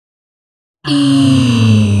Drop.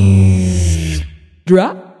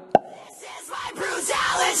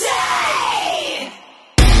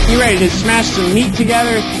 You ready to smash some meat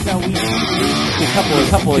together? A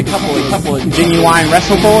couple of genuine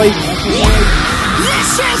wrestle boys.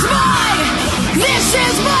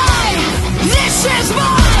 This is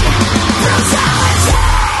my brutality.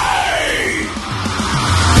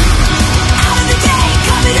 Out of the gate,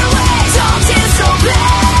 coming your way, don't disobey.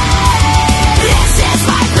 This is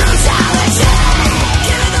my brutality.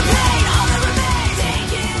 Giving the pain all that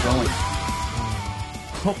remains.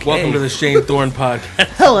 Okay. Welcome to the Shane Thorne podcast.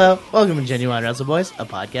 Hello, welcome to Genuine Wrestle Boys, a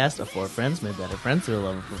podcast of four friends made better friends through the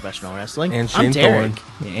love of professional wrestling. And Shane I'm Derek.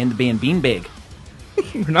 Thorne. And being bean big.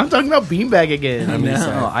 We're not talking about Beanbag again.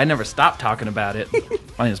 No, I never stopped talking about it.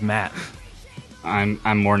 My name is Matt. I'm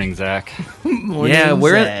Morning Zach. Morning, Yeah,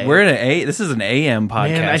 we're Zach. at an A. This is an AM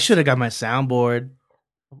podcast. Man, I should have got my soundboard.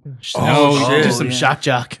 Oh, Do shit. some shock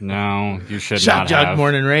jock. No, you should Shock not jock have.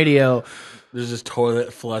 morning radio. There's just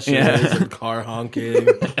toilet flushes Yeah. and car honking.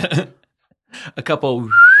 A couple.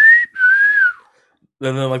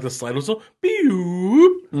 And then like the slide whistle.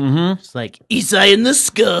 Pew. It's like Eastside in the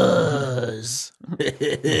Scuzz.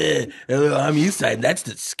 Hello, I'm Eastside. That's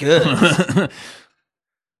the scud.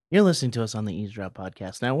 You're listening to us on the Eavesdrop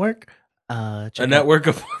Podcast Network. A network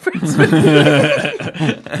of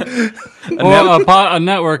A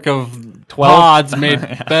network of 12 pods made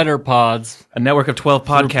better pods. A network of 12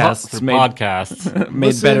 podcasts Through made, podcasts.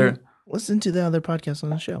 made better. Listen to the other podcasts on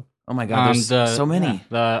the show. Oh my God, there's so many.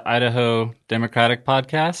 The Idaho Democratic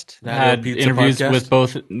podcast The Idaho had Pizza interviews podcast? with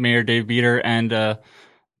both Mayor Dave Beater and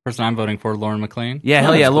person I'm voting for, Lauren McLean. Yeah, Oh,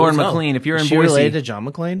 hell yeah, that's cool Lauren as hell. McLean. If you're Is in she Boise, related to John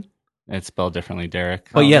McClane? It's spelled differently, Derek.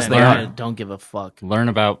 Oh, yes, man, they I are. don't give a fuck. Learn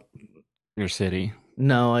about your city.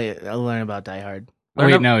 No, I learn about Die Hard. Oh,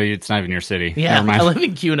 wait, no, it's not even your city. Yeah, Never mind. I live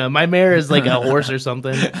in Cuna. My mayor is like a horse or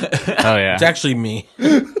something. Oh, yeah. It's actually me.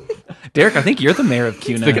 Derek, I think you're the mayor of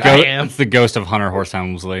Cuna. The I am. It's the ghost of Hunter Horse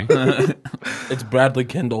Helmsley. It's Bradley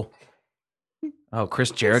Kendall. Oh, Chris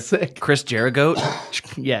Sick.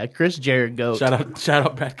 Jerigoat. Yeah, Chris Jared Goat. Shout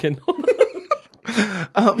out Brad Kendall.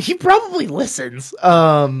 He probably listens.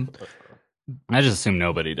 I just assume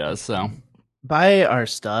nobody does, so. Buy our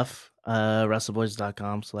stuff.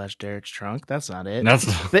 WrestleBoys.com/Derek's Trunk. That's not it. That's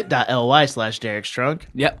Bit.ly/Derek's Trunk.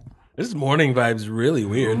 Yep, This morning vibe's really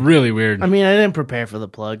weird. really weird. I mean, I didn't prepare for the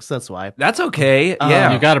plugs. That's why. that's okay.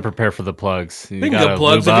 Yeah, You got to prepare for the plugs. You Speaking gotta of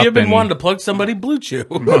plugs, lube have you up been and- wanting to plug somebody, Blue Chew?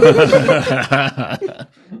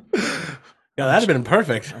 Yeah, that'd have been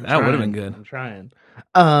perfect. that would have been good. I'm trying.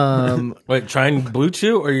 Wait, trying Blue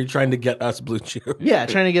Chew, or are you trying to get us Blue Chew? Yeah,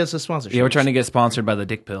 trying to get us a sponsorship. Yeah, we're trying to get sponsored by the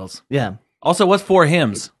Dick Pills. Yeah, Also, what's Four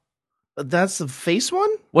Hymns? that's the face one.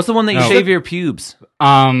 What's the one that you No. shave your pubes?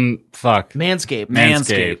 Fuck. Manscaped.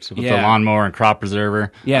 Manscaped, With yeah. the lawnmower and crop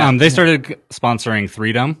preserver. Yeah. They started sponsoring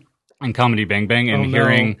Freedom and Comedy Bang Bang, and Oh, no.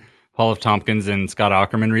 hearing Paul F. Tompkins and Scott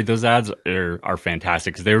Ackerman read those ads are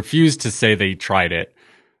fantastic because they refuse to say they tried it,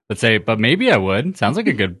 but say, but maybe I would. Sounds like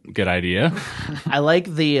a good idea. I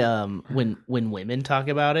like the when women talk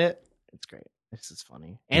about it. It's great. This is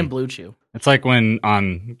funny. And Blue Chew. It's like when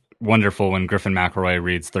on Wonderful when Griffin McElroy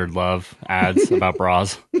reads Third Love ads about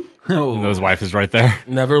bras. Oh, His wife is right there.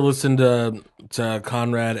 Never listened to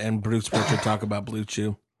Conrad and Bruce Pritchard talk about Blue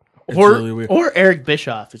Chew. It's Or really weird. or Eric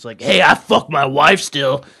Bischoff. It's like, hey, I fuck my wife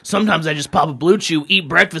still. Sometimes I just pop a Blue Chew, eat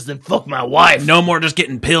breakfast, and fuck my wife. no more just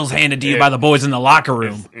getting pills handed to you by the boys in the locker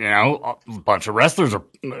room. You know, a bunch of wrestlers are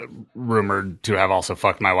rumored to have also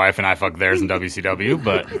fucked my wife, and I fucked theirs in WCW.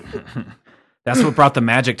 But That's what brought the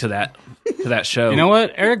magic to that show. you know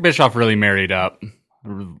what? Eric Bischoff really married up.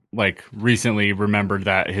 Like recently, remembered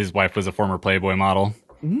that his wife was a former Playboy model.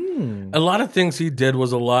 A lot of things he did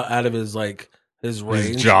was a lot out of his range.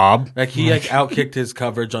 His job, Like he outkicked his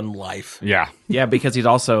coverage on Life. yeah. Yeah, because he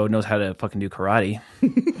also knows how to fucking do karate,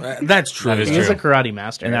 That's true. That is He is true. a karate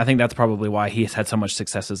master. and I think that's probably why he has had so much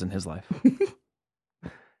successes in his life.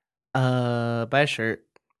 Buy a shirt.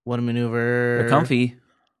 What a maneuver. They're comfy.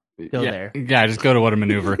 Go yeah. there. Yeah, just go to What a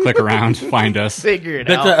Maneuver, click around, find us. Figure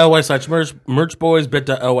it out. Bit.ly/merch boys.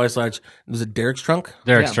 Bit.ly/ was it Derek's Trunk?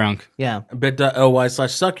 Derek's Yeah. Trunk. Yeah. Bit.ly/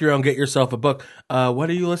 suck your own, get yourself a book.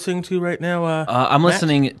 What are you listening to right now? I'm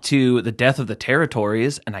listening to The Death of the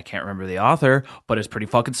Territories, and I can't remember the author, but it's pretty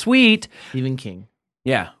fucking sweet. Stephen King.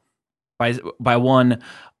 Yeah, by one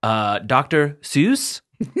Dr. Seuss.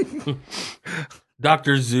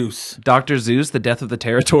 Dr. Zeus. Dr. Zeus, The Death of the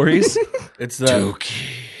Territories. It's the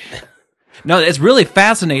No, it's really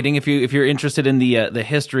fascinating if you're interested in the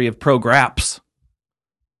history of pro graps.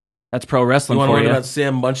 That's pro you wrestling want to for learn you. about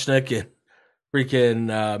Sam Munchnick and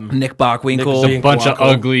freaking Nick Bockwinkel. Nick A bunch of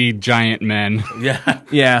Bockwinkel. ugly giant men. yeah.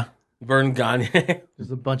 Yeah. Vern Gagne.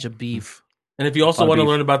 There's a bunch of beef. And if you also On want to beef.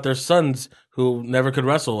 learn about their sons who never could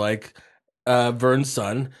wrestle, like Vern's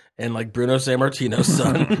son and like Bruno Sammartino's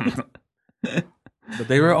son. But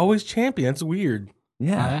they were always champions. It's weird.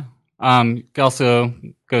 Yeah. You can also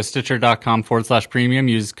go to Stitcher.com/premium.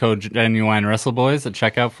 Use code Genuine WrestleBoys at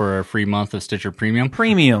checkout for a free month of Stitcher Premium.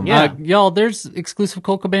 Premium. Yeah. Y'all, there's exclusive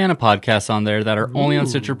Colt Cabana podcasts on there that are only on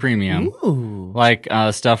Stitcher Premium. Ooh. Like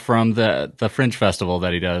stuff from the Fringe Festival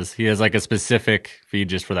that he does. He has like a specific feed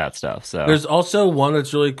just for that stuff. So There's also one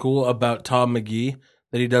that's really cool about Tom McGee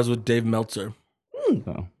that he does with Dave Meltzer.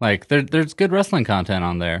 like there's good wrestling content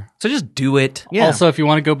on there. So just do it. Yeah. Also, if you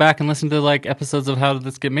want to go back and listen to like episodes of How Did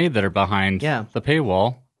This Get Made that are behind Yeah. the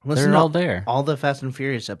paywall, Listen they're to all there. All the Fast and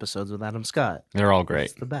Furious episodes with Adam Scott. They're all great.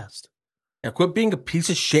 It's the best. Yeah, quit being a piece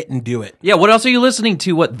of shit and do it. Yeah, what else are you listening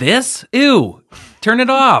to? What, this? Ew. Turn it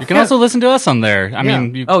off. You can also listen to us on there. I Yeah.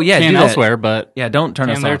 mean, you Oh, yeah, can do that. elsewhere, but Yeah, don't turn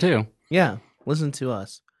can us there off. too. Yeah. Listen to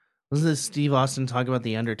us. Listen to Steve Austin talk about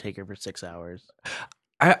The Undertaker for 6 hours.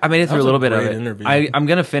 I made it That through was a little a bit of great it. interview. I'm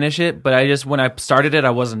going to finish it, but when I started it,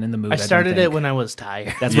 I wasn't in the mood. I don't started it think. when I was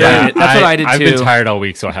tired. That's what I did. That's what I did I've too. been tired all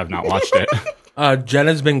week, so I have not watched it.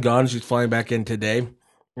 Jenna's been gone. She's flying back in today.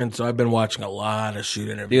 And so I've been watching a lot of shoot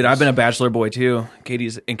interviews. Dude, I've been a bachelor boy too.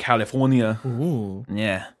 Katie's in California. Ooh.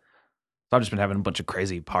 Yeah. So I've just been having a bunch of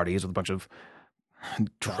crazy parties with a bunch of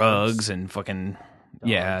drugs and fucking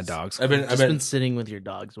dogs. I've been Just been sitting with your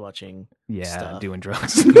dogs watching. Yeah, stuff. doing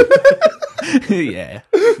drugs. Yeah.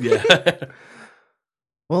 yeah.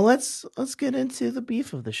 Well, let's get into the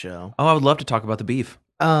beef of the show. Oh, I would love to talk about the beef.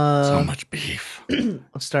 So much beef.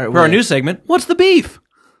 Let's start For with our new segment, what's the beef?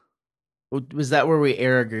 Was that where we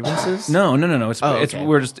air our grievances? No. It's Oh, it's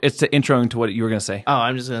okay. it's the intro into what you were gonna say. Oh,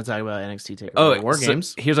 I'm just going to talk about NXT Takeover Oh, War so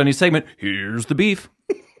Games. here's our new segment. Here's the beef.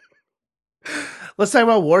 Let's talk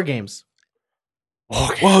about War Games.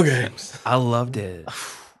 War games. I loved it.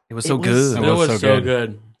 It was so It was- good. It It was was so so good.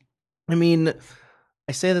 good. I mean,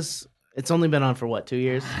 I say this, it's only been on for what, 2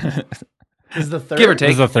 years? This is the third? Give or This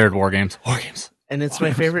take. is the third War Games. War Games. And it's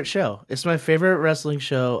my favorite show. It's my favorite wrestling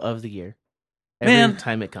show of the year. Every Man.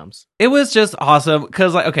 time it comes. It was just awesome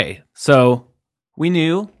because, like, okay, so we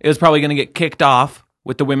knew it was probably going to get kicked off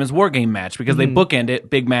with the women's war game match because they bookend it.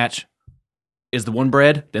 Big match is the one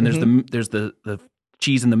bread, then there's the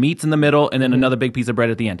cheese and the meats in the middle, and then another big piece of bread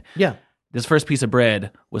at the end. Yeah. This first piece of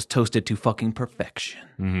bread was toasted to fucking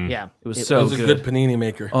perfection. Yeah. It was It so was a good panini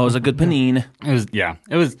maker. Oh, it was a good panini.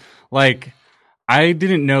 It was like I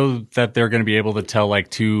didn't know that they're going to be able to tell like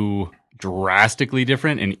two drastically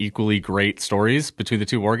different and equally great stories between the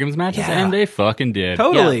two War Games matches, Yeah. and they fucking did.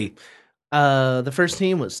 Totally. The first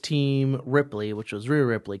team was Team Ripley, which was Rhea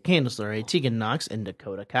Ripley, Candice LeRae, Tegan Nox, and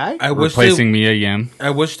Dakota Kai. I wish Replacing Mia Yim.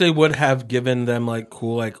 I wish they would have given them like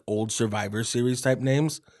cool like old Survivor Series type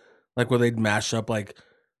names, like where they'd mash up like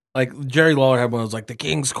Jerry Lawler had one that was like the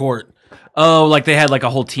King's Court. Oh, like they had like a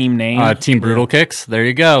whole team name. Team Brutal Kicks. There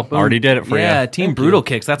you go. Already did it for yeah, you. Team Brutal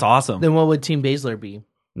Kicks. That's awesome. Then what would Team Baszler be?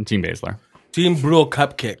 Team Baszler. Team Brutal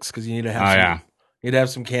Cupcakes because you need to have Oh some, yeah. you need to have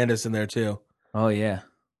some Candace in there too. Oh yeah.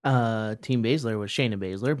 Team Baszler was Shayna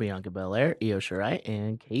Baszler, Bianca Belair, Io Shirai,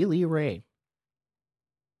 and Kaylee Ray.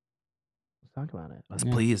 Let's talk about it. Let's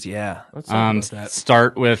please, yeah. Let's talk about that.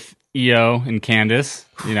 Start with Io and Candice.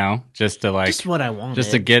 You know, just to like Just what I wanted.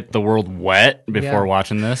 just to get the world wet before Yeah.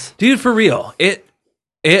 watching this. Dude, for real. It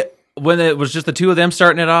when it was just the two of them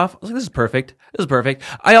starting it off, I was like, this is perfect. This is perfect.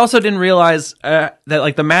 I also didn't realize that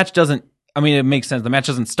like the match doesn't, I mean, it makes sense. The match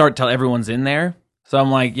doesn't start till everyone's in there. So I'm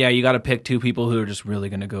like, yeah, you got to pick two people who are just really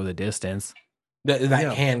going to go the distance. That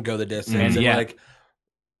can go the distance. And, And yeah. like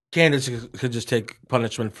Candace could just take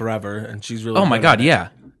punishment forever, and she's really. Oh my good God, at it. yeah.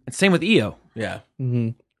 And same with Io. Yeah.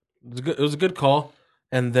 Mm-hmm. It was a good call.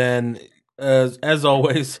 And then, as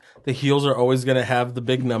always, the heels are always going to have the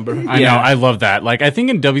big number. I Yeah. know, I love that. Like, I think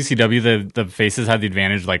in WCW, the faces had the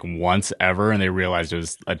advantage like once ever, and they realized it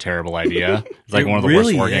was a terrible idea. It's like It one of the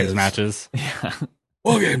really worst War is. Games matches.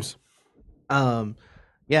 War games.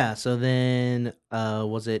 Yeah, so then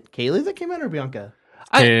was it Kaylee that came out or Bianca?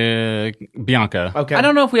 Bianca. Okay. I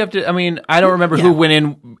don't know if we have to, I mean, I don't remember who went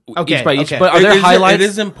in Okay, each by each, okay. but are there highlights? It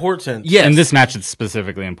is important. Yes. In this match, it's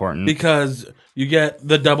specifically important. Because you get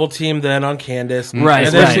the double team then on Candace. Right,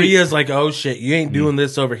 And then right. Rhea's like, oh shit, you ain't doing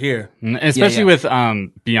this over here. And especially Yeah,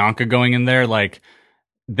 with Bianca going in there, like,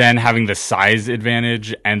 then having the size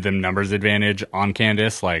advantage and the numbers advantage on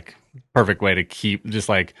Candice, like, perfect way to keep just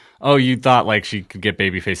like, oh, you thought like she could get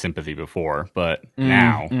babyface sympathy before, but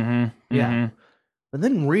now. Yeah. But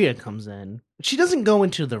then Rhea comes in. She doesn't go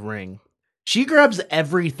into the ring. She grabs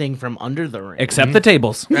everything from under the ring. Except the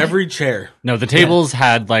tables. Every chair. No, the tables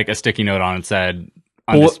had like a sticky note on it said,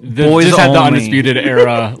 boys just had the only. Undisputed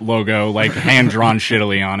Era logo, like hand drawn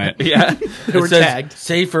shittily on it. Yeah. They were It says, tagged.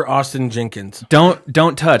 Save for Austin Jenkins.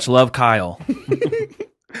 Don't touch. Love Kyle.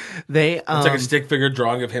 They It's like a stick figure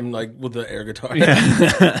drawing of him like with the air guitar.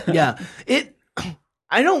 yeah.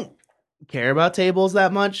 I don't care about tables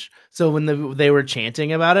that much. So when they were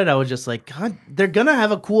chanting about it, I was just like, God, they're gonna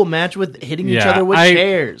have a cool match with hitting each other with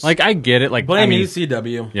chairs. Like, I get it. Like, Blame I mean,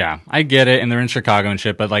 ECW. yeah, I get it, and they're in Chicago and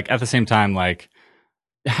shit. But like at the same time, like,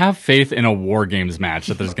 have faith in a War Games match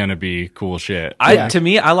that there's gonna be cool shit. To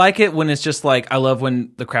me, I like it when it's just like I love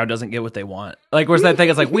when the crowd doesn't get what they want. Like, where's that thing?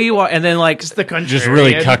 It's like we want, and then like just the country. Just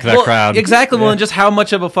really cuck that crowd. Exactly. Well, and just how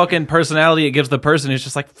much of a fucking personality it gives the person is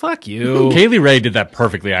just like fuck you. Kaylee Ray did that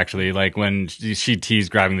perfectly, actually. Like when she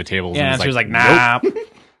teased grabbing the tables. Yeah, and and she was like, "Nope."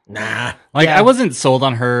 nah. Nah. Like Yeah. I wasn't sold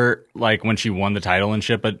on her like when she won the title and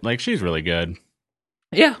shit, but like she's really good.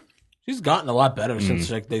 Yeah. She's gotten a lot better since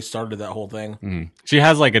like they started that whole thing. She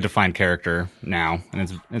has like a defined character now,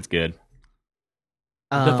 and it's good.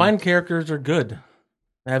 Defined characters are good.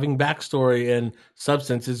 Having backstory and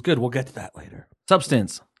substance is good. We'll get to that later.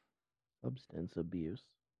 Substance. substance abuse.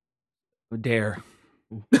 Dare.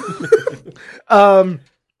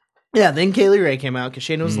 Yeah, then Kaylee Ray came out because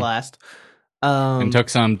Shayna was last. And took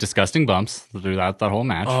some disgusting bumps throughout that whole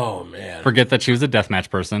match. Oh man. Forget that she was a deathmatch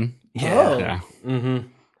person. Yeah. Yeah. Mm-hmm.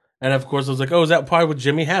 And of course, I was like, "Oh, is that probably with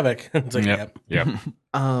Jimmy Havoc?" It's like, Yep. Yep.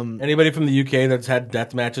 Anybody from the UK that's had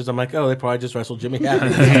death matches, I'm like, "Oh, they probably just wrestled Jimmy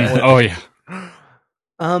Havoc." Oh yeah.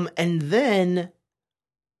 And then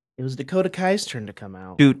it was Dakota Kai's turn to come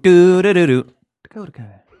out. Do do do do do. Dakota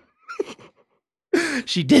Kai.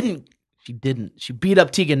 She didn't. She beat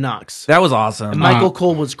up Tegan Knox. That was awesome. And Michael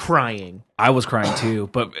Cole was crying. I was crying too,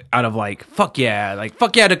 but out of like, fuck yeah,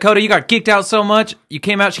 Dakota, you got kicked out so much. She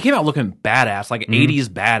came out looking badass, like 80s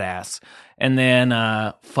badass. And then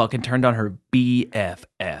fucking turned on her BFF.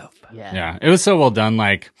 Yeah. It was so well done,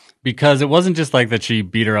 like, because it wasn't just like that she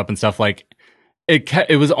beat her up and stuff, like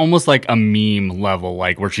it was almost like a meme level,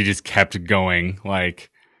 like where she just kept going, like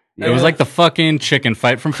it was like the fucking chicken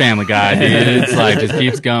fight from Family Guy, dude. It's like just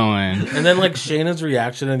keeps going. And then like Shayna's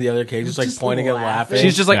reaction in the other cage, just like Just pointing and laughing. laughing.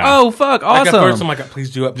 She's just like, Yeah. oh, fuck, like awesome. at first I'm like,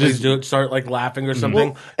 please do it, start like laughing or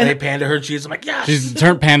something. and they pan to her, she's like, yes. She's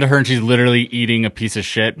turned pan to her and she's literally eating a piece of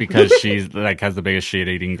shit because she's like has the biggest shit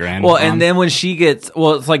eating grin. Well, and then when she gets,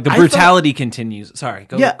 it's like the I brutality continues. Sorry,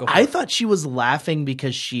 go. Yeah, go for I it. thought she was laughing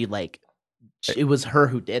because it was her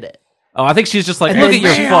who did it. Oh, I think she's just like, And look then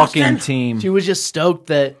at your Ray fucking Austin. team. She was just stoked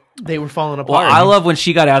that they were falling Well, apart. I love when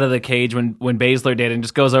she got out of the cage when Baszler did and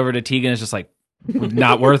just goes over to Tegan and is just like,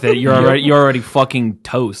 not worth it. You're already fucking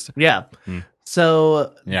toast. Yeah.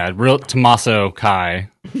 So yeah, real Tommaso Kai.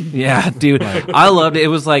 Yeah, dude, I loved it. It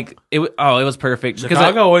was like it was perfect because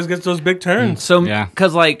Chicago always gets those big turns. so Yeah.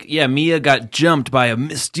 because Mia got jumped by a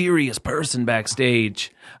mysterious person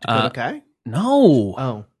backstage. Dakota Kai? No,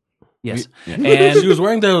 Oh. yes, She and was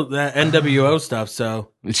wearing the NWO stuff, so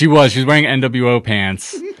She was wearing NWO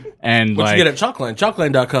pants and what like you get at Chalkline,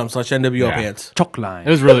 chalkline.com/NWO Yeah. pants. Chalkline. it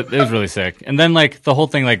was really sick. And then like the whole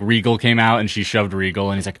thing, like Regal came out and she shoved Regal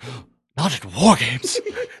and he's like, not at War Games.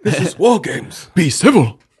 This is War Games. Be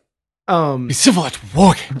civil. Be civil at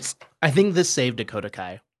War Games. I think this saved Dakota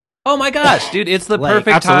Kai. Oh my gosh, dude, it's the Like,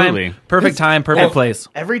 perfect absolutely. time, perfect place.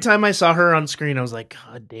 Every time I saw her on screen, I was like,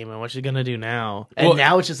 God damn it, what's she gonna do now? And Well,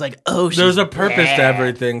 now it's just like, oh, she's There's a purpose to bad.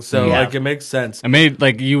 everything, so Yeah. like it makes sense. It made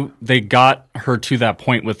like they got her to that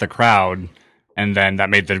point with the crowd, and then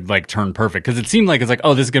that made the like turn perfect because it seemed like it's like,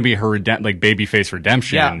 oh, this is gonna be her like babyface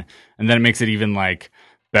redemption, Yeah. and then it makes it even like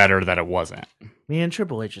better that it wasn't. Man,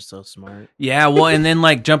 Triple H is so smart. Yeah, well, and then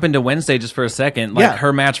like jump into Wednesday just for a second. Like Yeah.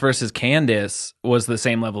 her match versus Candice was the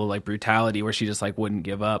same level of like brutality where she just like wouldn't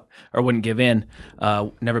give up or wouldn't give in,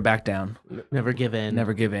 never back down, Never give in.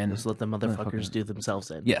 never give in. Just let the motherfuckers do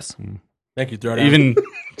themselves in. Yes, Thank you, Throwdown. Even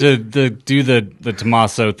to do the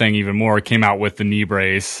Tommaso thing even more, came out with the knee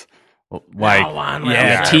brace, like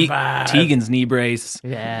yeah. Tegan's knee brace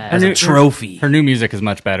Yeah. as a trophy. her new music is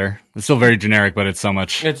much better. It's still very generic, but it's so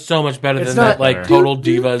much. it's so much better It's than not that like better. total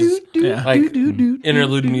divas Yeah. like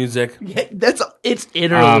interlude music. Yeah, it's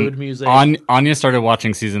interlude music. Anya started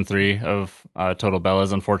watching season 3 of Total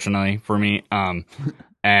Bellas, unfortunately for me.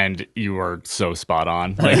 And you were so spot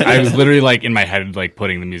on. Like I was literally like in my head, like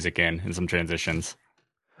putting the music in some transitions.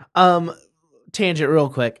 Tangent real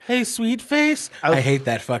quick. Hey, Sweet Face. I hate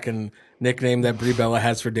that fucking nickname that Brie Bella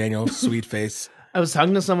has for Daniel, Sweet Face. I was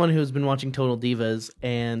talking to someone who's been watching Total Divas,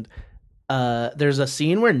 and there's a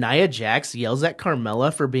scene where Nia Jax yells at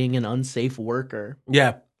Carmella for being an unsafe worker.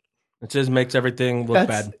 Yeah. It just makes everything look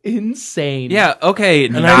That's bad. insane. Yeah, okay,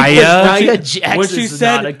 And Naya. Nia Jax when she is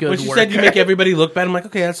said not a good when she worker. said you make everybody look bad, I'm like,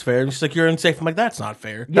 okay, that's fair. And she's like, you're unsafe. I'm like, that's not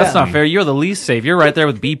fair. That's Yeah. not fair. You're the least safe. You're right there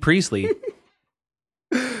with B. Priestley.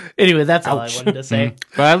 Anyway, that's all I wanted to say.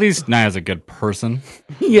 But at least Nia's a good person.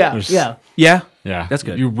 Yeah, There's- yeah. Yeah. Yeah, That's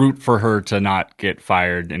good. You root for her to not get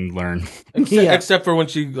fired and learn. Yeah. Except for when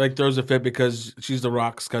she like throws a fit because she's the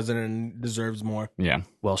Rock's cousin and deserves more. Yeah,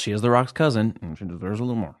 Well, she is The Rock's cousin, and she deserves a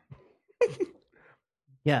little more.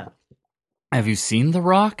 Yeah. have you seen The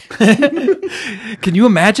Rock? Can you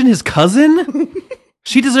imagine his cousin?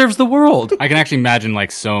 She deserves the world. I can actually imagine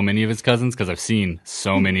like so many of his cousins because I've seen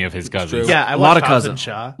so many of his cousins. true. Yeah, I A lot watched of Hobbs and cousins.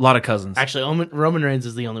 Shaw. A lot of cousins. Actually, Roman Reigns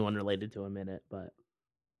is the only one related to him in it, but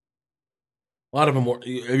A lot of them were.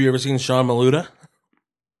 Have you ever seen Sean Maluda?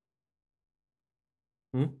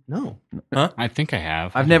 no. I think I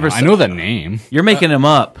have. I've never I seen- know that name. You're making him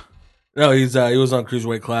up. No, he was on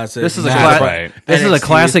Cruiserweight Classic. This is a That's cla- right. This is a NXT.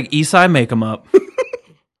 classic Eastside make him up.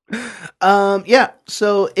 Yeah,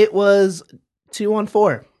 so it was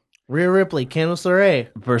 2-on-4. Rhea Ripley, Candice LeRae.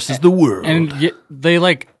 Versus the world. And yet they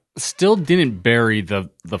like still didn't bury the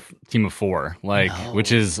team of four, like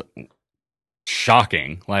which is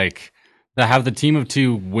shocking. Like to have the team of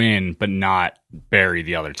two win but not bury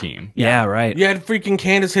the other team. yeah, right. You had freaking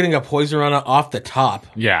Candace hitting a poison run off the top.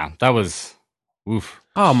 Yeah, that was oof.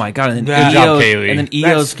 Oh my god! And then Good job, Io's, Kaylee. and then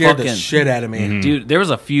That Io's scared fucking the shit out of me. Mhm. dude. There was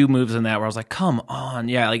a few moves in that where I was like, "Come on,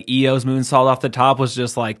 yeah!" Like Io's moonsault off the top was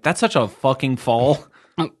just like that's such a fucking fall.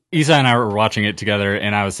 Isa and I were watching it together,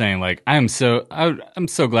 and I was saying like I'm so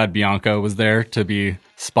glad Bianca was there to be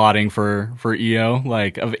spotting for EO.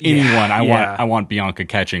 Like of anyone, I want Bianca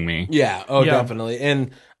catching me. Yeah, oh, Yeah. definitely.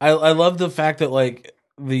 And I love the fact that like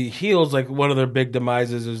the heels, like one of their big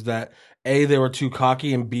demises is that A, they were too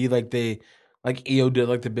cocky, and B, like they like EO did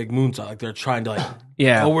like the big moonsault, like they're trying to like,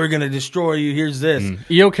 Yeah, oh, we're gonna destroy you. Here's this.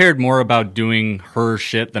 EO cared more about doing her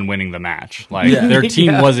shit than winning the match. Like Yeah. their team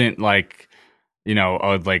Yeah. wasn't like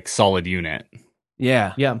a like solid unit.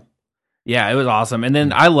 yeah, Yeah. yeah. It was awesome. And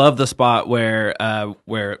then I love the spot where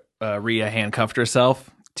Rhea handcuffed herself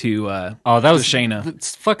to Oh, that was Shayna.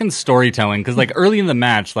 It's fucking storytelling because like early in the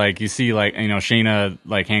match, like you see like Shayna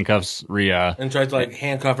like handcuffs Rhea. And tried to like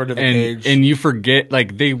handcuff her to the And cage. and you forget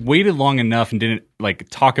like they waited long enough and didn't like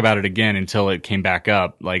talk about it again until it came back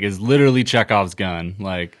up. Like it's literally Chekhov's gun.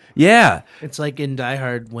 Like yeah. It's like in Die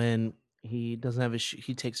Hard when he doesn't have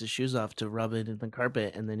he takes his shoes off to rub it in the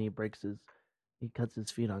carpet, and then he cuts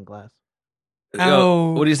his feet on glass.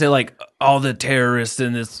 Ow. What do you say? Like all the terrorists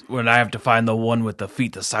in this, when I have to find the one with the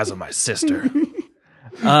feet the size of my sister.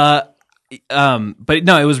 But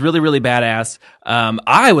no, it was really, really badass.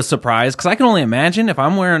 I was surprised because I can only imagine if I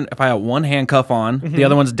have one handcuff on, the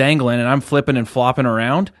other one's dangling, and I'm flipping and flopping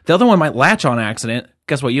around, the other one might latch on accident.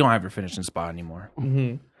 Guess what? You don't have your finishing spot anymore.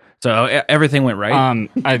 So everything went right.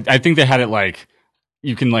 I think they had it like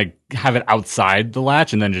you can like have it outside the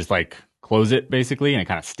latch and then just like close it basically, and it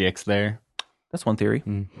kind of sticks there. That's one theory.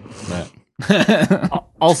 But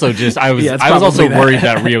also, just I was Yeah, it's also probably that. worried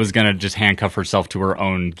that Rhea was gonna just handcuff herself to her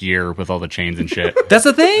own gear with all the chains and shit. That's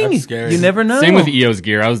the thing. That's scary. You never know. Same with EO's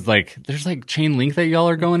gear. I was like, "There's like chain link that y'all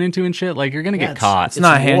are going into and shit. Like you're gonna get caught." It's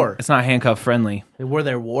not war. it's not handcuff friendly. They wore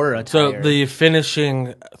their war attire. So the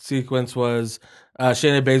finishing sequence was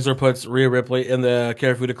Shayna Baszler puts Rhea Ripley in the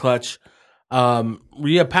Karafuda clutch.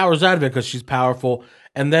 Rhea powers out of it because she's powerful.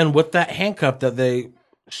 And then with that handcuff that they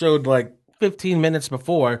showed like 15 minutes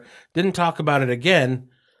before, didn't talk about it again,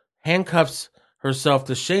 handcuffs herself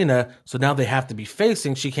to Shayna. So now they have to be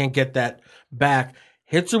facing. She can't get that back.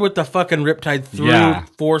 Hits her with the fucking riptide through Yeah.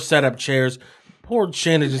 4 setup chairs. Poor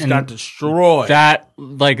Shayna just got destroyed. That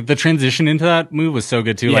like the transition into that move was so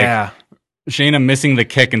good too. Yeah. Like Shayna missing the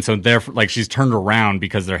kick, and so therefore, like she's turned around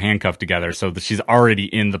because they're handcuffed together, so that she's already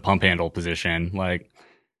in the pump handle position. Like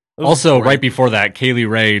also great. right before that, Kaylee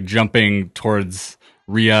Ray jumping towards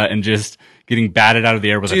Rhea and just getting batted out of the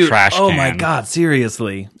air with a trash can. Oh my god,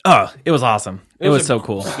 seriously. Oh, it was awesome. It was a- so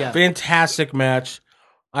cool. Yeah. Fantastic match.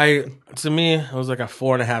 To me, it was like a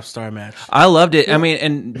 4.5 star match. I loved it. I mean,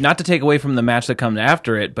 and not to take away from the match that comes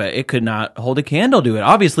after it, but it could not hold a candle to it.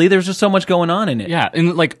 Obviously, there's just so much going on in it. Yeah,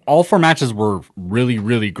 and like all 4 matches were really,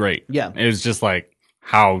 really great. Yeah. It was just like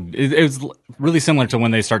how it was really similar to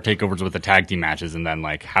when they start takeovers with the tag team matches, and then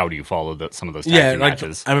like how do you follow some of those tag Yeah, team like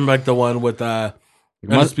matches? I remember like the one with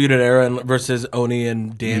Undisputed Era versus Oni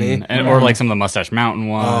and Danny. And, or like some of the Mustache Mountain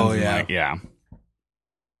ones. Oh, and, yeah. like, yeah.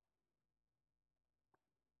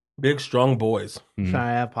 Big strong boys. Sorry,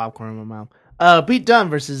 I have popcorn in my mouth. Pete Dunne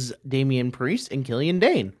versus Damian Priest and Killian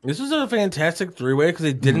Dane. This was a fantastic 3-way because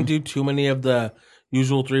they didn't do too many of the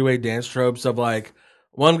usual 3-way dance tropes of like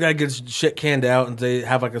One guy gets shit canned out, and they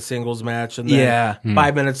have like a singles match, and then Yeah.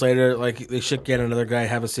 5 minutes later, like they shit can another guy,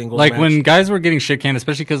 have a singles Like match. when guys were getting shit canned,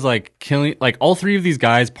 especially because like killing, like all three of these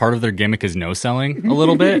guys, part of their gimmick is no selling a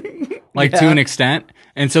little bit, like to an extent.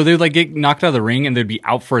 And so they'd like get knocked out of the ring and they'd be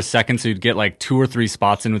out for a second. So you'd get like 2 or 3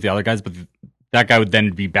 spots in with the other guys, but that guy would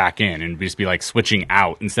then be back in and just be like switching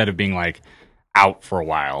out instead of being like out for a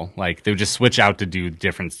while. Like they would just switch out to do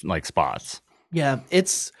different like spots. Yeah,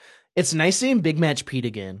 it's nice seeing Big Match Pete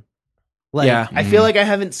again. Like, Yeah. I feel like I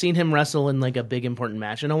haven't seen him wrestle in like a big important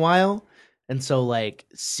match in a while, and so like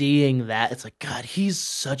seeing that, it's like, God, he's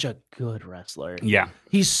such a good wrestler. Yeah.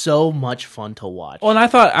 He's so much fun to watch. Well, and I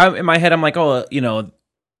thought in my head, I'm like, oh,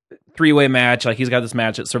 3-way match. Like he's got this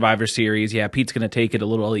match at Survivor Series. Yeah, Pete's gonna take it a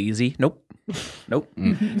little easy. Nope. No.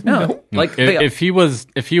 Like If he was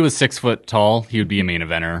 6 foot tall, he would be a main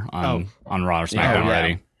eventer on Raw or SmackDown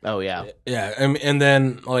already. Oh yeah, yeah, and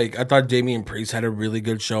then like I thought Damian Priest had a really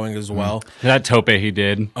good showing as well. That tope he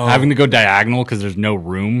did, having to go diagonal because there's no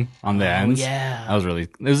room on the ends. yeah. That was really,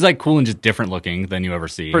 it was like cool and just different looking than you ever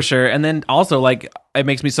see. for sure. And then also like it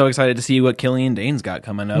makes me so excited to see what Killian Dane's got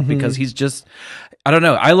coming up because he's just, I don't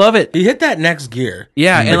know, I love it. He hit that next gear.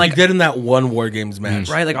 Yeah, and like like he did in that one War Games match.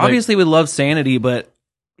 right, like obviously we love Sanity, but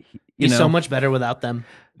He's so much better without them.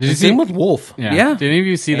 Did you see him with Wolf? Yeah. Did any of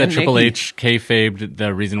you see that And Triple Nikki. H kayfabed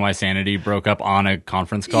the reason why Sanity broke up on a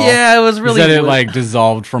conference call? Yeah, it was He really said it like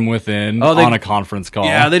dissolved from within Oh, they- on a conference call.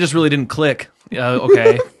 yeah, they just really didn't click.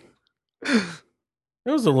 Okay, It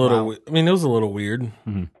was a little. I mean, it was a little weird.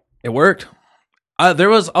 it worked.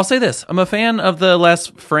 I'll say this. I'm a fan of the less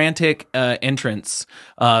frantic entrance,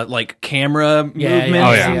 like camera movements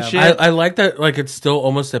Oh, yeah. and shit. I like that. Like it's still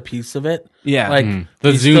almost a piece of it. Yeah. Like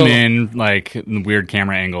The he's zoom still- in, like the weird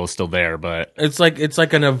camera angle is still there, but It's like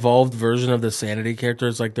an evolved version of the Sanity character.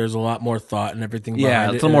 It's like there's a lot more thought and everything. yeah,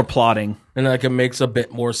 behind it's it. a little more plotting. and like it makes a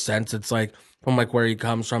bit more sense. It's like from like where he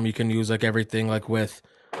comes from, you can use like everything like with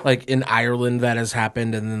like in Ireland that has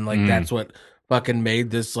happened, and then like that's what fucking made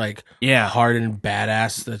this like Yeah. hardened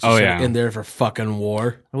badass that's just Oh, like, yeah. in there for fucking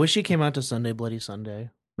war. I wish he came out to Sunday Bloody Sunday.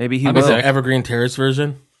 Maybe he I'd will. be The sick. Evergreen Terrace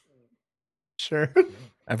version. Sure.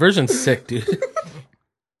 That version's sick, dude. Fuck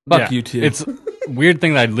yeah. you too. It's weird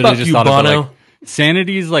thing that I literally Fuck just you, thought of. but, Bono. Like,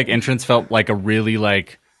 Sanity's like entrance felt like a really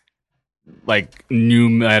like new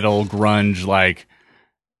metal grunge like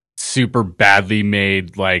super badly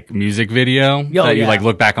made like music video that you yeah. like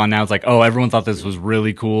look back on now. It's like, oh, everyone thought this was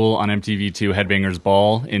really cool on MTV2 Headbangers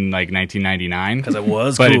Ball in like 1999 because it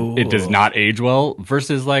was but cool. it does not age well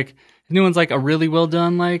versus like the new one's like a really well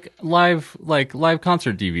done like live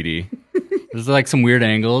concert DVD. There's like some weird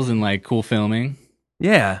angles and like cool filming.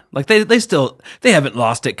 Yeah, like they haven't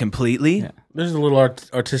lost it completely. There's a little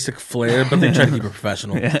artistic flair, but they try to keep it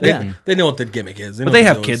professional. They know what the gimmick is. But they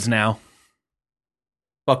have kids now.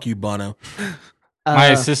 Fuck you, Bono.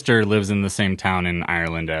 My sister lives in the same town in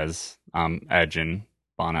Ireland as Edge and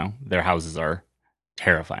Bono. Their houses are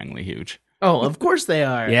terrifyingly huge. Oh, of course they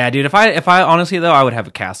are. Yeah, dude. If I honestly though, I would have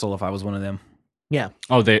a castle if I was one of them. Yeah.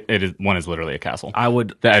 Oh, one is literally a castle. I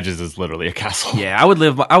would. The Edges is literally a castle. Yeah, I would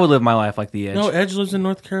live my life like the Edge. No, Edge lives in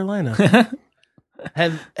North Carolina.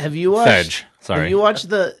 Have you watched? Edge. Sorry. Have you watched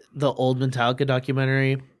the old Metallica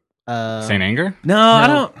documentary? Saint Anger? No, I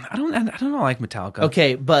don't like Metallica.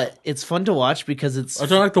 Okay, but it's fun to watch because it's I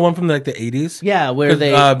don't like the one from like the 80s. yeah, where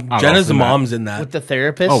they Jenna's seen that. mom's in that. with the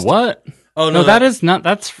therapist. Oh, what? Oh No, that is not.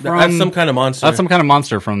 That's from. that's some kind of monster. That's some kind of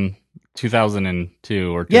monster from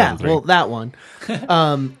 2002 or 2003. Yeah, well, that one.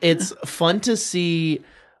 It's fun to see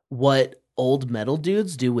what old metal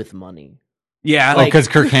dudes do with money. Yeah, Oh, because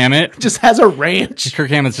Kirk Hammett. Just has a ranch.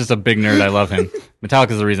 Kirk Hammett's just a big nerd. I love him.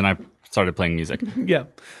 Metallica's the reason I started playing music. Yeah.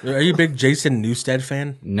 Are you a big Jason Newsted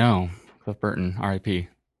fan? No, Cliff Burton, R.I.P.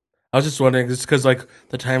 I was just wondering, just because like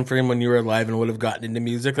the time frame when you were alive and would have gotten into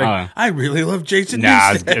music, like Oh. I really love Jason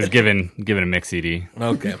Nah, Newsted. it was given a mix CD.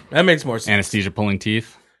 Okay, that makes more sense. Anesthesia pulling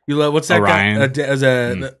teeth. You love what's that Orion.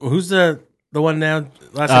 guy? Who's the one now?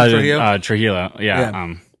 Last name Trujillo? Trujillo. Yeah.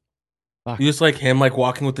 Yeah. You just like him, like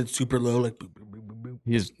walking with it super low, like. Boop, boop, boop,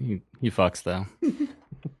 boop, boop. He fucks though.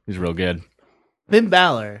 He's real good. Finn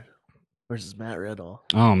Balor versus Matt Riddle.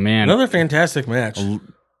 Oh man, Another fantastic match.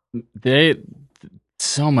 they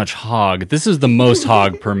so much hog. This is the most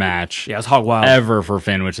hog per match. yeah, it's hog wild. Ever for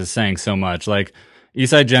Finn, which is saying so much. Like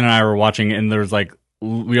Eastside Jen and I were watching, and there's like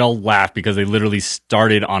we all laughed because they literally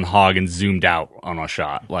started on hog and zoomed out on a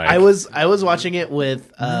shot. Like I was watching it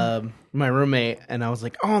with my roommate, and I was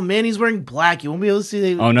like, "Oh man, he's wearing black. You won't be able to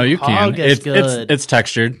see." oh no, you hog can. as It's good." it's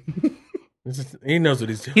textured. He knows what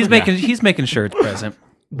he's doing. He's making sure it's present.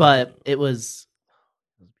 But it was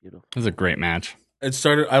beautiful. It was a great match. it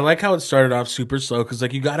started. I like how it started off super slow because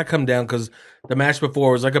like you got to come down because the match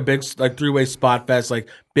before was like a big like 3-way spot fest, like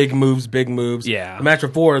big moves, big moves. Yeah. The match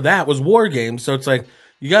before that was War Games, so it's like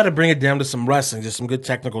you got to bring it down to some wrestling, just some good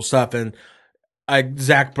technical stuff. And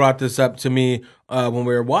Zach brought this up to me when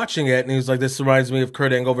we were watching it, and he was like, "This reminds me of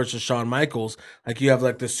Kurt Angle versus Shawn Michaels. Like you have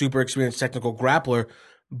like this super experienced technical grappler,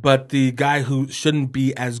 but the guy who shouldn't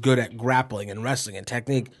be as good at grappling and wrestling and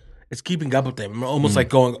technique is keeping up with him, almost like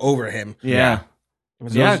going over him." Yeah.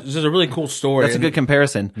 So it's just a really cool story. That's a good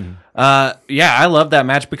comparison. Yeah, I love that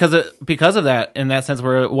match because of that, in that sense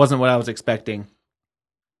where it wasn't what I was expecting.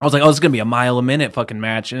 I was like, oh, this is gonna be a mile a minute fucking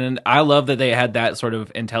match, and I love that they had that sort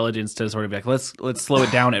of intelligence to sort of be like, let's slow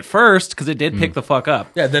it down at first because it did pick the fuck up.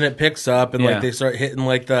 Yeah, then it picks up and Yeah. like they start hitting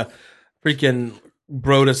like the freaking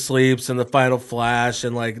Broda sleeps and the final flash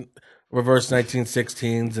and like reverse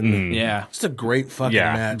 1916s and Yeah, it's a great fucking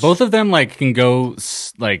Yeah, match. both of them like can go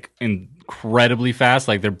like incredibly fast.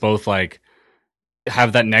 Like they're both like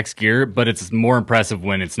have that next gear, but it's more impressive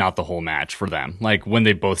when it's not the whole match for them. Like when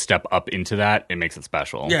they both step up into that, it makes it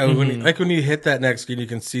special. Yeah, when you hit that next gear, you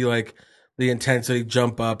can see like the intensity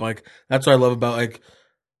jump up. Like that's what I love about like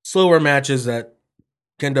slower matches that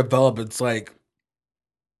can develop. It's like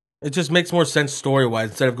it just makes more sense story wise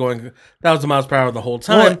instead of going 1,000 miles per hour the whole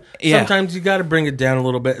time. Well, yeah. Sometimes you got to bring it down a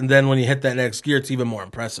little bit, and then when you hit that next gear, it's even more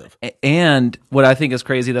impressive. and what I think is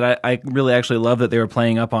crazy that I really actually love that they were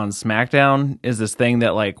playing up on SmackDown is this thing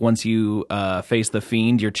that like once you face the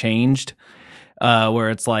Fiend, you're changed.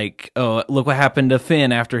 Where it's like, oh, look what happened to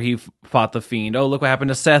Finn after he fought the Fiend. Oh, look what happened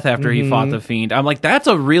to Seth after he fought the Fiend. I'm like, that's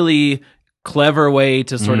a really clever way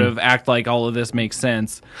to sort of act like all of this makes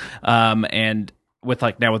sense. And with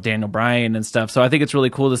like now with Daniel Bryan and stuff. So I think it's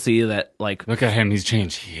really cool to see that like Look at him; he's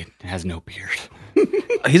changed. He has no beard.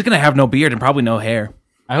 he's gonna have no beard and probably no hair.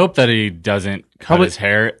 I hope that he doesn't cut Probably- his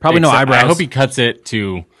hair. probably no I eyebrows. hope he cuts it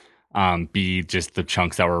to be just the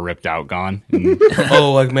chunks that were ripped out gone. And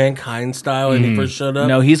Oh, like Mankind style, and he first showed up.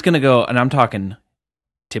 No, he's gonna go, and I'm talking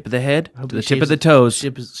tip of the head to the he tip of shaves the toes,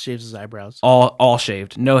 shaves his eyebrows. all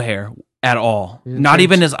shaved, no hair at all, It not turns-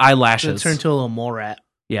 even his It's gonna eyelashes. turn to a little mole rat.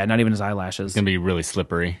 Yeah, not even his eyelashes. it's gonna be really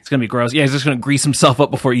slippery. It's gonna be gross. Yeah, he's just gonna grease himself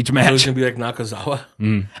up before each So he's match. gonna be like Nakazawa,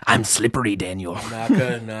 I'm slippery, Daniel.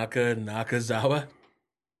 Nakazawa,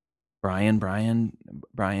 Brian,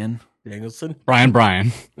 Danielson.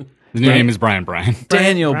 Brian. His new name is Brian.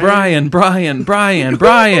 Daniel, Brian. Brian. Dan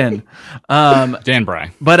Bry.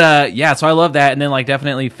 But yeah, so I love that, and then like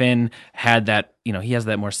definitely Finn had that. You know, he has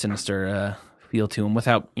that more sinister feel to him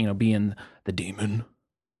without being the demon.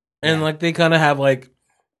 And like they kind of have like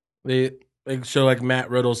they show like Matt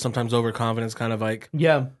Riddle's sometimes overconfidence, kind of like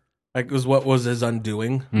Yeah, was what was his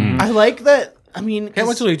undoing. I like that. I mean, Can't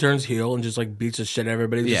wait till he turns heel and just like beats the shit out of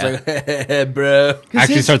everybody. Yeah. Just like, hey, bro.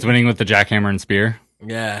 Actually starts winning with the jackhammer and spear.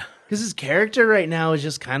 Yeah. because his character right now is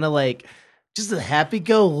just kind of like just a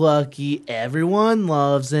happy-go-lucky. Everyone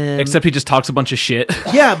loves him, Except he just talks a bunch of shit.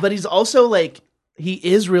 yeah, but he's also like he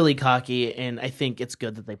is really cocky, and I think it's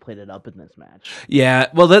good that they played it up in this match. Yeah,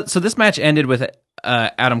 well, so this match ended with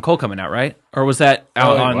Adam Cole coming out, right? Or was that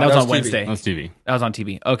out Oh, on? that That was was on TV. Wednesday. That's TV. That was on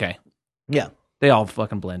TV. Okay, Yeah, they all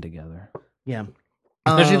fucking blend together. yeah.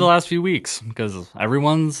 Especially the last few weeks because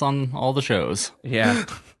everyone's on all the shows. Yeah.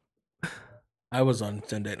 I was on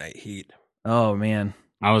Sunday Night Heat. Oh man,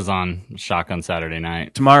 I was on Shotgun Saturday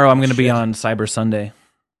night. tomorrow I'm going to be Shit. on Cyber Sunday.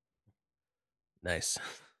 Nice.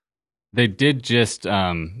 They did just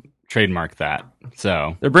trademark that.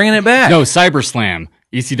 So They're bringing it back. no, CyberSlam.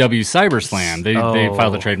 ECW CyberSlam. They Oh.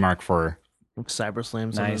 filed a trademark for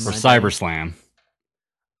CyberSlam. Nice. CyberSlam.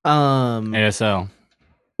 ASL.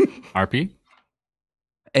 RP?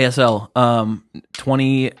 ASL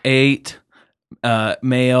 28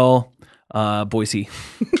 male Boise.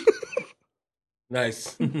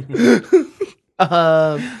 Nice.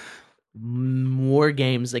 War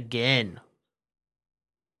Games again.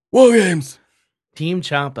 War Games. Team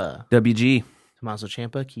Ciampa, WG. Tommaso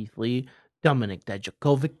Ciampa, Keith Lee, Dominic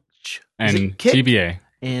Dijakovic, And Kit? TBA.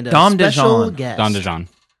 and a Dom special DeJean. guest, Don DeJean.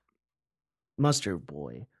 Mustard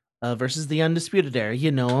Boy, versus the Undisputed Era.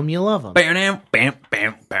 You know him, you love him. Bam, bam,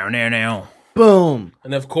 bam, bam, now. Boom.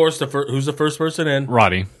 And of course, who's the first person in?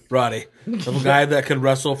 Roddy. Roddy. The guy that could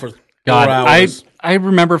wrestle for 4 God, hours. I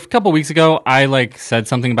remember a couple weeks ago, I like said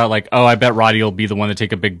something about like, oh, I bet Roddy will be the one to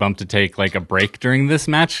take a big bump to take like a break during this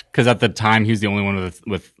match because at the time he was the only one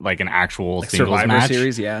with like an actual singles Survivor match.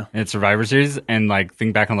 Series, yeah. And it's Survivor Series, and like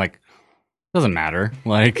think back, I'm like, Doesn't matter.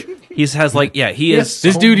 Like He has like, yeah, he is.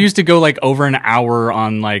 this dude used to go like over an hour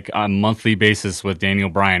on like a monthly basis with Daniel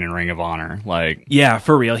Bryan in Ring of Honor. Like, Yeah,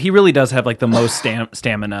 for real. He really does have like the most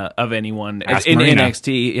stamina of anyone Ask in Marina.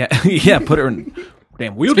 NXT. Yeah, yeah. Put her in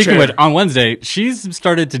damn wheelchair. speaking of which, on Wednesday, she's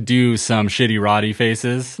started to do some shitty Roddy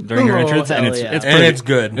faces during her Oh, entrance, and hell it's yeah. it's And pretty, it's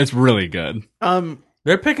good. It's really good.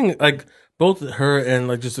 They're picking like both her and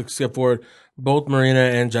like just to skip forward, both Marina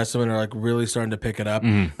and Jessamine are like really starting to pick it up.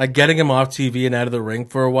 Like getting him off TV and out of the ring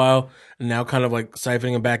for a while, and now kind of like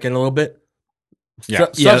siphoning him back in a little bit.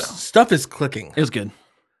 Yeah. Stuff is clicking. It was good.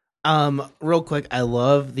 Real quick, I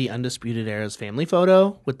love the Undisputed Era's family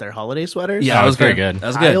photo with their holiday sweaters. Yeah, That it was was very good. good. That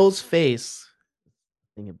was good. Kyle's face,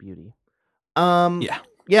 thing of beauty. Yeah.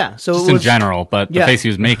 Yeah. So Just it in was, general, but the Yeah. face he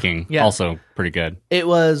was making Yeah. also pretty good. It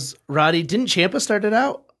was Roddy. Didn't Ciampa start it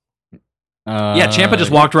out? Yeah, Ciampa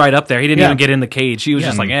just walked right up there. He didn't yeah. even get in the cage. He was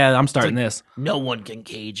just Yeah. like, "Yeah, I'm starting this. No one can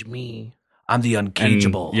cage me. I'm the and,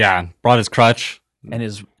 uncageable." yeah, brought his crutch. and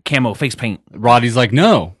his camo face paint. Roddy's like,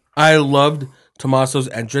 no, I loved Tommaso's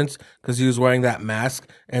entrance because he was wearing that mask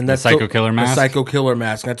and that's Psycho Killer mask? The Psycho Killer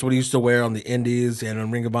mask. That's what he used to wear on the Indies and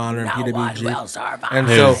on Ring of Honor and PWG. And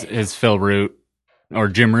his Phil Root or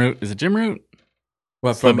Jim Root. Is it Jim Root?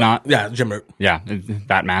 what Slipknot? Yeah, Jim Root. Yeah,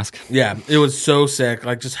 that mask. Yeah, it was so sick.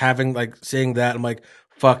 Like just having like seeing that, I'm like,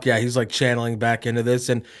 fuck yeah, he's like channeling back into this,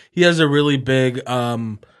 and he has a really big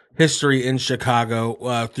history in Chicago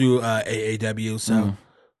through AAW. So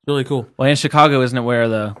really cool. Well, in Chicago, isn't it where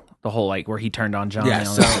the whole like where he turned on John? Yeah, and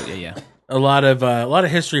all so- that? yeah. A lot of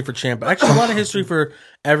history for Ciampa. Actually, a lot of history for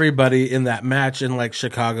everybody in that match in like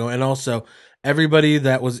Chicago, and also everybody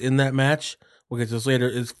that was in that match. We'll get to this later.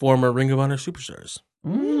 Is former Ring of Honor superstars,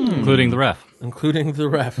 Including the ref. including the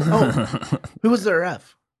ref. Who was the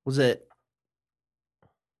ref? Was it?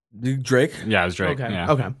 Drake. Yeah, it was Drake. Okay.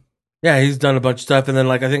 Yeah. Okay. Yeah, he's done a bunch of stuff, and then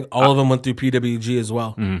like I think all of them went through PWG as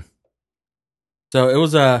well. Mhm. So it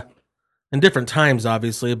was in different times,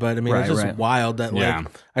 obviously, but I mean it's Right, just right. wild that like Yeah.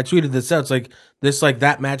 I tweeted this out. It's like this, like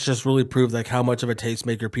that match just really proved like how much of a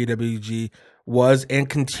tastemaker PWG was and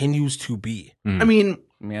continues to be. I mean,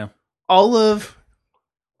 Yeah. all of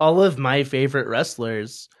my favorite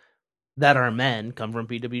wrestlers that are men come from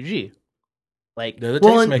PWG. Like, They're the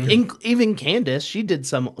well, and tastemaker. even Candace, she did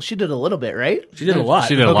a little bit, right? She did a lot.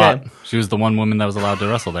 She did a Okay. lot. She was the one woman that was allowed to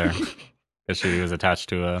wrestle there because she was attached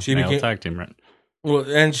to a She male became- tag team, right? Well,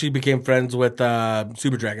 and she became friends with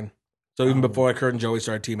Super Dragon. So even before like her and Joey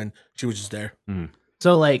started teaming, she was just there.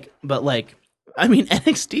 So like, but like, I mean,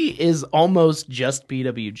 NXT is almost just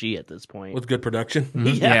PWG at this point. With good production.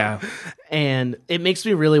 Yeah. And it makes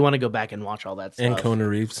me really want to go back and watch all that stuff. And Kona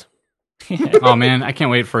Reeves. Oh man, I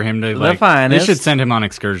can't wait for him to like. They finest. should send him on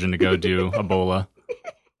excursion to go do Ebola.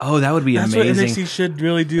 Oh, that would be That's amazing. what NXT should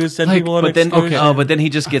really do is send Like, people on But then, excursion. but then he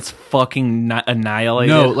just gets fucking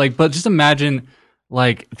annihilated. No, like, but just imagine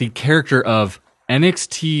like the character of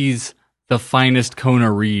NXT's the finest Kona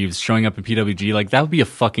Reeves showing up in PWG. Like that would be a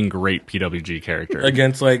fucking great PWG character.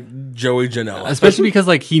 against like Joey Janela. Especially because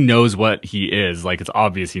like he knows what he is. Like it's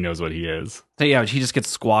obvious he knows what he is. So, yeah, he just gets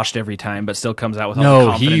squashed every time, but still comes out with all the No,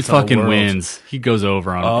 confidence he of the fucking world. wins. He goes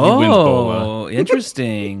over on him. He wins Bola. Oh,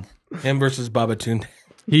 interesting. Him versus Baba Tunde.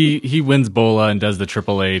 He wins Bola and does the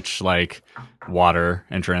Triple H like water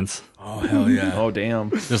entrance. Oh hell yeah. Oh, damn.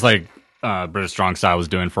 Just like British Strong Style was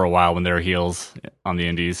doing for a while when they were heels on the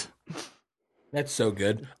indies. That's so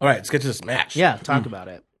good. All right, let's get to this match. Yeah, talk about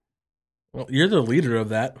it. Well, you're the leader of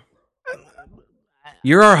that.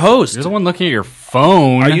 You're our host. You're the one looking at your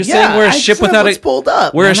phone. Are you saying we're a I ship said without what's a pulled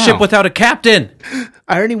up. we're a I ship know. without a captain?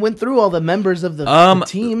 I already went through all the members of the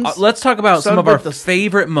teams. Let's talk about some Started of our with the-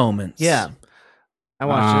 favorite moments. Yeah, I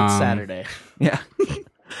watched it Um, Saturday. Yeah.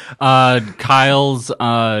 Kyle's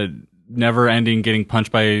never ending getting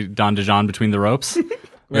punched by Don DeJohn between the ropes.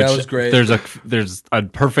 Yeah, that was great. There's a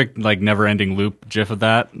perfect like never ending loop gif of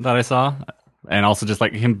that I saw. And also just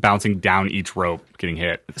like him bouncing down each rope, getting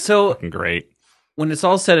hit. It's So fucking great. when it's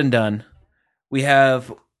all said and done, we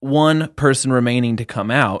have one person remaining to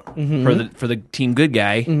come out for the Team Good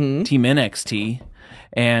Guy, Team NXT,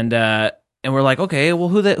 and we're like, okay, well,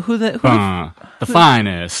 who the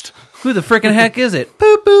Finest. frickin' heck is it?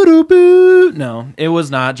 Boop, boo, doo, boo. No, it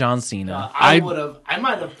was not John Cena. I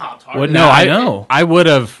might have popped hard. No, I know. I would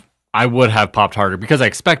have popped harder because I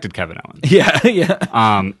expected Kevin Owens. Yeah,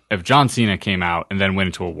 yeah. If John Cena came out and then went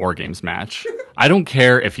into a War Games match, I don't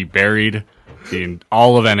care if he buried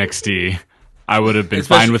all of NXT. I would have been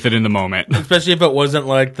Especially- fine with it in the moment. Especially if it wasn't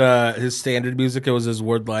like his standard music, it was his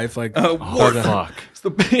word life. Like Oh, fuck.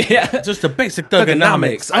 Yeah. just the basic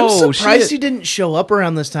thugonomics. I'm Oh, surprised shit. he didn't show up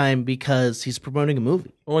around this time because he's promoting a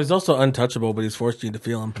movie. Well, he's also untouchable, but he's forced you to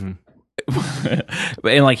feel him.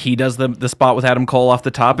 and like he does the spot with Adam Cole off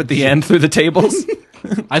the top at the end through the tables.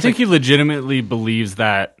 I think he legitimately believes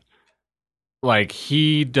that, like,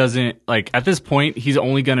 he doesn't, like, at this point, he's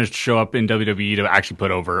only going to show up in WWE to actually put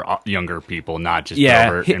over younger people, not just Yeah,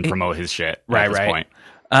 put over and promote his shit Right, at this right.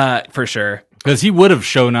 point. For sure. Because he would have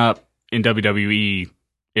shown up in WWE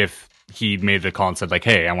if he made the call and said, like,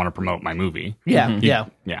 hey, I want to promote my movie. Yeah, yeah,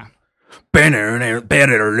 Yeah.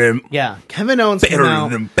 yeah. Kevin Owens came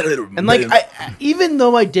out, and like, I even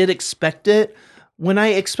though I did expect it, when I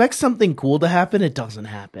expect something cool to happen, it doesn't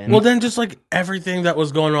happen. Well, then just like everything that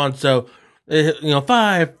was going on. So,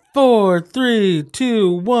 5, 4, 3,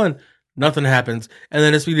 2, 1. Nothing happens. And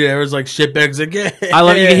then Speedy Era's like shitbags again. I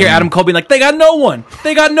love you to hear Adam Cole being like, they got no one.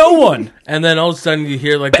 They got no one. And then all of a sudden you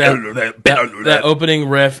hear like that opening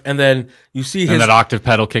riff, and then you see And his that octave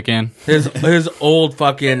pedal kick in. his old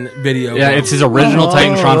fucking video. Yeah, it's his original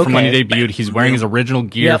Titantron from when he okay. debuted. He's wearing his original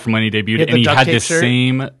gear Yep. from when he debuted, Get the and he duct had tape this shirt.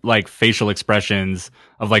 same like facial expressions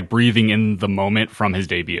of like breathing in the moment from his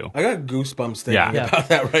debut. I got goosebumps thinking Yeah. about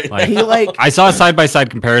that right Like, he like I saw a side by side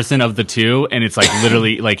comparison of the two, and it's like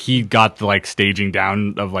literally like he got the like staging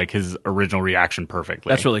down of like his original reaction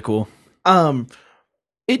perfectly. That's really cool.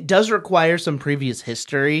 it does require some previous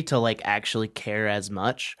history to like actually care as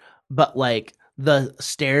much, but like the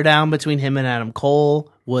stare down between him and Adam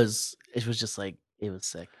Cole was just like, it was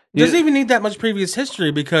sick. It doesn't even need that much previous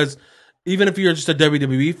history, because even if you're just a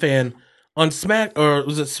WWE fan, on Smack, or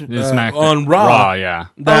was it Smack on Raw, yeah.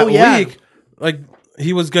 that Oh, yeah. week, like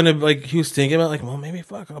he was gonna like he was thinking about like, well, maybe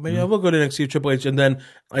maybe I will go to NXT or Triple H, and then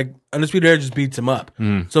like Undisputed Era just beats him up.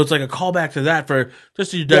 So it's like a callback to that for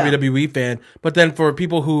just a WWE fan, but then for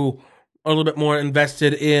people who are a little bit more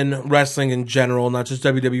invested in wrestling in general, not just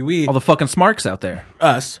WWE, All the fucking smarks out there.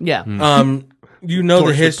 us, Yeah. you know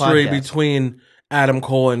the Torchwood history podcast. between Adam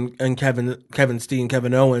Cole and Kevin Steen,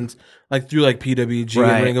 Kevin Owens, like through like PWG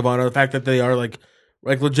Right. and Ring of Honor, the fact that they are like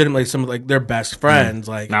legitimately some of like their best friends,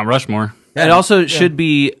 like Mount Rushmore. It also should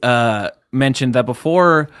be mentioned that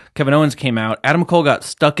before Kevin Owens came out, Adam Cole got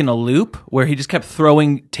stuck in a loop where he just kept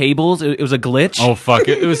throwing tables. It was a glitch. Oh fuck!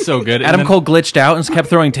 It was so good. And Adam then Cole glitched out and kept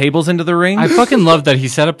throwing tables into the ring. I fucking love that he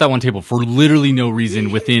set up that one table for literally no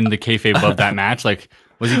reason within the kayfabe of that match. Like,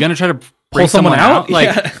 was he gonna try to bring someone someone out? out?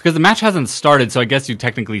 Like, Yeah. because the match hasn't started, so I guess you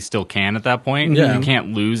technically still can at that point. Yeah. You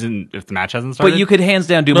can't lose if the match hasn't started. But you could hands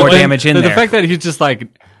down do But more like, damage in the there. fact that he's just like,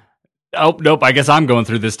 oh nope, I guess I'm going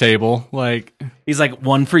through this table. Like, He's like,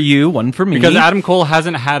 one for you, one for me. because Adam Cole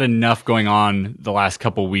hasn't had enough going on the last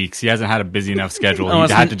couple weeks. He hasn't had a busy enough schedule. No, He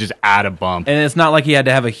it's had not- to just add a bump. and it's not like he had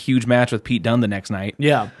to have a huge match with Pete Dunne the next night.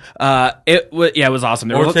 Yeah. It was awesome.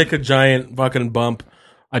 There or was, take a giant fucking bump.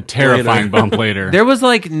 A terrifying bump later. there was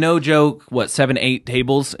like no joke, 7-8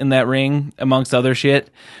 tables in that ring amongst other shit.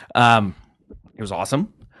 It was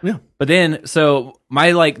awesome. Yeah. But then, so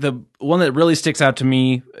my the one that really sticks out to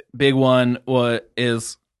me, big one,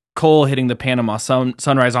 is Cole hitting the Panama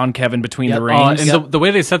Sunrise on Kevin between the Oh, rings. and the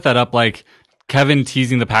way they set that up, like Kevin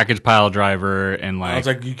teasing the package pile driver, and I was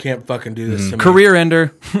like, you can't fucking do this to me. Career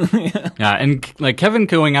ender. yeah, and like Kevin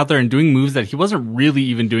going out there and doing moves that he wasn't really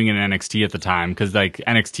even doing in NXT at the time, because like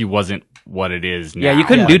NXT wasn't what it is now. Yeah, you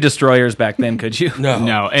couldn't do destroyers back then, could you?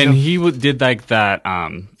 No, And he did like that,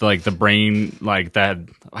 like the brain, like that.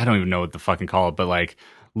 I don't even know what to fucking call it, but like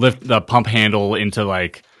lift the pump handle into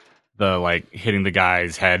like the like hitting the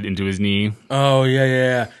guy's head into his knee. Oh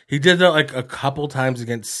yeah. He did that like a couple times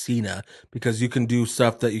against Cena, because you can do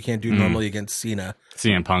stuff that you can't do normally against Cena.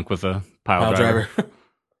 CM Punk with a pile, Pile driver. driver.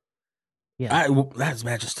 Yeah. That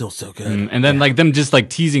match is still so good. And then like them just like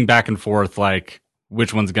teasing back and forth, like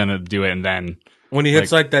which one's gonna do it, and then When he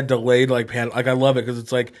hits like that delayed like pan, like I love it, because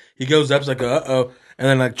it's like he goes up, it's like and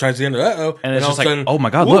then like tries again, And it's all just of a like, sudden, oh my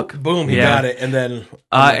God, whoop, look. boom, he Yeah. got it, and then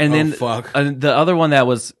I'm like, And oh, then fuck. the other one that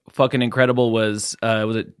was fucking incredible was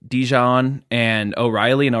it Dijon and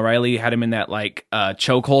O'Reilly, and O'Reilly had him in that like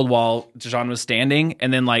chokehold while Dijon was standing,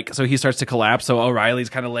 and then like so he starts to collapse, so O'Reilly's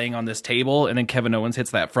kind of laying on this table, and then Kevin Owens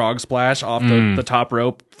hits that frog splash off the top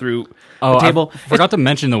rope through the table. I forgot to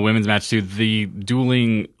mention the women's match too. The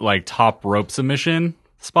dueling like top rope submission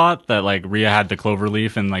spot that like Rhea had the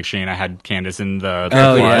cloverleaf and like Shayna had Candice in the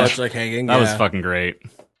Oh, yeah. clutch. Like hanging. That was yeah. fucking great.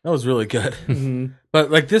 That was really good.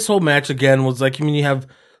 But like this whole match again was like, I mean, you have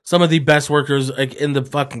some of the best workers like in the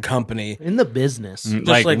fucking company. In the business.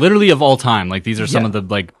 Like, like- literally of all time. Like these are some of the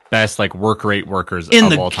like best like work rate workers In of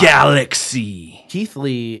the all time. galaxy. Keith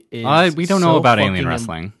Lee is we don't know so about alien fucking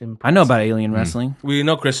wrestling. I know about alien wrestling. We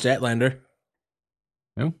know Chris Statlander.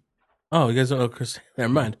 Who? Oh, you guys don't know Chris?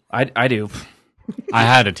 Never mind. I do. I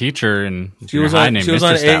had a teacher in She junior was high on. named She was Mr.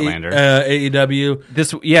 on Statlander.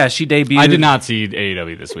 AEW. She debuted. I did not see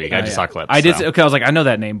AEW this week. I just saw clips. I did. so. Okay, I was like, I know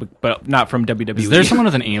that name, but not from WWE. Is there someone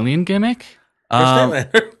with an alien gimmick?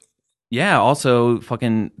 Statlander. Yeah. Also,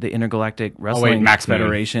 fucking the Intergalactic Wrestling Max Moon.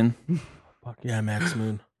 Federation. Fuck yeah, Max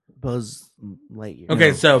Moon. Buzz Lightyear.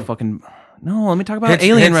 Okay, so Fucking no. Let me talk about hits,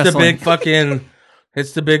 alien hits wrestling. the big fucking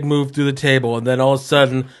hits the big move through the table, and then all of a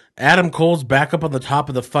sudden, Adam Cole's back up on the top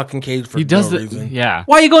of the fucking cage for He does no the reason. yeah.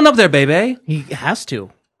 Why are you going up there, baby? He has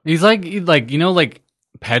to. He's like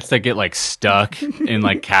pets that get like stuck in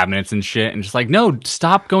like cabinets and shit, and just like no,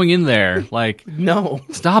 stop going in there. Like No,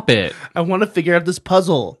 stop it. I want to figure out this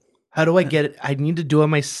puzzle. How do I get it? I need to do it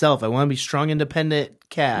myself. I want to be strong, independent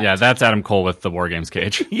cat. Yeah, that's Adam Cole with the War Games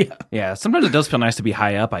cage. Yeah. Yeah. Sometimes it does feel nice to be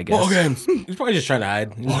high up. I guess. Well, okay, he's probably just trying to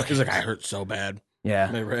hide. He's like, I hurt so bad, Yeah.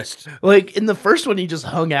 my wrist. Like in the first one, he just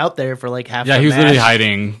hung out there for like half. Yeah, the he was match. literally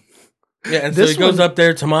hiding. Yeah, and so This he goes one- up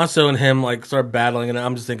there. Tommaso and him like start battling, and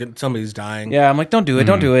I'm just thinking somebody's dying. Yeah. I'm like, don't do it.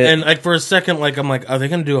 Don't do it. And like for a second, like I'm like, are they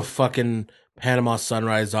gonna do a fucking Panama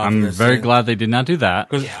Sunrise off? I'm of this very thing? glad they did not do that.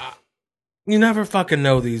 Because you never fucking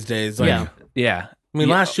know these days. Like, Yeah. yeah. I mean,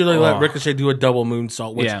 Yeah. last year they let Oh. Ricochet do a double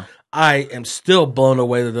moonsault, which Yeah. I am still blown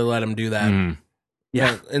away that they let him do that. Mm.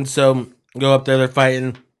 Yeah. And so go up there, they're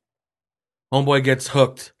fighting. Homeboy gets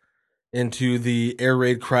hooked into the air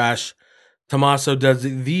raid crash. Tommaso does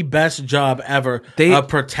the best job ever of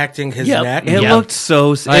protecting his Yep. neck. It Yeah. looked so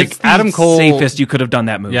Like, it's the Adam Cole- safest you could have done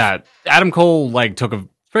that move. Yeah, Adam Cole like took a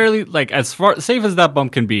fairly like as far safe as that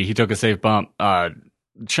bump can be. He took a safe bump.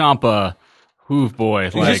 Ciampa, hoof boy.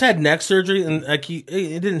 He like, just had neck surgery, and like it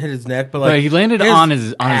didn't hit his neck, but but like he landed on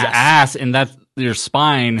his ass, and that's your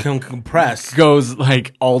spine can compress. goes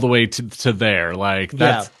like all the way to there. Like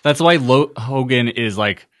that's why Hogan is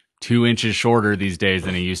like 2 inches shorter these days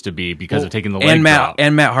than he used to be because of taking the leg And drop.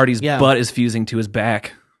 Matt Hardy's Yeah. butt is fusing to his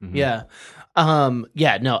back. Yeah.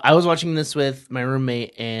 Yeah, no, I was watching this with my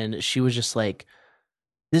roommate and she was just like,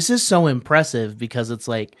 this is so impressive because it's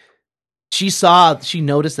like, she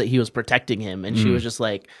noticed that he was protecting him and she was just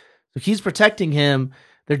like, so he's protecting him.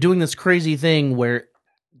 They're doing this crazy thing where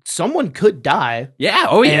someone could die. Yeah.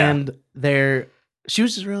 Oh yeah. And she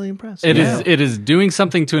was just really impressed. It is doing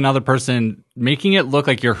something to another person, making it look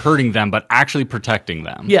like you're hurting them, but actually protecting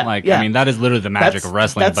them. Yeah, like yeah. I mean, that is literally the magic of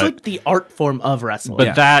wrestling. That's but like the art form of wrestling.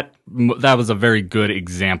 but that was a very good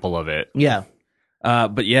example of it. yeah.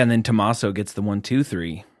 But yeah, and then Tommaso gets the 1, 2,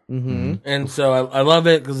 3. Mm-hmm. And so I love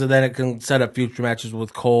it because then it can set up future matches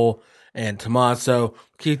with Cole and Tommaso.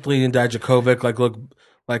 Keith Lee and Dijakovic look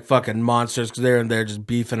like fucking monsters because they're just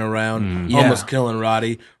beefing around, almost killing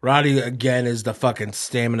Roddy. Roddy again is the fucking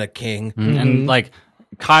stamina king. And like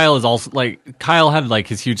Kyle is also like Kyle had like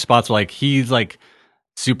his huge spots where like he's like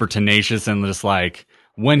super tenacious and just like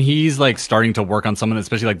when he's like starting to work on someone,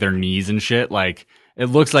 especially like their knees and shit, like it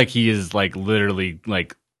looks like he is like literally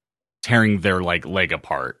like tearing their like leg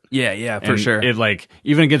apart. Yeah, for And sure. It like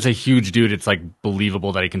even against a huge dude, it's like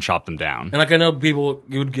believable that he can chop them down. And like I know people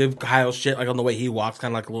you would give Kyle shit like on the way he walks,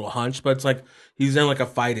 kind of like a little hunch, but it's like he's in like a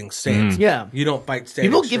fighting stance. Yeah. You don't fight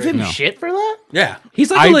standing. People give him straight. shit for that? Yeah.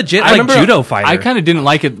 He's like a legit like remember judo fighter. I kind of didn't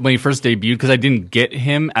like it when he first debuted because I didn't get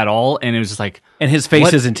him at all, and it was just like and his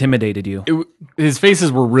faces What? Intimidated you. his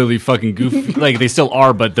faces were really fucking goofy. Like they still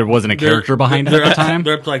are, but there wasn't a character behind it at the time.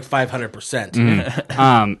 They're up to like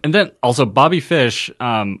 500%. And then also Bobby Fish,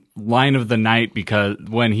 line of the night because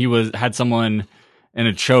when he had someone in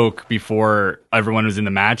a choke before everyone was in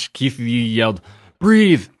the match, Keith Lee yelled,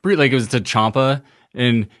 "Breathe, breathe!" Like it was to Ciampa,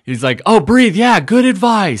 and he's like, "Oh, breathe, yeah, good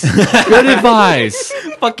advice, good advice."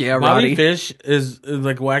 Fuck yeah, Bobby Roddy. Fish is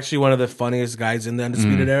like actually one of the funniest guys in the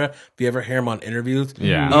Undisputed Era. If you ever hear him on interviews,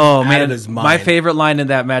 Yeah. he's Oh out man, of his mind. my favorite line in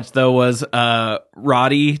that match though was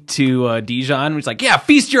Roddy to Dijon. He's like, "Yeah,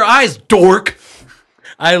 feast your eyes, dork.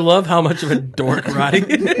 I love how much of a dork Roddy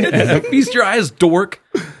is. Feast your eyes, dork."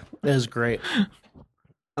 That is great.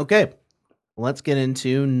 Okay. Let's get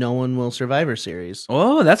into No One Will Survivor series.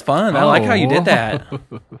 Oh, that's fun. I like how you did that.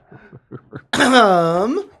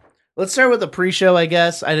 Let's start with the pre-show, I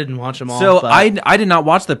guess. I didn't watch them all. So but I did not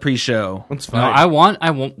watch the pre-show. it's No, fine. I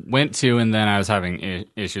went to, and then I was having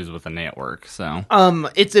issues with the network. So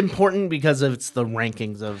It's important because it's the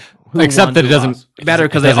rankings of who except won, that it who doesn't lost. Matter it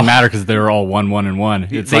because doesn't matter because they were all 1-1 and 1.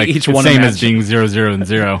 It's They like each it's won a same as match. being 0-0 and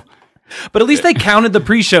 0. But at least they counted the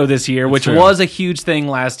pre-show this year, which true. was a huge thing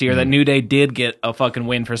last year. That New Day did get a fucking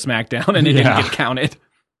win for SmackDown, and it Yeah. didn't get counted.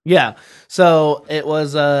 Yeah. So it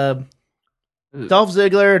was Dolph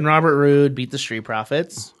Ziggler and Robert Roode beat the Street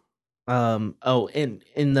Profits. They won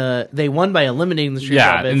by eliminating the Street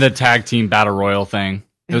Yeah, Profits. in the tag team battle royal thing.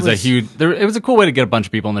 It was a huge. It was a cool way to get a bunch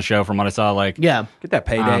of people on the show. From what I saw, like Yeah, Get that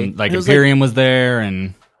payday. like It was Imperium was there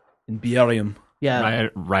and Imperium. yeah,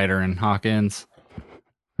 Ryder and Hawkins.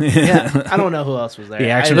 yeah. I don't know who else was there. The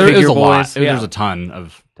action There figure was a lot. boys. There's a ton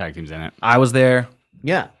of tag teams in it. I was there.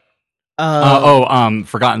 Yeah.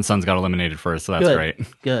 Forgotten Sons got eliminated first, so that's Good.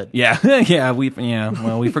 great. Good. Yeah,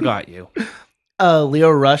 Well, we forgot you. Leo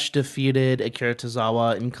Rush defeated Akira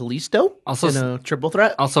Tozawa and Kalisto Also in a triple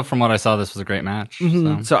threat. Also, from what I saw, this was a great match.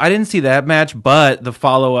 Mm-hmm. So. So I didn't see that match, but the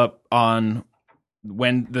follow up on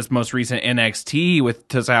when this most recent NXT with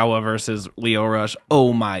Tozawa versus Leo Rush.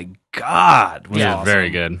 Oh my god, was Yeah, awesome. very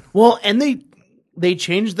good. Well, and they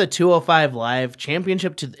changed the 205 Live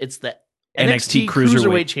Championship to it's the NXT NXT Cruiserweight.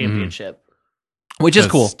 Cruiserweight Championship. Which is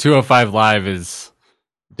cool. 205 Live is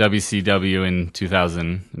WCW in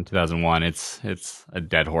 2000 and 2001. It's a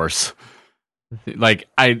dead horse.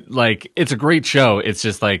 It's a great show. It's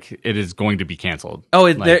just like it is going to be canceled.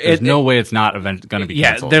 Oh, There's no way it's not going to be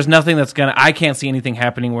Yeah, canceled. there's nothing that's gonna. I can't see anything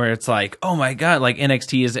happening where it's like, oh my god, like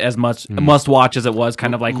NXT is as much must watch as it was,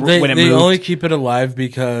 kind of like They, when it they moved. only keep it alive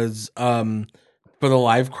because for the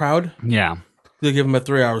live crowd, yeah. they give them a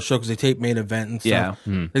 3-hour show because they tape main event and stuff.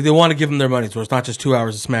 Yeah. Like they want to give them their money, so it's not just 2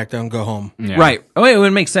 hours of SmackDown, go home. Yeah. Right. Oh, it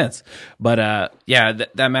would make sense. But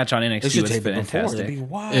that match on They NXT should was tape it before. fantastic. That'd be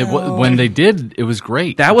wild. When they did, it was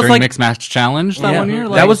great. That was During like- Mixed Match Challenge that Yeah. one year.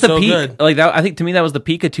 That was the so peak. good. Like that, I think to me that was the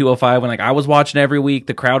peak of 205 when like I was watching every week.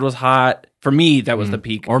 The crowd was hot. For me, that was the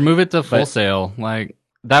peak. Or move it to Full Sail. Like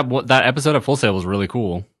that episode of Full Sail was really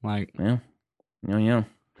cool. Like Yeah.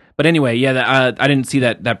 But anyway, yeah, I didn't see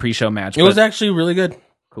that pre-show match. It was but- actually really good.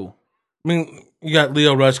 cool. I mean, you got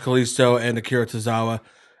Leo Rush, Kalisto, and Akira Tozawa.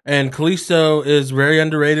 And Kalisto is very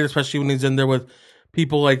underrated, especially when he's in there with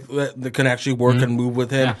people like that can actually work and move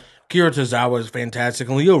with him. Yeah. Akira Tozawa is fantastic.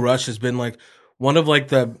 And Leo Rush has been like one of like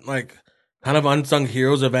the kind of unsung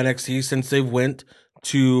heroes of NXT since they went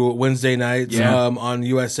to Wednesday nights on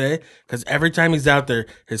USA. Because every time he's out there,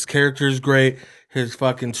 his character is great. His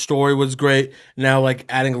fucking story was great. Now, like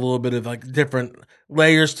adding a little bit of like different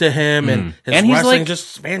layers to him, and his And he's, wrestling like-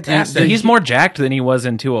 just fantastic. He's more jacked than he was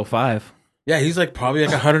in 205. Yeah, he's like probably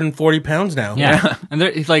like 140 pounds now. yeah, and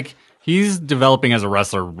he's developing as a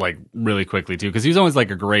wrestler like really quickly too, because he's always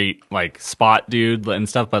like a great like spot dude and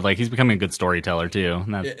stuff, but like he's becoming a good storyteller too.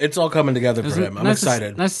 And that's, It's all coming together for him. I'm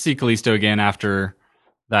excited. Nice to see Kalisto again after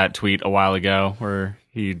that tweet a while ago where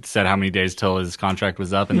he said how many days till his contract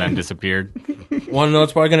was up and then disappeared. Want to know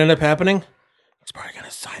what's probably going to end up happening? He's probably going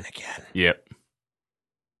to sign again. Yep.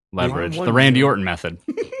 Leverage. One The Randy year. Orton method.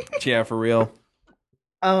 Yeah, for real.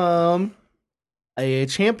 A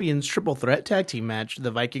champions triple threat tag team match: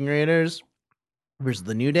 the Viking Raiders versus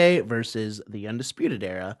the New Day versus the Undisputed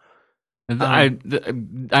Era. I'm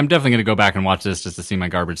definitely going to go back and watch this just to see my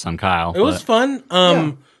garbage son Kyle. It was but-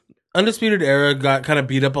 fun. Undisputed Era got kind of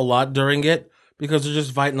beat up a lot during it because they're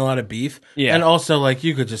just fighting a lot of beef. Yeah. And also, like,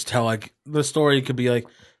 you could just tell, like, the story could be like,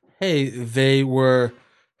 hey, they were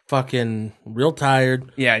fucking real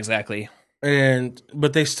tired. Yeah, exactly.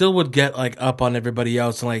 But they still would get, like, up on everybody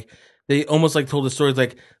else. And, like, they almost, like, told the stories,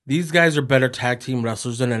 like, these guys are better tag team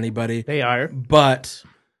wrestlers than anybody. They are. But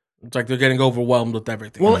it's like they're getting overwhelmed with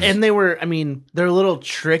everything. Well, and they're a little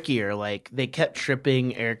trickier. Like, they kept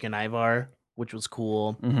tripping Eric and Ivar, which was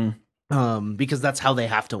cool. Mm-hmm. Because that's how they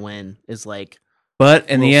have to win, is like, But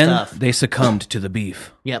in the Little end, stuff. they succumbed to the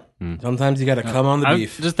beef. yep. sometimes you got to come on the I'm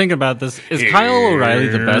beef. just thinking about this. Is Kyle O'Reilly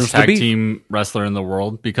the Here's best the tag beef. team wrestler in the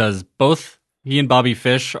world? Because both he and Bobby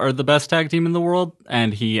Fish are the best tag team in the world,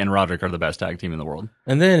 and he and Roderick are the best tag team in the world.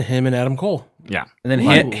 And then him and Adam Cole. Yeah. And then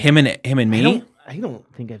Ooh. him and me. I don't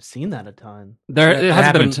think I've seen that a ton. It hasn't been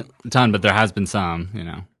happened- a ton, but there has been some, you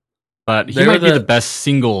know. But he They might were be the- the best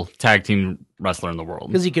single tag team wrestler in the world.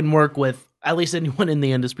 Because he can work with at least anyone in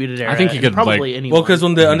the Undisputed Era. I think he and could, probably like- anyone. Well, because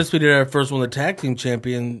when the Undisputed Era first won the tag team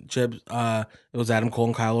championships, it was Adam Cole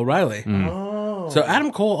and Kyle O'Reilly. Oh. So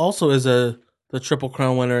Adam Cole also is the Triple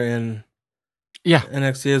Crown winner in Yeah.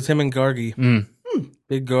 NXT. It's him and Gargi. Mm.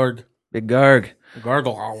 Big Garg. Big Garg.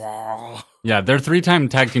 Gargle. Yeah, they're 3-time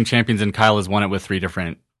tag team champions, and Kyle has won it with 3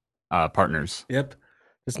 different partners. Yep.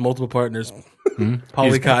 Just multiple partners. Mhm. Polly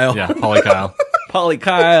He's- Kyle. Yeah, Polly Kyle. Polly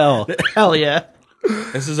Kyle. Hell yeah.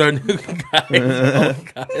 This is our new guy. Polly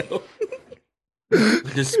Kyle.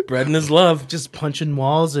 Just spreading his love. Just punching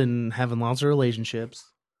walls and having lots of relationships.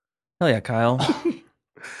 Hell yeah, Kyle.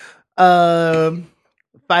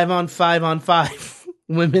 5-on-5-on-5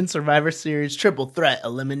 Women's Survivor Series triple threat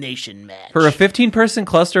elimination match. For a 15-person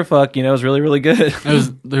clusterfuck, it was really, really good. It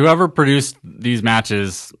was whoever produced these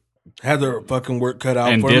matches Had their fucking work cut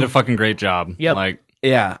out and for did him. a fucking great job. Yep. Like,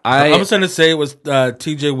 Yeah, I was going to say it was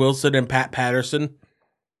TJ Wilson and Pat Patterson.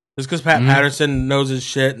 Just because Pat Patterson knows his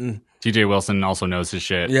shit, and TJ Wilson also knows his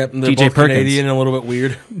shit. yep, and they're TJ both Perkins. Canadian and a little bit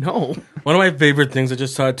weird. No. One of my favorite things, I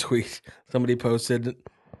just saw a tweet somebody posted,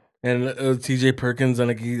 and TJ Perkins,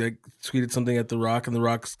 and he tweeted something at The Rock, and The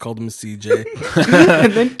Rock called him CJ.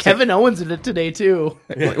 And then Kevin Owens did it today too.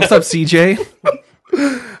 What's up, CJ?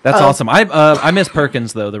 That's awesome. I miss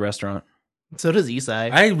Perkins though, the restaurant. So does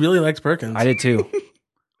Isai. I really liked Perkins. I did too.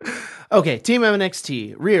 Okay, Team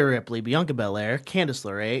NXT: Rhea Ripley, Bianca Belair, Candice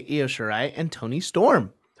LeRae, Io Shirai, and Tony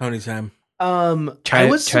Storm. Tony's time. I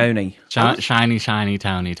was Tony. Shiny, shiny,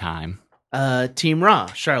 Tony time. Team Raw: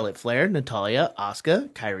 Charlotte Flair, Natalia, Asuka,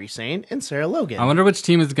 Kairi Sane, and Sarah Logan. I wonder which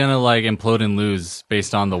team is gonna implode and lose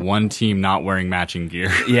based on the one team not wearing matching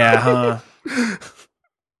gear. Yeah, huh?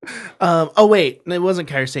 Oh wait, it wasn't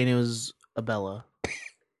Kairi Sane. It was Abella.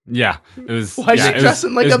 Yeah, it was. Why is yeah, she it was-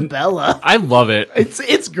 dressing like it was- Abella? I love it.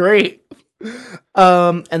 It's great.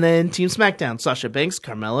 And then Team SmackDown: Sasha Banks,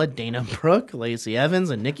 Carmella, Dana Brooke, Lacey Evans,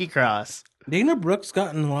 and Nikki Cross. Dana Brooke's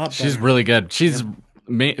gotten a lot better. She's really good. She's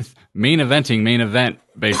main event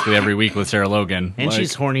basically every week with Sarah Logan. And Like,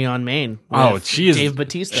 she's horny on main. Oh, with she is- Dave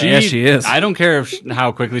Batista. Yeah, she is. I don't care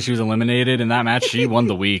how quickly she was eliminated in that match. She won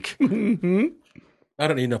the week. I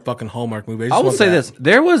don't need no fucking Hallmark movie. I will say this: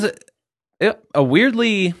 there was a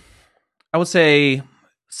weirdly, I would say,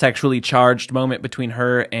 sexually charged moment between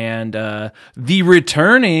her and the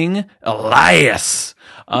returning Elias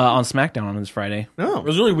on SmackDown on this Friday. It Oh,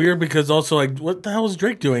 was really weird because also, what the hell is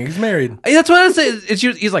Drake doing? He's married. That's what I say.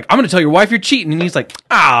 He's like, I'm going to tell your wife you're cheating, and he's like,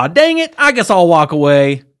 ah, dang it, I guess I'll walk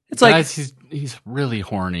away. It's like, Guys, he's really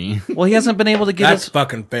horny. well, he hasn't been able to get That's us.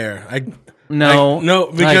 fucking fair. No,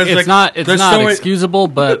 no, because It's not there's so many- excusable,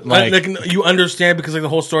 but you understand because the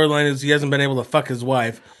whole storyline is he hasn't been able to fuck his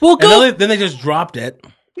wife. Well, And go- then they just dropped it.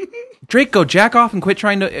 Drake, go jack off and quit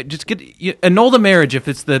trying to just annul the marriage if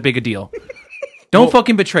it's the big a deal. Don't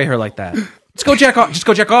fucking betray her like that. Just go jack off. Just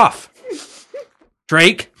go jack off.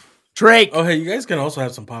 Drake. Drake. Oh, hey, you guys can also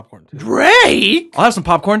have some popcorn too. Drake. I'll have some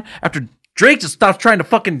popcorn after Drake just stops trying to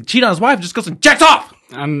fucking cheat on his wife and just goes and jacks off.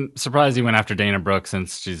 I'm surprised he went after Dana Brooke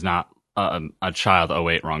since she's not a child. Oh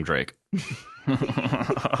wait, wrong Drake.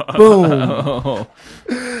 Boom.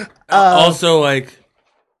 Also, I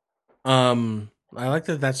like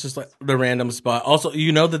that. That's just like the random spot. Also,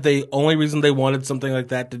 you know that the only reason they wanted something like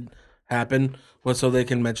that to happen was so they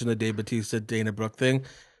can mention the Dave Batista Dana Brooke thing,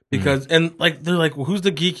 because and they're like, well, who's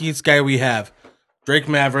the geekiest guy we have? Drake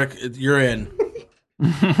Maverick, you're in.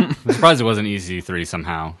 I'm surprised it wasn't EC3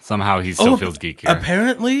 somehow. Somehow he still feels geekier.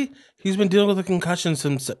 Apparently, he's been dealing with a concussion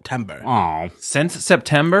since September. Oh, Since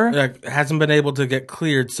September, Hasn't been able to get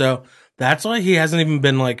cleared, so that's why he hasn't even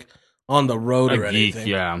been on the road or a geek, anything.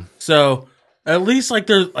 yeah. So at least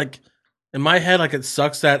there's in my head, it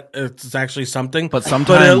sucks that it's actually something, But but at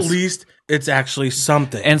sometimes- least it's actually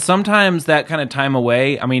something. and sometimes that kind of time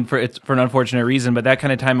away. I mean, it's for an unfortunate reason, but that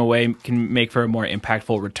kind of time away can make for a more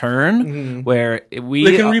impactful return. Where they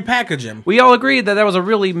can repackage him. we all agreed that was a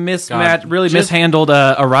really mismatched, God, really just- mishandled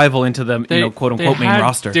arrival into the quote unquote they main had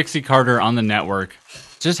roster. Dixie Carter on the network.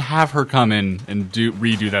 Just have her come in and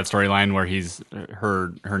redo that storyline where he's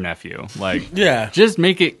her nephew. Yeah, Just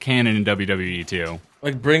make it canon in WWE too.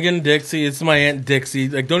 bring in Dixie. It's my Aunt Dixie.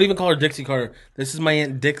 Don't even call her Dixie Carter. This is my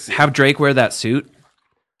Aunt Dixie. Have Drake wear that suit.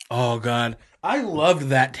 Oh God, I loved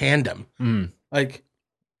that tandem.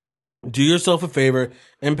 Do yourself a favor.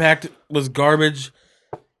 Impact was garbage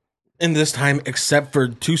in this time, except for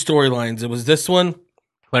two storylines. It was this one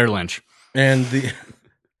Claire Lynch. and the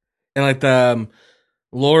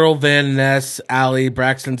Laurel Van Ness, Allie,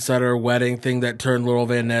 Braxton Sutter wedding thing that turned Laurel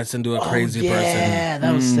Van Ness into a crazy person. Yeah,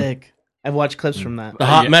 that was sick. I've watched clips from that. The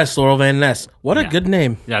hot mess, Laurel Van Ness. What a good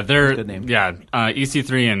name. Yeah, they're Good name. yeah.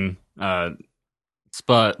 EC3 and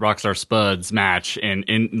Spud Rockstar Spud's match in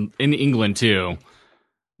England too,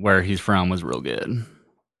 where he's from, was real good.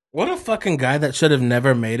 What a fucking guy that should have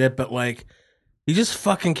never made it, but he just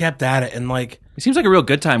fucking kept at it, and He seems like a real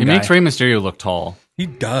good time He guy. makes Rey Mysterio look tall. he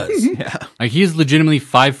does. He is legitimately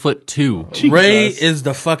 5'2". Ray is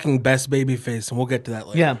the fucking best baby face, and we'll get to that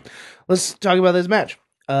later. Yeah. Let's talk about this match.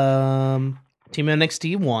 Team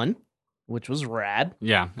NXT won, which was rad.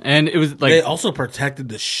 Yeah, and it was They also protected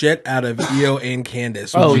the shit out of Io and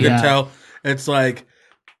Candice. Which you yeah. can tell. It's and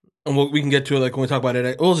we can get to it when we talk about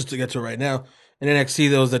it. We'll just get to it right now. In NXT,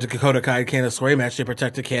 there was the Dakota Kai Candice LeRae match. They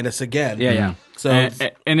protected Candice again. Yeah. So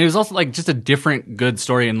and it was also just a different good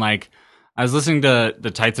story. And I was listening to the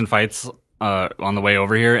Tights and Fights on the way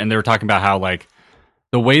over here, and they were talking about how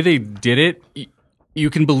the way they did it, you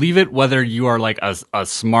can believe it whether you are a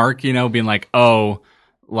smark, being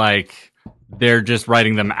they're just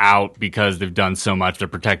writing them out because they've done so much to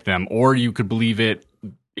protect them, or you could believe it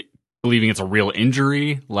believing it's a real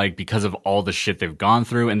injury, like because of all the shit they've gone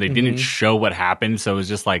through, and they didn't show what happened, so it was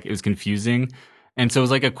just like it was confusing. And so it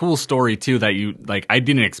was like a cool story too that you like. I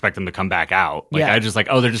didn't expect them to come back out. Like Yeah. I just like,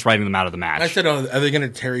 oh, they're just writing them out of the match. I said, "Oh, are they going to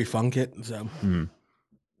Terry Funk it?" So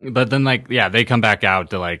But then, like, yeah, they come back out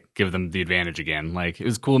to like give them the advantage again. Like, it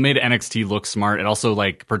was cool. It made NXT look smart. It also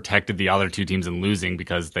like protected the other two teams in losing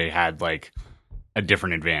because they had like a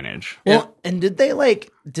different advantage. Well, and did they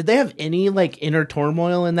have any like inner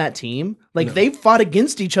turmoil in that team? Like they fought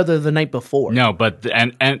against each other the night before. No, but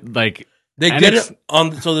and like they NXT did it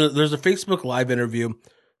on. So there's a Facebook Live interview,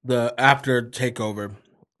 the after Takeover,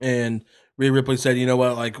 and Rhea Ripley said, "You know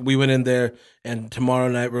what? Like we went in there, and tomorrow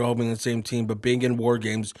night we're all being the same team. But being in War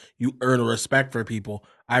Games, you earn respect for people.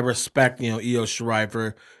 I respect Io Shirai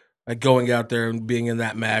for like going out there and being in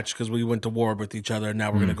that match because we went to war with each other, and now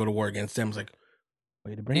we're going to go to war against them." I was like,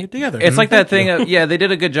 way to bring it together. It's like that thing of, they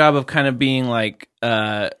did a good job of kind of being like,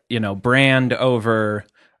 brand over,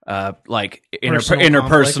 like Personal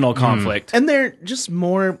interpersonal conflict. And they're just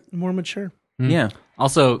more mature. Yeah.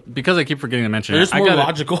 also because I keep forgetting to mention They're it, just more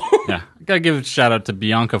logical. Yeah, I gotta give a shout out to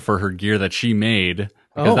Bianca for her gear that she made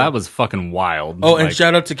because that was fucking wild. Oh, and Like,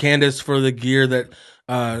 shout out to Candace for the gear that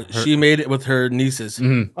she made it with her nieces.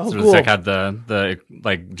 Oh, so cool. Zach had the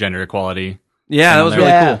like gender equality. Yeah, that was really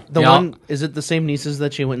Yeah, cool. the Yeah. one is it the same nieces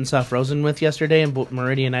that she went and saw Frozen with yesterday in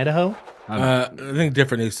Meridian, Idaho? I think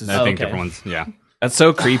different nieces. I think okay. different ones. Yeah, That's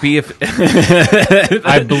so creepy. If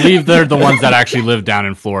I believe they're the ones that actually live down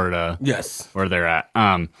in Florida Yes. where they're at.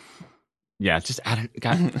 Yeah, just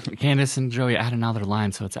got Candace and Joey add another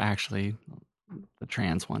line, so it's actually the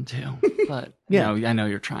trans one too. But Yeah. I know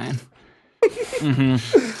you're trying. I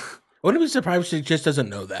wouldn't be surprised if she just doesn't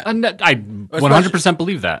know that. And I 100%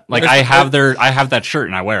 believe that. Like I have that shirt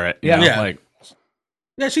and I wear it. You know? Yeah. Like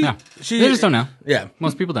Yeah, she they just don't know. Yeah.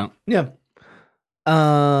 Most people don't. Yeah.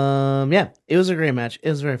 Yeah, it was a great match. It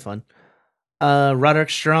was very fun. Roderick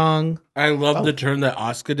Strong. I love the turn that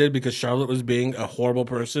Asuka did because Charlotte was being a horrible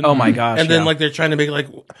person. oh my gosh. And then yeah. like they're trying to make it like,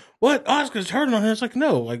 what? Asuka's turning on her. It's like,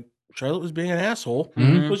 no, like Charlotte was being an asshole.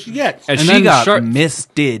 That's what she gets. and and she then got Char-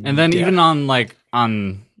 misdid. And then even on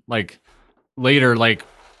later, like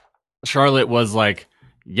Charlotte was like,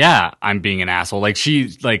 yeah, I'm being an asshole. Like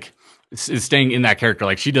she like is staying in that character.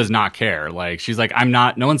 Like she does not care. Like she's like, I'm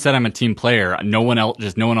not. No one said I'm a team player. No one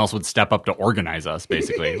else would step up to organize us.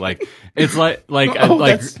 Basically, like it's like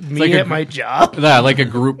That's it's me like at my job. yeah, like a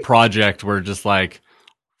group project where just like,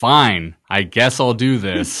 fine, I guess I'll do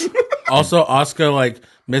this. Also, Asuka like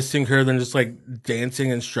missing her, then just like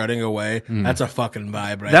dancing and strutting away. That's a fucking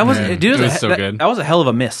vibe, right? that was there. dude, It was so that, good. That was a hell of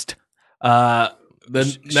a mist.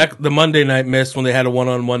 The Monday night miss when they had a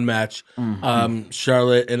 1-on-1 match.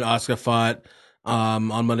 Charlotte and Asuka fought on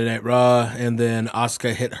Monday Night Raw, and then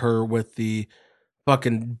Asuka hit her with the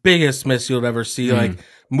fucking biggest miss you'll ever see. Like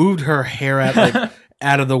moved her hair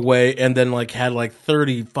out of the way, and then like had like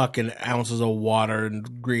 30 fucking ounces of water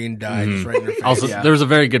and green dye just right in her face. Also, there was a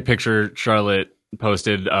very good picture Charlotte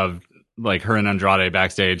posted of like her and Andrade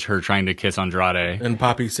backstage, her trying to kiss Andrade. And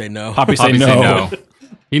Poppy say no. Poppy say Poppy say no. no.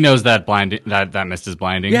 He knows that that mist is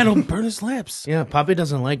blinding. Yeah, don't burn his lips. Yeah, Poppy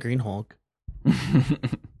doesn't like Green Hulk.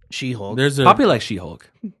 She-Hulk. There's a Poppy like She-Hulk.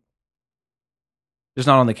 Just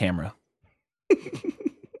not on the camera.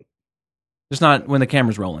 Just not when the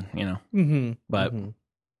camera's rolling, Mhm. But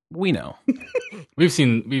we know. We've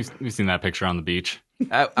seen that picture on the beach.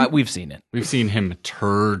 We've seen it. We've seen him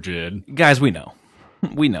turgid. Guys, we know.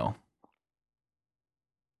 We know.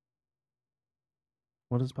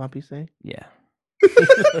 What does Poppy say? Yeah.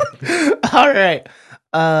 All right.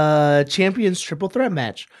 Champions triple threat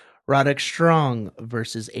match. Roderick Strong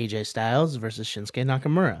versus AJ Styles versus Shinsuke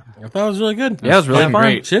Nakamura. I thought it was really good. Yeah, it was really fucking fun.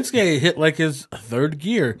 great. Shinsuke hit like his third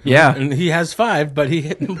gear. Yeah. And he has 5, but he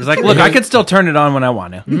hit. He's like, look, I could still turn it on when I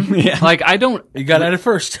want to. Yeah. Like I don't He got at it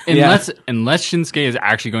first. unless Shinsuke is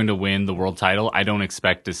actually going to win the world title, I don't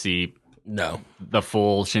expect to see No. the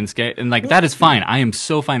full Shinsuke, and like that is fine. I am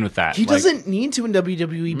so fine with that. He Like, doesn't need to in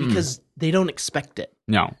WWE because they don't expect it.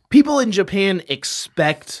 No, People in Japan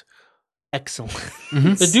expect excellence.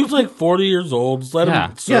 The dude's like 40 years old. Just let Yeah.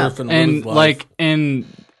 him surf and live and his life. like and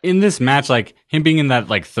in this match, like him being in that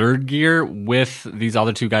like third gear with these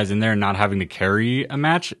other two guys in there and not having to carry a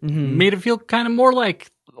match made it feel kind of more like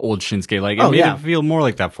old Shinsuke. Like it Oh, made yeah. it feel more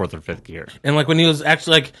like that fourth or fifth gear. And like when he was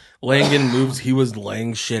actually like laying in moves, he was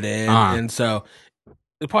laying shit in. Uh-huh. And so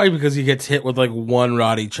probably because he gets hit with like one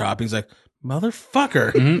Roddy chop, he's like,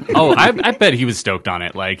 motherfucker. Oh, I bet he was stoked on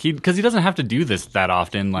it. Like because he doesn't have to do this that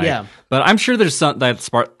often. Like, Yeah. But I'm sure there's some that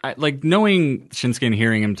spark. Like knowing Shinsuke and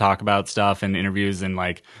hearing him talk about stuff in interviews and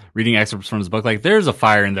like reading excerpts from his book. Like there's a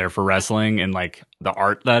fire in there for wrestling and like the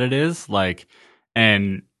art that it is. Like,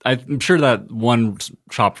 and I'm sure that one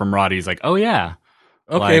shop from Roddy's like, oh yeah,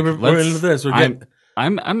 Okay, like, we're let's- into this. We're getting.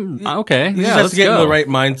 I'm okay. He Yeah, just has let's to get go. in the right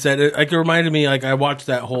mindset. It reminded me, like, I watched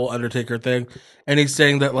that whole Undertaker thing, and he's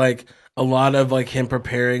saying that, like, a lot of, like, him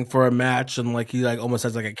preparing for a match, and, like, he, like, almost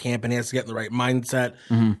has, like, a camp, and he has to get in the right mindset,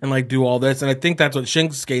 and, like, do all this. And I think that's what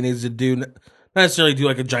Shinsuke needs to do. Not necessarily do,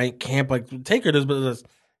 like, a giant camp like Taker does, but just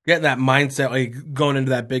get in that mindset, like, going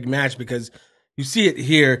into that big match, because you see it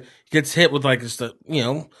here. He gets hit with, like, just a,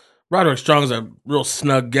 Roderick Strong's a real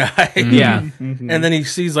snug guy. Yeah. And then he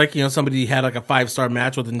sees like somebody he had like a 5-star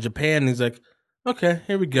match with in Japan, and he's like, "Okay,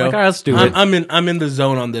 here we go. Like, all right, let's do it." I'm in the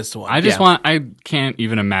zone on this one." I can't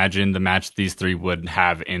even imagine the match these three would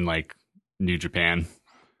have in like New Japan.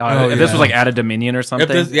 If this was like at a Dominion or something.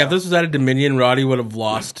 if this was at a Dominion, Roddy would have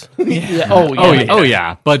lost. Yeah. Oh yeah. Oh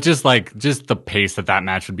yeah, but just the pace that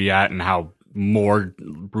match would be at and how more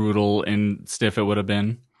brutal and stiff it would have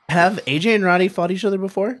been. Have AJ and Roddy fought each other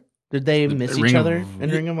before? Did they miss each Ring of- other in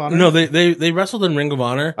Ring of Honor? No, they wrestled in Ring of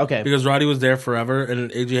Honor. Okay. because Roddy was there forever, and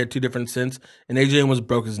AJ had 2 different stints, and AJ almost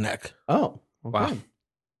broke his neck. Oh. Okay. Wow.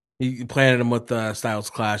 He planted him with Styles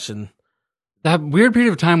Clash, and That weird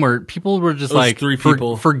period of time where people were just Those like 3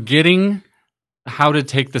 people. forgetting how to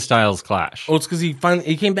take the Styles Clash. well, it's because he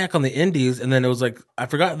came back on the Indies, and then it was like I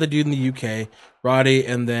forgot the dude in the UK, Roddy,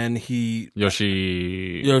 and then Yoshi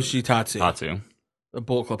Tatsu. Tatsu. The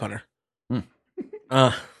Bullet Club Hunter.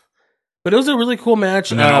 But it was a really cool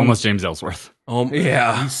match. And then almost James Ellsworth,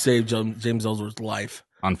 Yeah. he saved James Ellsworth's life.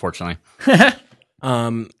 unfortunately.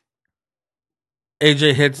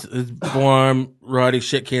 AJ hits his forearm. Roddy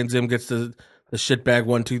shit cans him. Gets the shit bag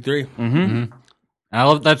 1, 2, 3. I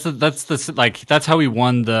love that's how he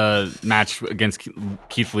won the match against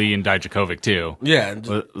Keith Lee and Dijakovic too. Yeah,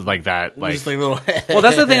 just, Like that, like just like little. Well,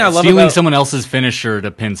 that's the thing I love stealing about. someone else's finisher to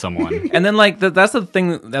pin someone. And then like that's the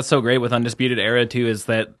thing that's so great with Undisputed Era too is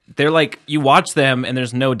that they're like you watch them and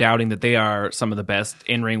there's no doubting that they are some of the best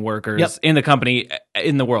in-ring workers Yep. in the company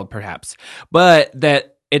in the world perhaps. But that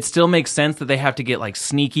it still makes sense that they have to get like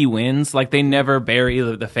sneaky wins, like they never bury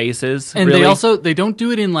the faces. And really. they don't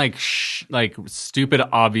do it in like stupid,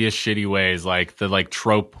 obvious, shitty ways, like the like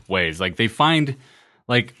trope ways. Like they find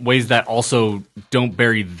like ways that also don't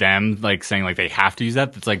bury them, like saying like they have to use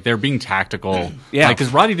that. It's like they're being tactical. Yeah. Like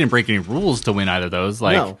because Roddy didn't break any rules to win either of those.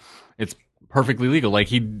 Like No. it's perfectly legal. Like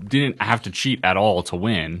he didn't have to cheat at all to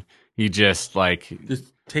win. He just like just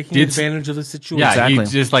taking Did- advantage of the situation. yeah, Exactly.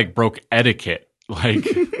 he just like broke etiquette. Like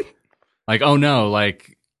like oh no,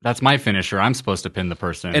 like that's my finisher. I'm supposed to pin the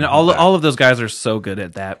person. and all of those guys are so good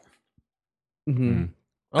at that. Mm-hmm.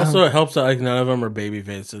 Also, it helps that like none of them are baby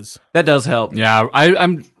faces. That does help. Yeah,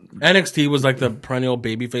 I'm NXT was like the perennial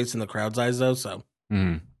baby face in the crowd's eyes, though. So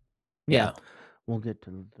Yeah. We'll get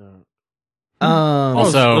to the.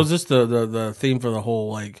 Also- was this the theme for the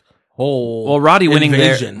whole whole? Well, Roddy winning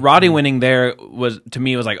invasion. there. Roddy winning there was to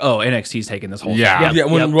me was like, oh, NXT's taking this whole Yeah. thing. Yeah,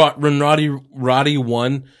 when Roddy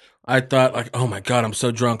won, I thought like, oh my god, I'm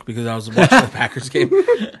so drunk because I was watching the Packers game.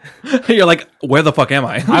 You're like, where the fuck am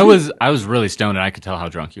I? I was really stoned and I could tell how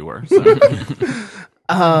drunk you were. So.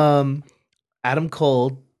 Adam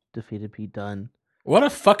Cole defeated Pete Dunne. What a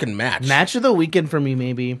fucking match! Match of the weekend for me,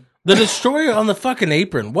 maybe. The Destroyer on the fucking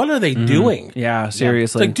apron. What are they doing? Yeah,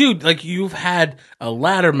 seriously. It's like, dude, like you've had a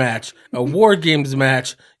ladder match, a War Games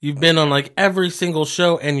match. You've been on like every single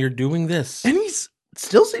show, and you're doing this. And he's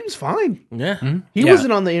still seems fine. Yeah. He Yeah.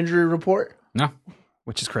 wasn't on the injury report. No.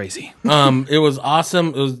 Which is crazy. It was awesome.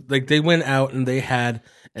 It was like they went out and they had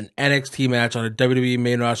an NXT match on a WWE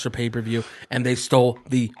main roster pay per view, and they stole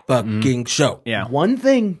the fucking show. Yeah. One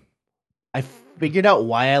thing, I figured out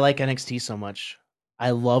why I like NXT so much. I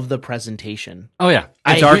love the presentation. Oh yeah.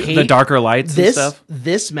 The darker lights and This stuff.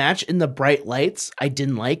 this match in the bright lights, I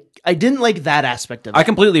didn't like that aspect of it. I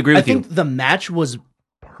completely agree I with you. think the match was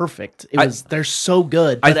perfect. They're so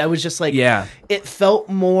good, but I was just like, Yeah. it felt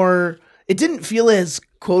more. It didn't feel as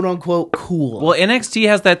quote unquote cool. Well, NXT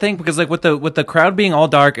has that thing because like with the crowd being all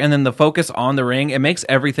dark and then the focus on the ring, it makes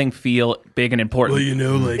everything feel big and important.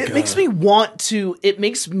 it makes me want to. It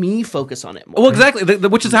makes me focus on it more. Well, exactly,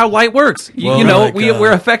 which is how light works. You, Well, you know, like,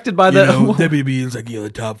 we're affected by the. WB is like the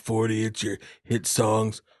top 40. It's your hit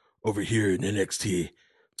songs over here in NXT.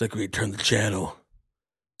 It's like we turn the channel.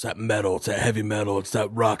 It's that metal. It's that heavy metal. It's that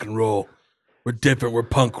rock and roll. We're different. We're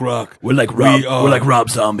punk rock. We're like Rob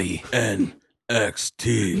Zombie. NXT.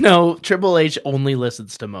 NXT. No, Triple H only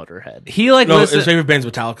listens to Motorhead. He like No, listen- his favorite band's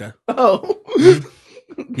Metallica. Oh,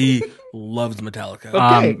 He loves Metallica.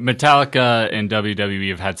 Okay. Metallica and WWE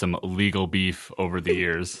have had some legal beef over the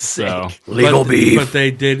years. So But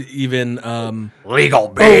they did even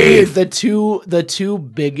legal oh, weird. The two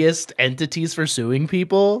biggest entities for suing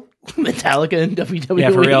people, Metallica and WWE. yeah,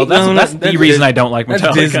 for real. That's, No, that's that's the reason I don't like that's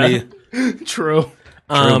Metallica. Disney. True.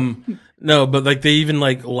 No, but like they even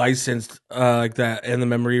like licensed like that and the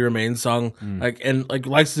Memory Remains song. Like and like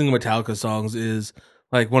licensing Metallica songs is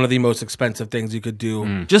like one of the most expensive things you could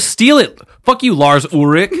do. Just steal it. Fuck you, Lars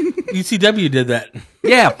Ulrich. ECW did that.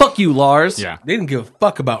 Yeah, fuck you, Lars. yeah. They didn't give a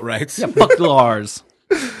fuck about rights. Fuck Lars.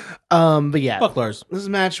 But yeah, Fuck Lars. this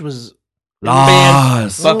match was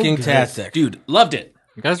Lars. Fucking tastic. Dude, loved it.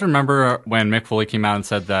 You guys remember when Mick Foley came out and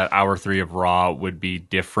said that hour 3 of Raw would be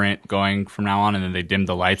different going from now on, and then they dimmed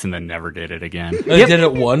the lights and then never did it again? They Yep. did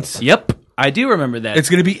it once. Yep, I do remember that. It's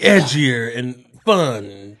gonna be edgier and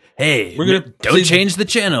fun. hey, We're gonna don't say- change the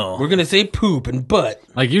channel. We're gonna say poop and butt.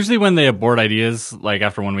 Like usually when they abort ideas, like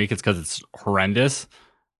after 1 week, it's because it's horrendous.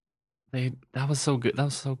 That was so good. That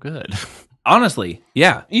was so good. Honestly,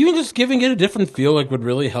 yeah. Even just giving it a different feel like would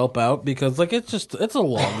really help out because like it's a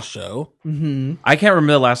long show. I can't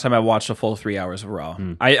remember the last time I watched a full 3 hours of Raw.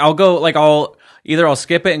 I'll go like I'll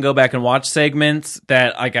skip it and go back and watch segments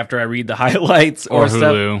that like after I read the highlights or Hulu.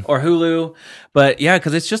 stuff or Hulu. But yeah,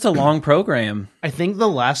 because it's just a long program. I think the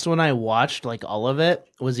last one I watched, like all of it,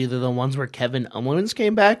 was either the ones where Kevin Owens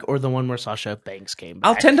came back or the one where Sasha Banks came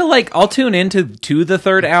back. I'll tune into the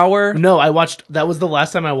third hour. No, that was the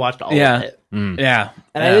last time I watched all Yeah. of it. Yeah,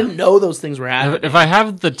 And I didn't know those things were happening. If I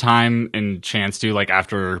have the time and chance to, like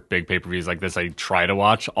after big pay-per-views like this, I try to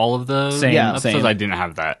watch all of those Same, Yeah. episodes. same. I didn't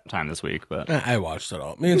have that time this week, but I watched it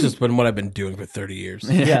all. I mean, it's just been what I've been doing for 30 years.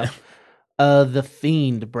 Yeah. The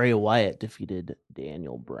Fiend, Bray Wyatt, defeated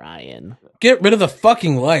Daniel Bryan. Get rid of the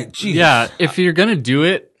fucking light. Jesus. yeah, if you're gonna do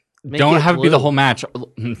it, Make don't it have it be the blue. whole match.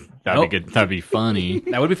 That'd Nope. be good. That'd be funny.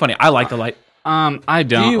 that would be funny. I like the light. I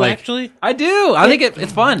Do don't you like. actually? I do. I think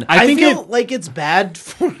it's fun. I think feel like it's bad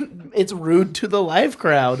for it's rude to the live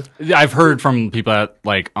crowd. I've heard from people that,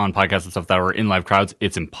 like on podcasts and stuff that were in live crowds.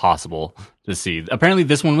 It's impossible to see. Apparently,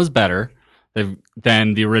 this one was better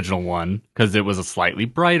than the original one because it was a slightly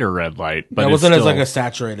brighter red light. But That it's wasn't as still- like a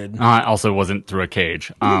saturated. also wasn't through a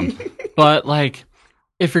cage. But like,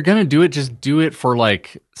 if you're gonna do it, just do it for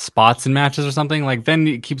like spots and matches or something. Like then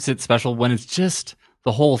it keeps it special. When it's just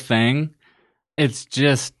the whole thing, it's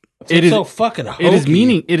just it is so fucking hokey. it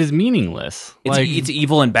is meaningless. It's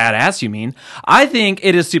evil and badass, you mean? I think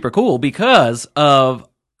it is super cool because of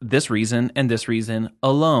this reason and this reason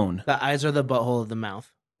alone. The eyes are the butthole of the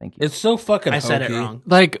mouth. Thank you. It's so fucking I said it hokey. wrong.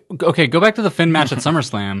 like okay, go back to the Finn match at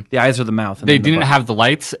SummerSlam. The eyes are the mouth. and They then the didn't butt. have the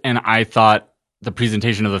lights, and I thought the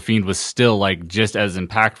presentation of the Fiend was still like just as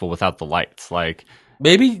impactful without the lights. Like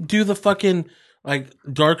Maybe do the fucking like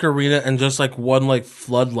dark arena and just like one like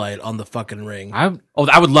floodlight on the fucking ring. I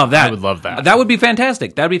I would love that. I would love that. That would be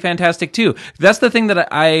fantastic. That'd be fantastic too. That's the thing that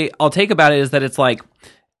I'll take about it is that it's like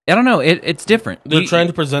I don't know. It's different. They're trying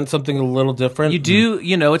to present something a little different. You do,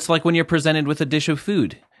 it's like when you're presented with a dish of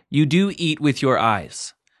food. You do eat with your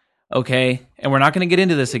eyes. Okay? And we're not going to get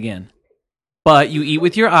into this again. But you eat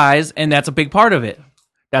with your eyes, and that's a big part of it.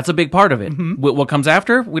 That's a big part of it. What comes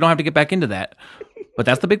after, we don't have to get back into that. But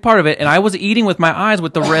that's the big part of it. And I was eating with my eyes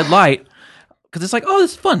with the red light because it's like, oh,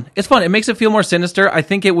 this is fun. It's fun. It makes it feel more sinister. I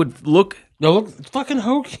think it would look No, look, it's fucking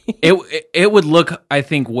hokey. it would look, I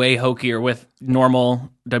think, way hokier with normal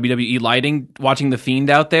WWE lighting. Watching the Fiend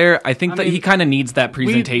out there, I think that he kind of needs that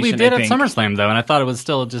presentation. we did I at think. SummerSlam though, and I thought it was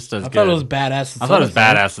still just as I good. thought it was badass. I thought it was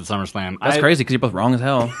badass at SummerSlam. That's crazy because you're both wrong as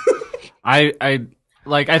hell. I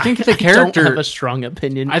think the I don't character. have a strong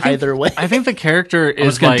opinion I think, either way. I think the character I'm is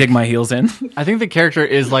just gonna like, dig my heels in. I think the character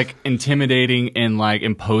is like intimidating and like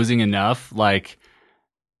imposing enough, like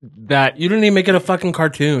that. You didn't even make it a fucking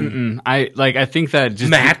cartoon. I think that just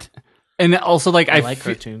Matt. and also like I like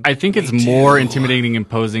cartoons. I think it's more intimidating,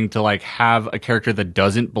 imposing to like have a character that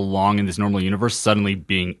doesn't belong in this normal universe suddenly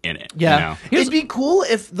being in it. Yeah. you know? It'd be cool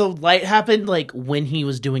if the light happened like when he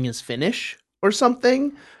was doing his finish or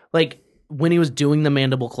something. Like when he was doing the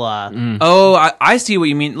mandible claw. Oh, I see what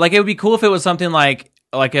you mean. Like it would be cool if it was something like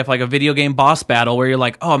if like a video game boss battle where you're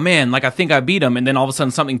like, oh man, like I think I beat him, and then all of a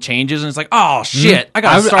sudden something changes and it's like, oh shit, I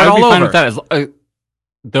gotta start I would all be over. fine with that.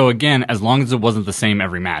 Though again, as long as it wasn't the same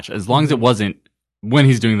every match, as long as it wasn't when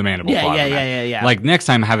he's doing the mandible claw. Yeah. Like next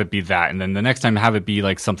time, have it be that, and then the next time, have it be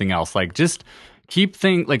like something else. Like just keep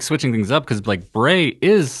switching things up because like Bray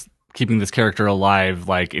is keeping this character alive,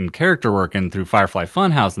 like in character work and through Firefly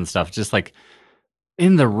Funhouse and stuff. Just like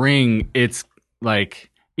in the ring, it's like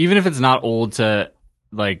even if it's not old to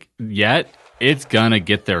like yet, it's gonna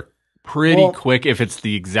get there pretty Well- quick if it's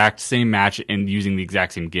the exact same match and using the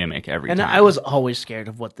exact same gimmick every And time. I was always scared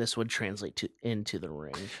of what this would translate to into the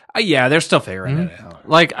ring. Yeah, they're still figuring it out.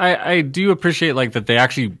 like I do appreciate like that they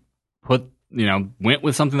actually went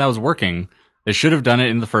with something that was working. They should have done it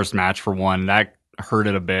in the first match for one. That hurt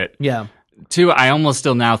it a bit. Yeah. Two, I almost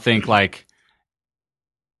still now think like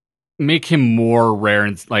make him more rare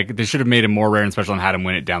and like they should have made him more rare and special and had him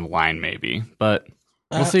win it down the line maybe. But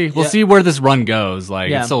we'll see. We'll see where this run goes. Like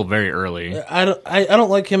Yeah. it's still very early. I don't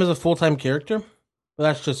like him as a full-time character, but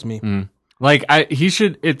that's just me. Like he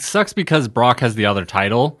should. It sucks because Brock has the other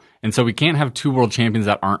title, and so we can't have two world champions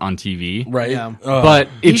that aren't on TV. Right. Yeah. But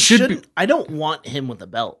it He should be. shouldn't- I don't want him with a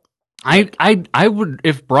belt. I would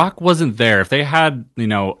if Brock wasn't there. If they had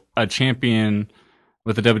a champion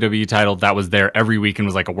with the WWE title that was there every week and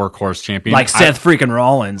was like a workhorse champion, Like Seth freaking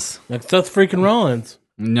Rollins. Like Seth freaking Rollins.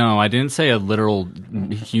 No, I didn't say a literal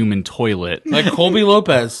human toilet. Like Colby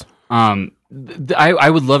Lopez. I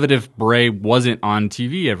would love it if Bray wasn't on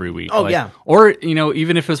TV every week. Oh, Like, yeah. Or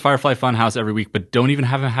even if it was Firefly Funhouse every week, but don't even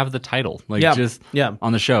have him have the title. Like Yeah. just Yeah.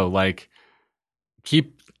 on the show. Like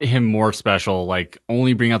keep him more special. Like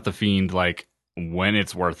only bring out the Fiend like when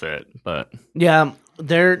it's worth it. But Yeah.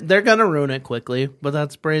 They're gonna ruin it quickly, but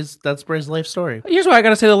that's Bray's life story. Here's what I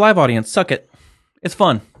gotta say to the live audience: suck it. It's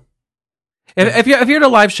fun. If you're at a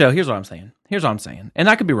live show, here's what I'm saying, and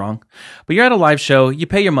I could be wrong, but you're at a live show, you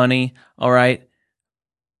pay your money, all right.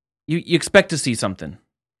 You expect to see something.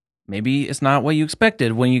 Maybe it's not what you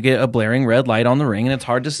expected when you get a blaring red light on the ring and it's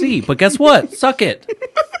hard to see. But guess what? Suck it.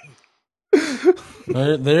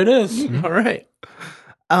 There it is. All right.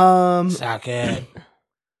 Suck it.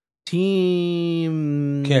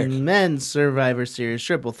 Team Kick. Men's Survivor Series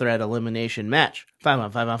Triple Threat Elimination Match.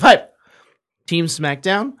 5-on-5-on-5. Team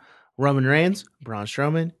SmackDown. Roman Reigns, Braun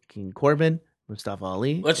Strowman, King Corbin, Mustafa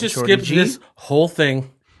Ali. Let's and just Shorty skip G. this whole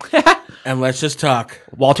thing and let's just talk.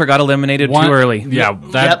 Walter got eliminated too early. Yeah,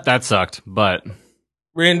 that sucked. But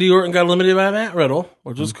Randy Orton got eliminated by Matt Riddle,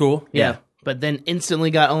 which was cool. Yeah. But then instantly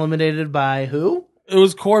got eliminated by who? It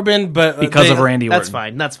was Corbin, but Because of Randy Orton. That's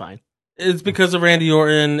fine. That's fine. It's because of Randy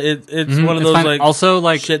Orton. It's one of it's those fine. like Also,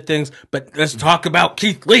 like shit things. But let's talk about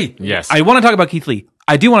Keith Lee. yes, I want to talk about Keith Lee.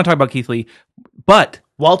 I do want to talk about Keith Lee, but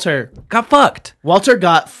Walter got fucked.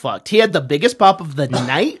 got fucked. He had the biggest pop of the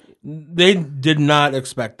night. They did not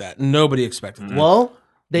expect that. Nobody expected that. Well,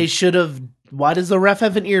 they should have. Why does the ref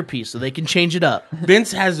have an earpiece so they can change it up?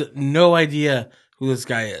 Vince has no idea who this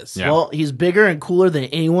guy is. Yeah. Well, he's bigger and cooler than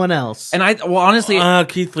anyone else. And honestly,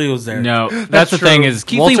 Keith Lee was there. No, that's the true. thing is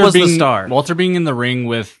Keith Lee was the star. Walter being in the ring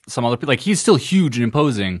with some other people, like he's still huge and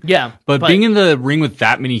imposing. Yeah, but but- being in the ring with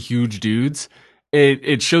that many huge dudes,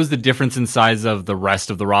 it shows the difference in size of the rest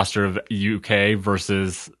of the roster of UK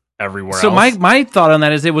versus everywhere so else. my thought on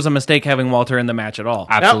that is it was a mistake having Walter in the match at all.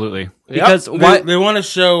 Absolutely. Because They want to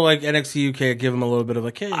show like NXT UK, give him a little bit of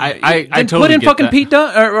like, hey, I then totally put in get fucking that. Pete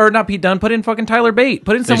Dunne or not Pete Dunne. Put in fucking Tyler Bate.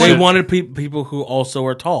 Put in they someone. wanted people who also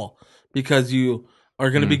are tall because you are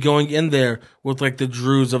going to be going in there with like the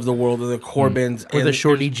Drews of the world and the Corbins or and the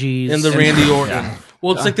Shorty G's. and the Randy Orton.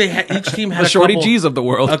 Well, it's like they each team had The Shorty a couple, G's of the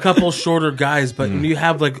world. a couple shorter guys, but you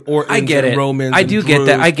have like Orton, I get it. Romans. I do get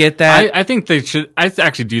that. I get that. I think they should. I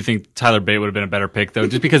actually do think Tyler Bate would have been a better pick though,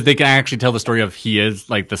 just because they can actually tell the story of he is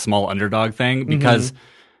like the small underdog thing. Because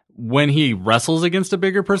when he wrestles against a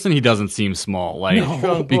bigger person, he doesn't seem small. Like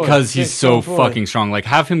Strong boy. because he's Big so strong boy. fucking strong. Like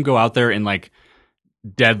have him go out there and like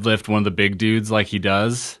deadlift one of the big dudes like he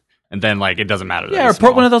does, and then like it doesn't matter. that yeah, or he's put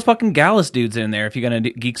small. one of those fucking Gallus dudes in there if you're gonna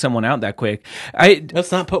geek someone out that quick. I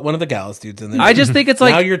Let's not put one of the Gallus dudes in there. I just think it's now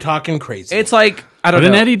like you're talking crazy. it's like I don't But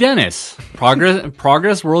know. an Eddie Dennis,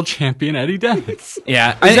 progress world champion Eddie Dennis.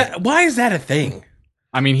 Yeah, Why is that a thing?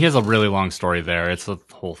 I mean, he has a really long story there. It's a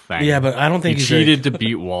whole thing. Yeah, but I don't think he he's cheated to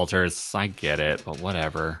beat Walter. I get it, but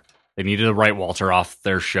whatever. They needed to write Walter off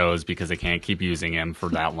their shows because they can't keep using him for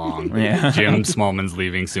that long. Yeah. Jim Smallman's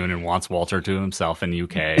leaving soon and wants Walter to himself in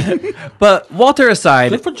UK. but Walter aside,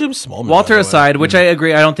 Good for Jim Smallman. Walter by the way. aside, which I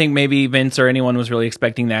agree, I don't think maybe Vince or anyone was really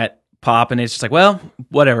expecting that pop, and it's just like, well,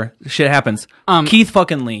 whatever, shit happens. Keith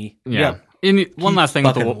fucking Lee. Yeah. And one last thing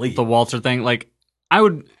with fucking Lee. the Walter thing, like I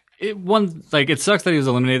would it sucks that he was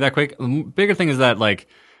eliminated that quick. The bigger thing is that like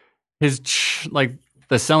like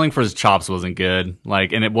the selling for his chops wasn't good.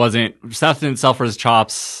 Like, and it wasn't Seth didn't sell for his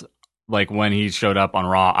chops like when he showed up on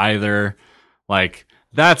Raw either. Like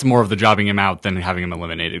that's more of the jobbing him out than having him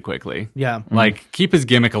eliminated quickly. yeah. Like keep his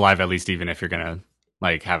gimmick alive at least, even if you're gonna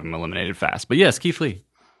like have him eliminated fast. But yes, Keith Lee.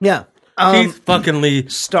 Yeah. Keith fucking Lee.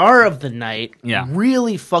 Star of the night Yeah.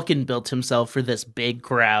 really fucking built himself for this big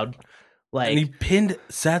crowd. Like And he pinned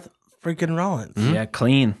Seth freaking Rollins. Yeah,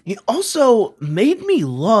 clean. he also made me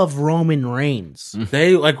love Roman Reigns.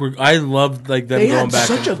 They I loved like them They going had back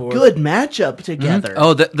such a and forth. good matchup together.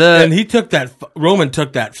 Oh, the And he took that. Roman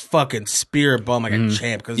took that fucking spear bomb like a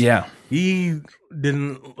champ because Yeah. he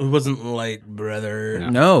wasn't like brother.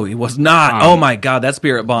 no, he was not. Oh my god, that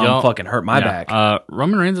spirit bomb Y'all- fucking hurt my yeah, back.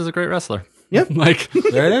 Roman Reigns is a great wrestler. Yep. Like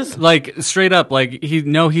There it is. like straight up, like he's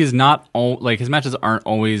not like his matches aren't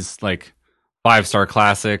always like 5-star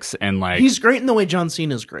classics and like He's great in the way John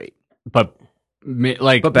Cena's great. but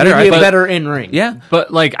like But better, Maybe I- but- better in ring. Yeah,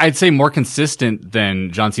 but like I'd say more consistent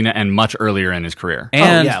than John Cena and much earlier in his career.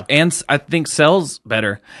 and yeah. I think sells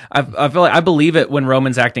better. I feel like I believe it when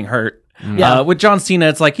Roman's acting hurt. Yeah. With John Cena,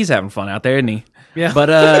 it's like he's having fun out there, isn't he? Yeah. But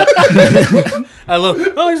I love.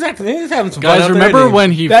 Oh, exactly. He's having some fun. Guys, out there, remember isn't he?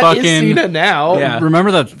 when he That is fucking Cena now. Yeah.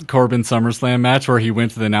 remember that Corbin SummerSlam match where he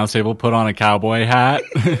went to the announce table, put on a cowboy hat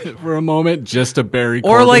for a moment just to bury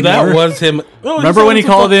Or, Corbin like, that more? was him? Oh, Remember he's when he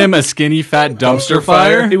having some called fun. him a skinny fat dumpster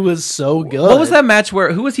fire? It was so good. what was that match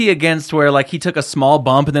where who was he against? Where like he took a small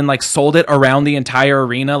bump and then like sold it around the entire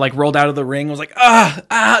arena, like rolled out of the ring, was like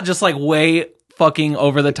just like way fucking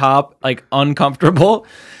over the top, like uncomfortable.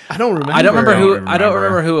 I don't remember. I don't remember who don't I don't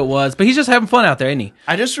remember. remember who it was, but he's just having fun out there, isn't he?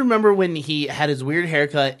 I just remember when he had his weird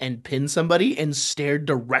haircut and pinned somebody and stared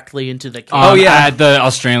directly into the camera. Oh, yeah. At the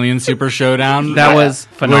Australian Super Showdown, That was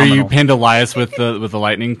where phenomenal. you pinned Elias with the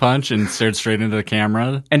lightning punch and stared straight into the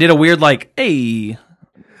camera. And did a weird like, hey,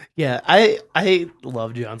 Yeah, I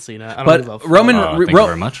love John Cena. I don't but give a fuck. Roman thank you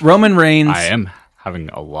very much. Roman Reigns I am having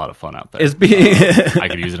a lot of fun out there. is being. I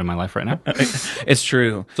could use it in my life right now. It's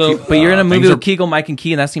true. So, but you're in a movie things with Kegel, Mike, and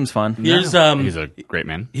Key, and that seems fun. Here's He's a great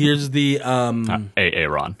man. here's the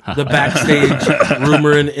Ron. the backstage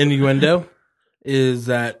rumor and innuendo is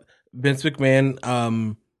that Vince McMahon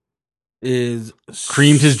is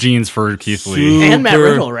Creamed his jeans for Keith Lee. And Matt super-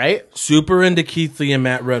 Riddle, right? super into Keith Lee and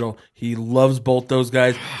Matt Riddle. He loves both those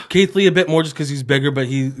guys. Keith Lee a bit more just because he's bigger, but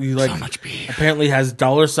he like apparently has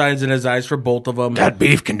dollar signs in his eyes for both of them. That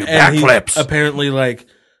beef can do And he backflips. apparently, like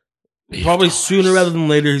probably sooner rather than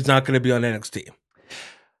later, he's not going to be on NXT.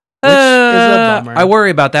 a bummer. I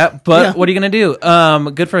worry about that, but Yeah. what are you going to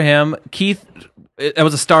do? Good for him. Keith, that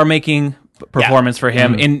was a star-making performance for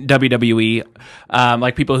him in WWE.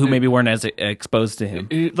 Like people who maybe weren't as exposed to him.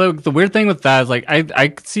 The weird thing with that is like I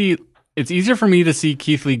could see it's easier for me to see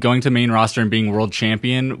Keith Lee going to main roster and being world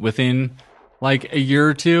champion within like a year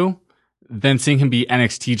or two than seeing him be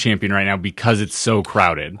NXT champion right now because it's so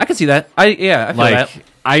crowded. I can see that. I feel that. Like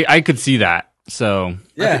I could see that. So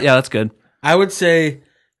Yeah, Yeah, that's good. I would say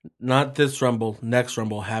not this Rumble, next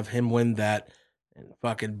Rumble, have him win that and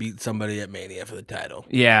fucking beat somebody at Mania for the title.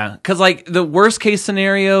 Yeah, because like the worst case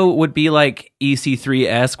scenario would be like EC3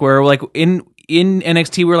 esque, where like in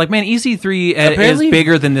NXT we're like, man, EC3 is Apparently-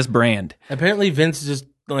 bigger than this brand. Apparently, Vince just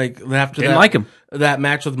like after Didn't that, like him. that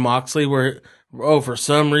match with Moxley, where for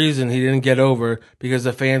some reason he didn't get over because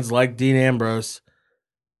the fans like Dean Ambrose,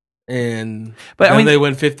 and But, I then mean, they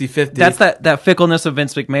went 50-50. That's that fickleness of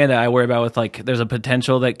Vince McMahon that I worry about. With like, there's a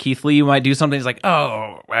potential that Keith Lee might do something. He's like,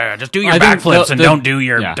 oh, just do your I think backflips the- and the- don't do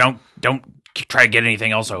your yeah. don't try to get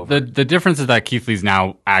anything else over. the difference is that Keith Lee's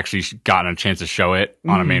now actually gotten a chance to show it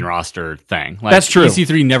on a main roster thing. Like, That's true.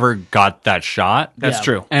 EC3 never got that shot. That's Yeah.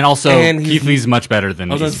 true. And also, And he's- Keith Lee's much better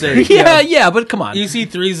than I was gonna EC3. say, Yeah, but come on.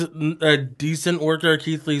 EC3's a decent worker.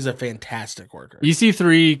 Keith Lee's a fantastic worker.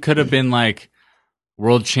 EC3 could have been like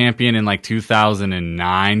world champion in like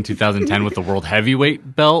 2009, 2010 with the world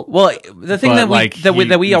heavyweight belt. Well, the thing But, that we like, that we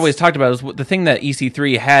he's- always talked about is the thing that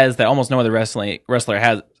EC3 has that almost no other wrestler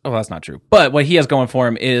has. Oh, that's not true. But what he has going for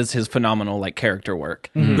him is his phenomenal like character work.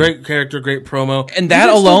 Great character, great promo, And He that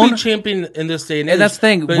could still alone- be champion in this day and age. And that's the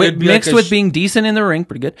thing, but it'd be mixed like a with being decent in the ring,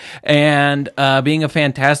 pretty good, and being a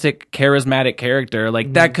fantastic, charismatic character,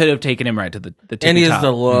 like that could have taken him right to the tippy and he has top.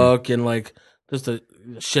 the look and like just a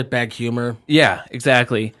shitbag humor. Yeah,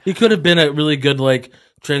 exactly. He could have been a really good like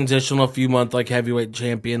transitional few month like heavyweight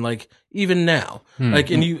champion, like even now. Like,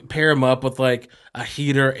 and you pair him up with like a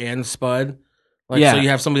heater and Spud. Like, Yeah. so you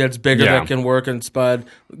have somebody that's bigger Yeah. that can work, and Spud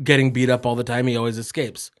getting beat up all the time. He always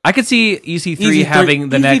escapes. I could see EC3 having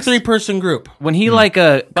the next 3-person group. when he like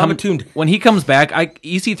Babatunde. when he comes back.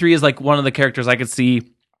 EC3 is like one of the characters I could see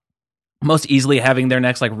most easily having their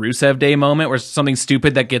next like Rusev Day moment, where something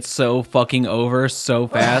stupid that gets so fucking over so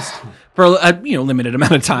fast for a limited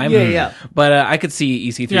amount of time. Yeah. But I could see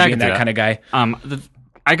EC3 Yeah, I being could see that kind of guy.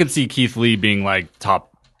 I could see Keith Lee being like top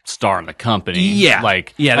star in the company. Yeah.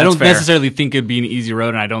 Like, Yeah, I that's don't fair. necessarily think it'd be an easy road,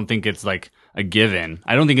 and I don't think it's like a given.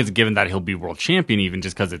 I don't think it's a given that he'll be world champion even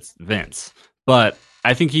just because it's Vince. but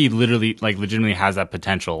I think he literally, like, legitimately has that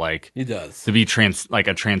potential, like, He does. to be a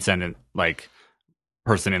transcendent, like,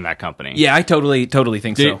 person in that company. Yeah, I totally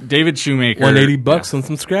think so. David Shoemaker. $180 on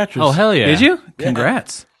some scratchers. Oh, hell yeah. Did you?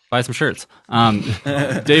 Congrats. Buy some shirts.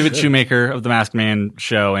 David Shoemaker of the Masked Man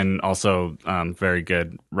show, and also very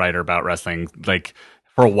good writer about wrestling. Like,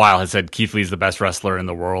 for a while has said Keith Lee's the best wrestler in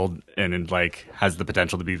the world, and like has the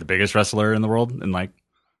potential to be the biggest wrestler in the world. And like,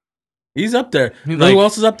 He's up there. Like- Who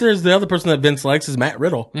else is up there? Is the other person that Vince likes is Matt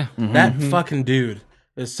Riddle. Yeah. That fucking dude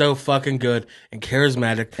is so fucking good and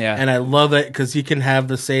charismatic. Yeah. And I love it because he can have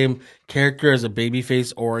the same character as a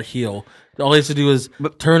babyface or a heel. All he has to do is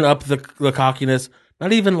turn up the cockiness,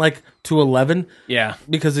 not even like to 11, Yeah.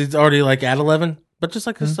 because he's already like at 11, but just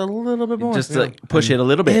like just a little bit more. Just to, like, push it a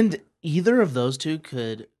little bit. And either of those two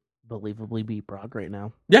could believably beat Brock right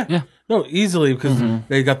now. Yeah. No, easily, because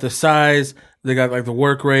they got the size, they got like the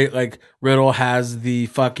work rate. Like Riddle has the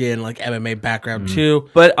fucking like MMA background too.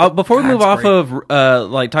 But before we move That's off great. of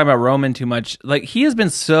like talking about Roman too much, like he has been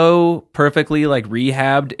so perfectly like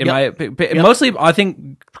rehabbed in mostly I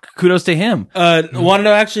think kudos to him. Want to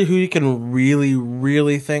know actually who you can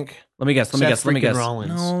really think? Let me guess. Seth Let me freaking guess.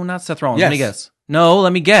 Rollins. No, not Seth Rollins. Yes. Let me guess. No,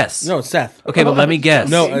 let me guess. No, Seth. Okay, but let me guess.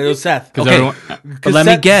 No, it was Seth. because Okay. everyone, But let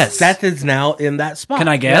me Seth- guess. Seth is now in that spot. Can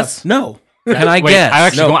I guess? Yeah. No. Can I wait, guess? I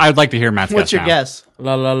actually, No. I would like to hear Matt's What's your now. guess?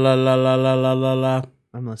 La la la la la la la la la.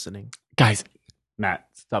 I'm listening. Guys. Matt,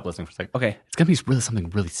 stop listening for a second. Okay. It's gonna be really something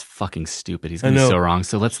really fucking stupid. He's I gonna be know. so wrong.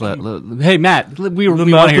 So let's hey Matt, we The want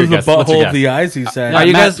mouth to hear is your the guess. What's your butthole guess? of the eyes. He said. Are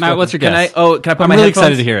you Matt- guys? Matt, what's your Can guess? I? Oh, can I put I'm my really headphones?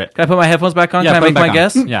 excited to hear it. Can I put my headphones back on? Yeah, Can I put make it my back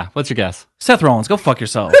guess? on. Yeah, what's your guess? Seth Rollins, go fuck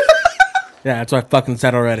yourself. Yeah, that's what I fucking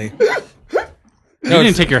said already. You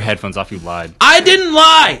didn't take your headphones off. You lied. I didn't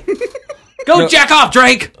lie. Go jack off,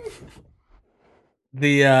 Drake.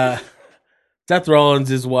 The Seth Rollins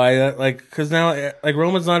is why, like, because now like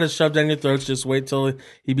Roman's not as shoved down your throats. Just wait till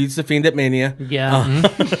he beats the Fiend at Mania. Yeah.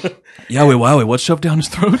 Yowie wowie, what's shoved down his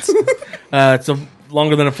throats? It's a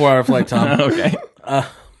longer than a 4-hour flight, Tom. Okay.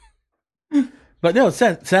 But no,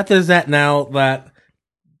 Seth is that now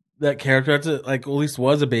that character that's like at least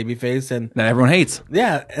was a babyface, and That everyone hates.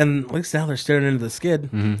 yeah, and at least now they're staring into the skid.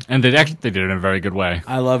 And they did it in a very good way.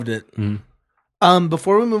 I loved it.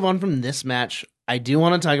 Before we move on from this match, I do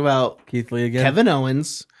want to talk about Keith Lee again. Kevin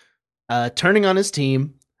Owens turning on his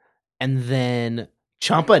team, and then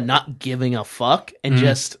Ciampa not giving a fuck and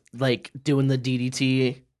just like doing the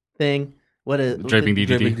DDT thing. What is Draping DDT.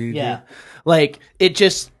 Dripping DDT. Yeah, like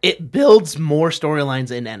it builds more storylines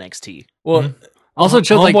in NXT. Well, Also,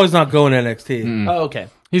 showed like Homeboy's not going NXT. Oh, okay.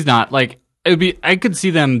 he's not like it would be. I could see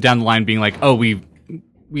them down the line being like, oh, we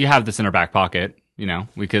have this in our back pocket. You know,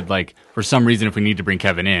 we could like for some reason if we need to bring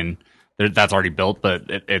Kevin in, that's already built, but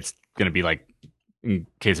it's going to be like in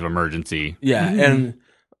case of emergency. Yeah, and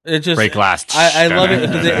it just Break glass. I love it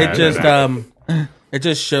because it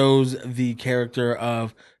just shows the character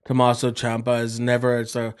of Tommaso Ciampa is never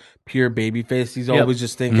as a pure babyface. He's always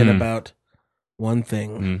just thinking about one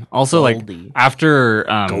thing. Also, Goldie. like after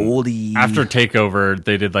Goldie. after Takeover,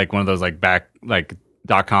 they did like one of those like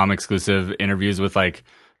 .com exclusive interviews with like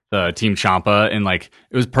the Team Ciampa, and like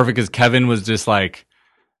it was perfect because Kevin was just like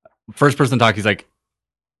first person talk. He's like,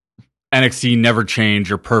 NXT never change.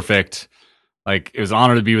 You're perfect. Like it was an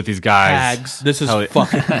honor to be with these guys. Tags. This is Hell yeah.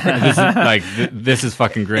 fucking. This is like this is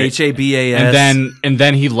fucking great. HABAS. And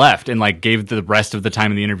then he left and like gave the rest of the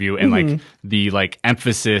time in the interview and like the like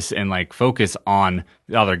emphasis and like focus on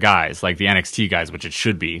the other guys, like the NXT guys, which it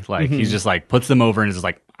should be. Like he's just like puts them over and is just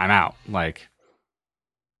like, I'm out. Like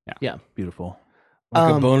Beautiful.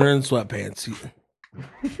 Like a boner in sweatpants.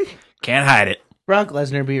 Can't hide it. Brock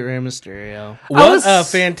Lesnar beat Rey Mysterio. What a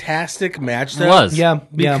fantastic match that it was. Yeah,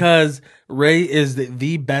 because Ray is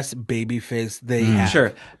the best babyface they have.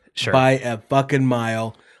 Sure. By a fucking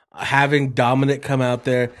mile. Having Dominic come out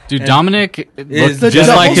there. Dude, and Dominic is looked just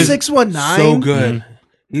double like his 619. so good.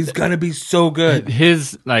 He's gonna be so good.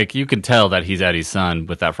 his like you could tell that he's Eddie's son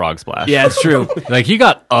with that frog splash. Yeah, it's true. Like he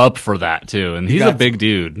got up for that too, and he's a got- big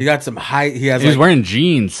dude. He got some height. He has He was like wearing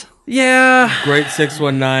jeans. Yeah. great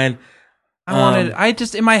 619. I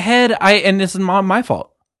just in my head, and this is my fault.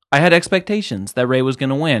 I had expectations that Ray was going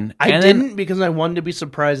to win. I and didn't because I wanted to be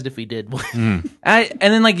surprised if he did win. And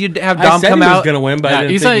then like you'd have I Dom said come he was out. gonna win, but I Yeah,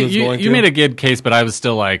 didn't you think said he was going you to. made a good case, but I was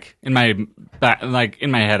still like in my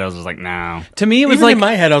head, I was just like, no. To me, it was Even like in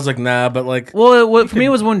my head, I was like, nah, but like, Well, for me, it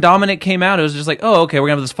was when Dominic came out. It was just like, oh, okay, we're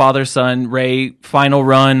gonna have this father-son Ray final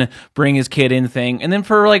run, bring his kid in thing, and then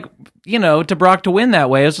for like, to Brock to win that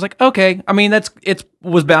way, I was just like, okay. I mean, it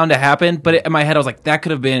was bound to happen, but in my head, I was like, that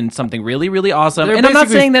could have been something really, really awesome. They're And I'm not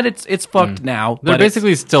basically- saying that it's fucked now. They're but it's-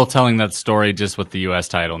 basically still telling that story just with the U.S.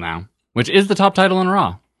 title now. which is the top title in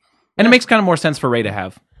Raw. And it makes kind of more sense for Ray to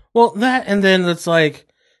have. Well, that and then it's like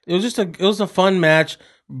it was a fun match.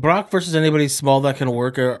 Brock versus anybody small that can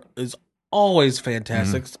work is always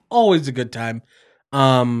fantastic. It's always a good time.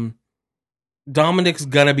 Dominic's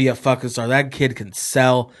gonna be a fucking star. That kid can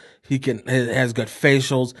sell. He has good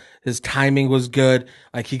facials. His timing was good.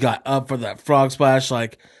 Like he got up for that frog splash.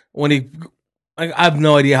 Like when I have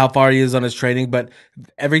no idea how far he is on his training, but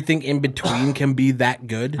everything in between can be that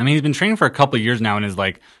good. I mean, he's been training for a couple of years now and is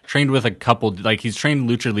like trained with a couple, like he's trained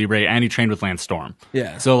Lucha Libre and he trained with Lance Storm.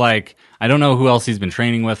 Yeah. So like, I don't know who else he's been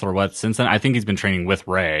training with or what since then. I think he's been training with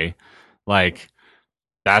Ray. Like,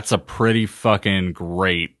 that's a pretty fucking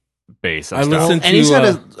great base. Of I stuff. listened And he's to,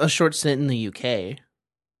 had a short stint in the UK.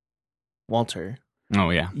 Walter. Oh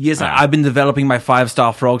yeah. Yes, I've been developing my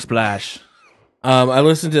 5-star frog splash. I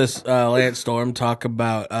listened to Lance Storm talk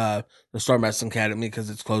about the Storm Wrestling Academy because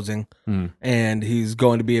it's closing, and he's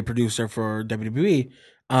going to be a producer for WWE.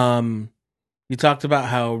 He talked about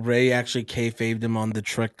how Ray actually kayfabed him on the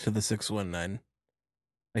trick to the 619.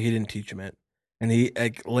 Like he didn't teach him it, and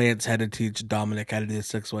Lance had to teach Dominic how to do the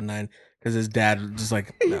 619 because his dad was just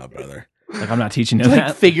like, "No, brother." Like, I'm not teaching you Like,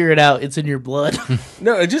 that. figure it out. It's in your blood.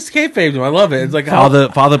 No, it just kayfabed him. I love it. It's like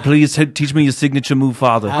Father, please teach me your signature move,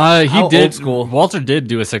 Father. He how did. old school. Walter did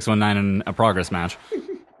do a 619 in a progress match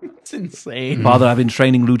It's insane. Father, I've been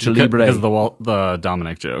training Lucha Libre. because of the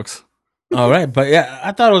Dominic jokes. All right, but yeah,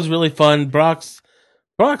 I thought it was really fun. Brock's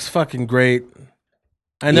fucking great.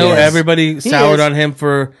 I know is. everybody soured is. on him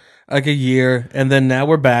for like a year, and then now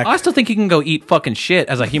we're back. I still think he can go eat fucking shit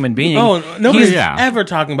as a human being. Oh, nobody's Yeah. ever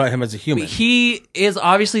talking about him as a human. He is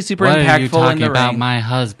obviously super What are you impactful in talking the about ring. my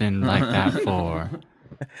husband like that for?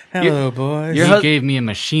 Hello, boys. Your He hus- gave me a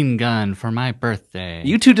machine gun for my birthday.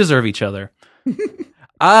 You two deserve each other.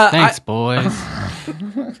 Thanks, boys.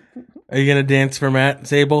 Are you gonna dance for Matt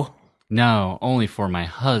Sable? No, only for my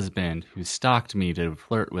husband who stalked me to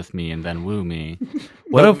flirt with me and then woo me.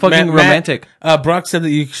 What a fucking romantic. Brock said that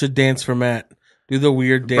you should dance for Matt. Do the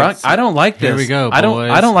weird Brock, dance. I don't like this. Here we go, I don't.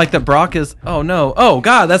 boys. I don't like that Brock is. Oh no. Oh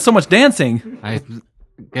God, that's so much dancing. I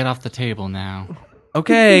get off the table now.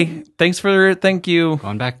 Okay. Thank you.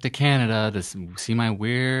 Going back to Canada to see my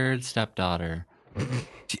weird stepdaughter.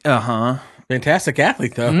 Uh-huh. Fantastic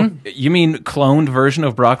athlete though, You mean cloned version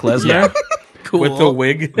of Brock Lesnar? Cool. with the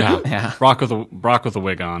wig. Yeah, Yeah. Brock with a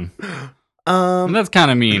wig on. And that's kind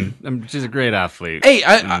of mean. She's a great athlete. Hey,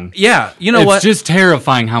 yeah, you know it's what? just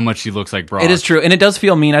terrifying how much she looks like Brock. It is true, and it does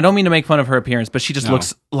feel mean. I don't mean to make fun of her appearance, but she just No.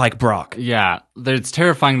 looks like Brock. Yeah, it's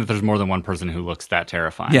terrifying that there's more than one person who looks that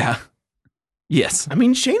terrifying. Yeah. Yes. I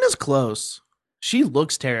mean, Shayna's close. She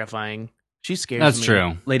looks terrifying. She scares me. That's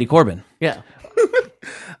true. Lady Corbin. Yeah.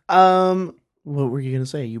 What were you gonna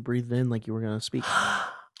say? You breathed in like you were gonna speak.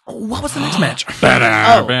 What was the next match?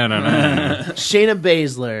 Shayna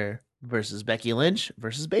Baszler versus Becky Lynch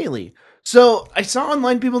versus Bayley. So I saw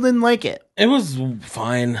online people didn't like it. It was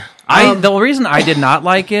fine. The reason I did not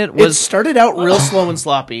like it It was started out real slow and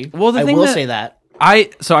sloppy. Well, the I thing will that- say that. I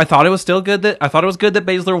thought it was still good that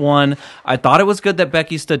Baszler won. I thought it was good that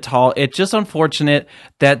Becky stood tall. It's just unfortunate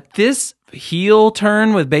that this heel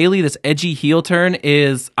turn with Bayley, this edgy heel turn,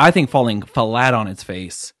 is I think falling flat on its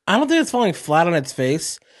face. I don't think it's falling flat on its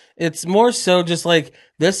face. It's more so just like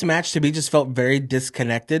this match to me just felt very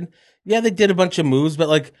disconnected. Yeah, they did a bunch of moves, but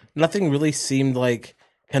like nothing really seemed like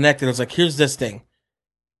connected. It was like, here's this thing.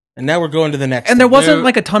 And now we're going to the next And there thing. wasn't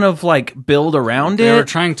like a ton of like build around They were it.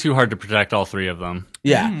 trying too hard to protect all three of them.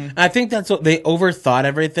 Yeah. And I think that's what they overthought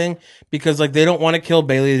everything because like they don't want to kill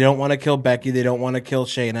Bayley, they don't want to kill Becky, they don't want to kill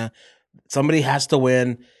Shayna. Somebody has to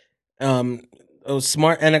win. It was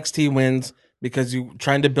smart NXT wins because you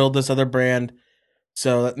trying to build this other brand.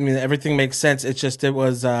 So I mean everything makes sense. It's just it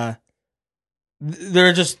was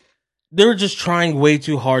they were just trying way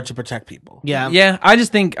too hard to protect people. Yeah. Yeah, I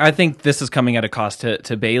think this is coming at a cost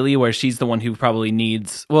to Bayley, where she's the one who probably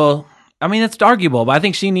needs. Well, I mean it's arguable, but I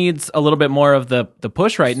think she needs a little bit more of the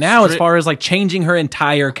push right now as far as like changing her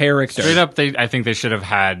entire character. Straight up, I think they should have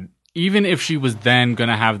had, even if she was then going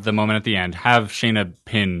to have the moment at the end, have Shayna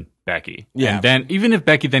pin Becky. Yeah. And then, even if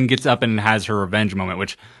Becky then gets up and has her revenge moment,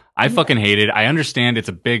 which I fucking hated. I understand it's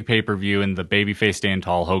a big pay-per-view and the babyface stand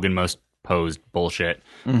tall, Hogan most posed bullshit.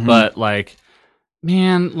 But like,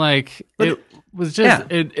 man, like it was just,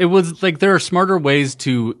 it was like there are smarter ways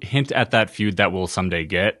to hint at that feud that we'll someday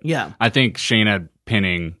get. Yeah. I think Shayna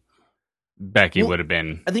pinning Becky would have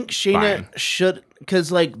been. I think Shayna Fine. should,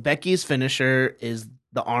 because like Becky's finisher is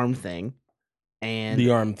the arm thing, and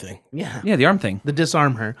The arm thing. yeah, Yeah, the arm thing. the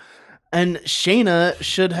disarm her, and Shayna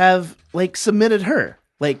should have like submitted her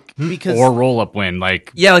Like because or roll up win,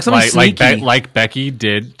 like Yeah, like something sneaky. like Becky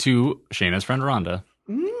did to Shayna's friend Ronda.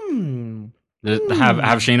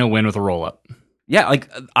 Have Shayna win with a roll up. Yeah, like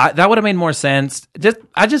that would have made more sense.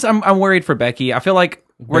 I'm worried for Becky. I feel like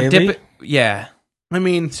we're Bailey? dipping. Yeah, I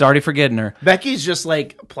mean, sorry forgetting her. Becky's just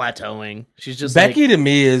like plateauing. She's just Becky like, to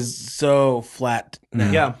me is so flat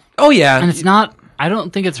now. yeah, Oh yeah, And it's not. I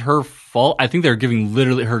don't think it's her fault. I think they're giving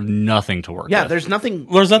literally her nothing to work yeah. with. There's nothing.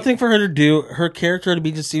 There's nothing for her to do. Her character to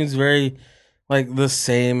me just seems very like the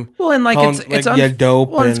same. well, and like Calling, it's like, yeah, dope.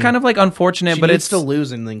 Well, it's and- kind of like unfortunate, She but needs it's to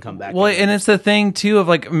lose and then come back. well, again. and it's the thing too of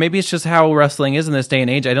like maybe it's just how wrestling is in this day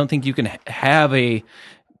and age. I don't think you can have a.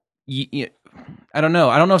 I don't know.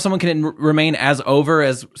 I don't know if someone can remain as over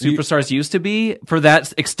as superstars used to be for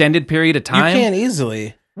that extended period of you time. can't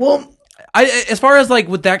easily. well, As far as like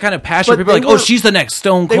with that kind of passion, But people are they like, "Oh, were- she's the next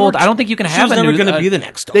Stone they Cold." were- I don't think you can She have was a never new. going to be the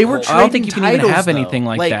next Stone they were. Cold. I don't think you trading can even have titles, anything though.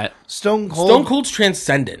 like that. Stone Cold. Stone Cold's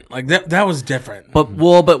transcendent. Like that was different. But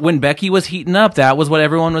when Becky was heating up, that was what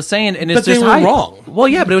everyone was saying, and it's But they just were hype. wrong. Well,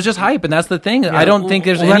 yeah, but it was just hype, and that's the thing. I don't think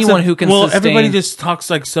there's Well, that's anyone who can. Well, sustain, everybody just talks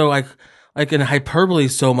like so like in hyperbole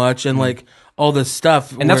so much and like all this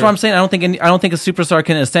stuff. and that's what I'm saying. I don't think a superstar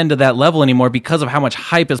can ascend to that level anymore because of how much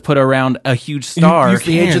hype is put around a huge star. It's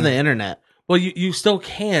the age can. of the internet. Well, you still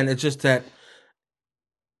can. It's just that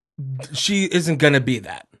she isn't going to be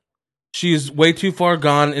that. She's way too far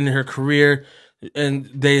gone in her career, and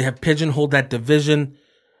they have pigeonholed that division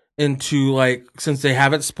into like since they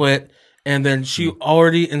have it split, and then she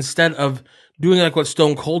already instead of doing like what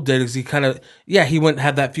Stone Cold did, is he kind of he went and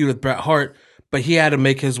had that feud with Bret Hart, but he had to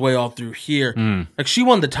make his way all through here. Like she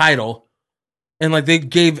won the title, and like they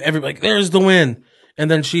gave everybody like there's the win,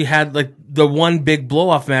 and then she had like the one big blow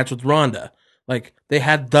off match with Ronda. Like they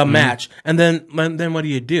had the match, and then what do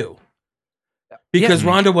you do? Because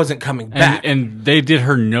Ronda wasn't coming back. And they did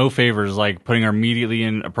her no favors, like putting her immediately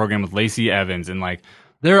in a program with Lacey Evans, and like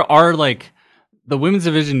there are like the women's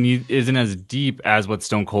division isn't as deep as what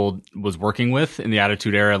Stone Cold was working with in the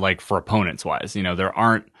Attitude Era, like for opponents wise. You know, there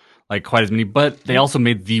aren't like quite as many, but they also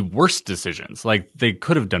made the worst decisions. Like they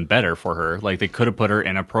could have done better for her. Like they could have put her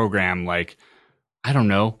in a program like, I don't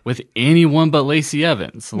know, with anyone but Lacey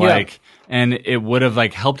Evans. Like, and it would have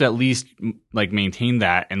like helped at least like maintain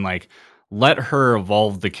that and like let her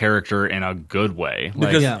evolve the character in a good way.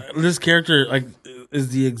 Like, because this character like is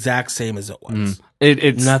the exact same as it was.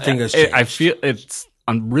 it's Nothing has I changed. feel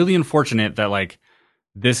I'm really unfortunate that like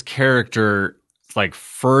this character like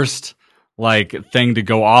first like thing to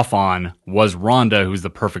go off on was Ronda, who's the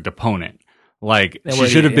perfect opponent. Like she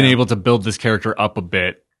should have been able to build this character up a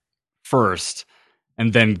bit first,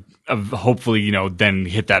 and then hopefully then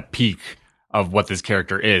hit that peak of what this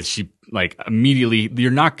character is. She like immediately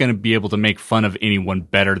you're not going to be able to make fun of anyone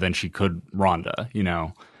better than she could Ronda.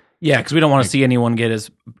 Yeah, because we don't want to see anyone get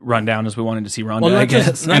as run down as we wanted to see Ronda. Well, I not just-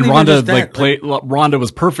 guess. not And even Ronda just that, Ronda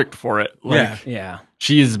was perfect for it. Like, Yeah.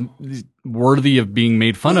 she is worthy of being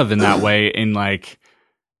made fun of in that way, and like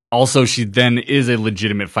also she then is a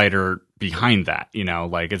legitimate fighter behind that.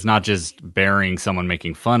 Like it's not just burying someone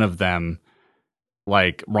making fun of them.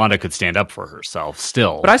 Like Ronda could stand up for herself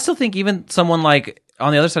still. But I still think even someone like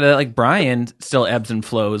on the other side of that, like Brian, still ebbs and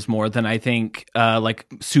flows more than I think like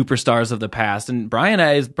superstars of the past. And Brian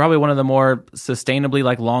is probably one of the more sustainably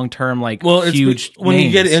like long term like It's huge when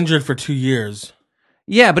you get names. injured for 2 years.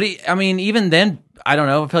 Yeah, but I mean, even then, I don't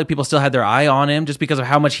know. I feel like people still had their eye on him just because of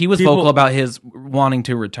how much he was People- vocal about his wanting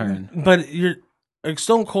to return. But you're like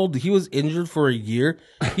Stone Cold. He was injured for a year.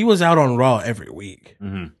 He was out on Raw every week.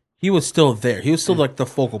 He was still there. He was still like the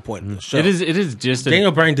focal point of the show. it is just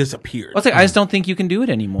Daniel Bryan disappeared. I was like, I just don't think you can do it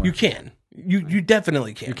anymore. You can. You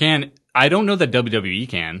definitely can. you can. I don't know that WWE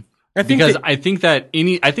can. I think because that- I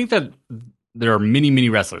think that there are many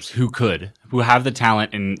wrestlers who have the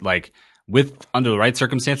talent and like with under the right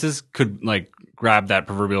circumstances could like grab that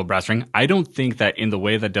proverbial brass ring. I don't think that in the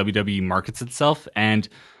way that WWE markets itself and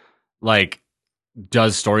like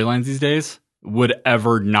does storylines these days would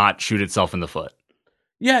ever not shoot itself in the foot.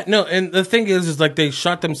 Yeah, no, and the thing is like they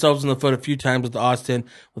shot themselves in the foot a few times with Austin,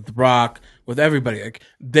 with The Rock, with everybody. Like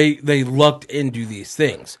they lucked into these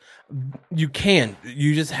things. You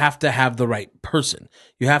just have to have the right person.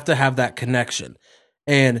 You have to have that connection,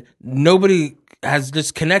 and nobody has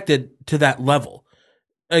just connected to that level.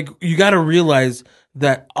 Like you got to realize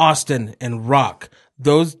that Austin and Rock,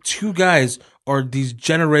 those two guys are these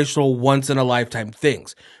generational, once in a lifetime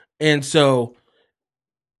things, and so.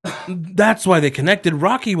 That's why they connected.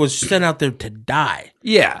 Rocky was sent out there to die.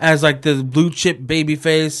 Yeah. As like the blue chip baby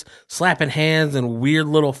face, slapping hands and weird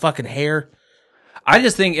little fucking hair. I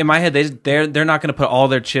just think in my head they're not going to put all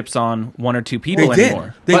their chips on one or two people They did.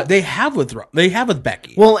 anymore. They have with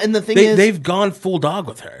Becky. Well, and the thing is, they've gone full dog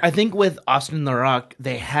with her. I think with Austin and The Rock,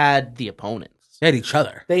 they had the opponents. They had each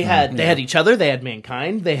other. They had each other. They had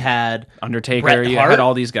Mankind. They had Undertaker, Bret you Hart. had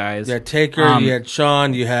all these guys. You had Taker. You had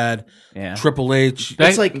Shawn. You had Yeah. Triple H.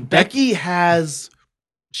 It's like Becky has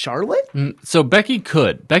Charlotte. So Becky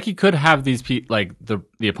could have these like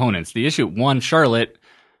the opponents. The issue, one, Charlotte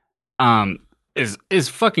is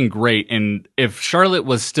fucking great, and if Charlotte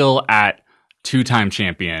was still at 2-time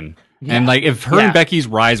champion, and like if her and Becky's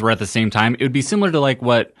rise were at the same time, it would be similar to like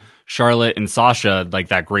what Charlotte and Sasha, like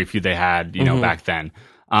that great feud they had, you know, back then.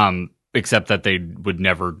 Except that they would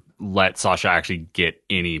never let Sasha actually get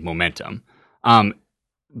any momentum.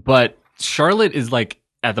 But Charlotte is like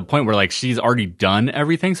at the point where like she's already done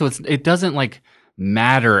everything, so it doesn't like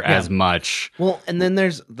matter as much. Well, and then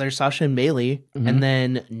there's Sasha and Bailey, and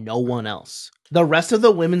then no one else. The rest of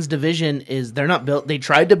the women's division is they're not built. They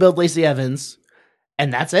tried to build Lacey Evans,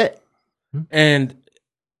 and that's it. And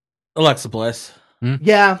Alexa Bliss.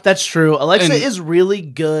 Yeah, that's true. Alexa And- is really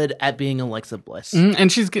good at being Alexa Bliss. And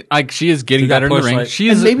she is getting She got better in the pushed, ring. like- She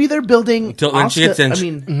And is maybe they're building Until then she Asuka. gets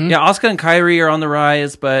injured. I mean, Yeah, Asuka and Kyrie are on the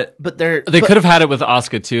rise, but but they're they could have had it with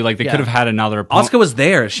Asuka too. Like they Yeah. could have had another opponent. Asuka was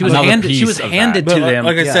there. She was Another handed. She piece was of handed that. to But them.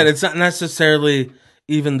 like I Yeah. said, it's not necessarily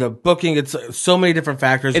even the booking. It's so many different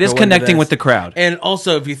factors. It is go into connecting this. with the crowd. And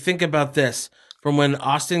also, if you think about this, from when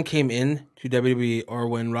Austin came in to WWE or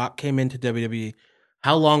when Rock came into WWE,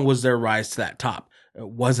 how long was their rise to that top? It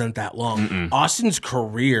wasn't that long. Austin's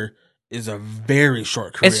career is a very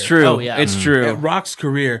short career. It's true. Oh, yeah. It's true. And Rock's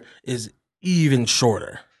career is even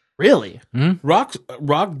shorter. really. Rock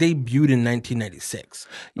debuted in 1996.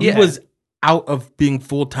 Yeah. He was out of being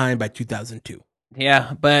full time by 2002.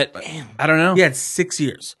 Yeah, but I don't know. He had 6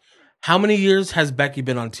 years. How many years has Becky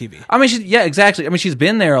been on TV? I mean, exactly. I mean, she's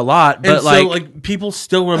been there a lot, but And so, like, people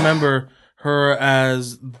still remember her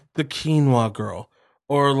as the Quinoa Girl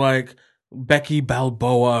or like Becky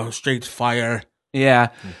Balboa, Straight Fire. yeah,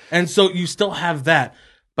 And so you still have that.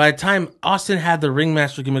 By the time Austin had the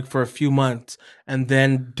ringmaster gimmick for a few months and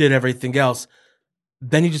then did everything else,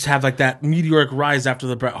 then you just have like that meteoric rise after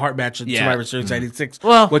the Bret Hart match at Yeah. Survivor Series 86,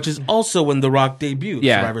 Well- which is also when The Rock debuted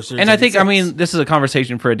yeah. Survivor Series And I think, 86. I mean, this is a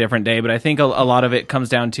conversation for a different day, but I think a lot of it comes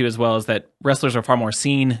down to as well is that wrestlers are far more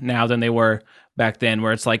seen now than they were back then,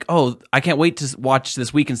 where it's like, oh, I can't wait to watch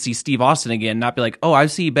this week and see Steve Austin again, not be like, oh, I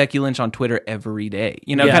see Becky Lynch on Twitter every day,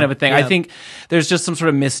 Yeah. kind of a thing. I Yeah. think there's just some sort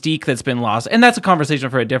of mystique that's been lost, and that's a conversation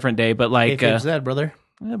for a different day, but like, Kayfabe's dead, brother.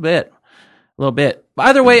 a little bit. But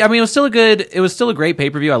either way, I mean, it was still a great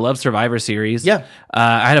pay-per-view. I love Survivor Series. Yeah.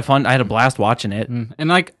 I had a blast watching it. And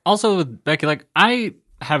like also with Becky, like I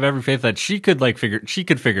have every faith that she could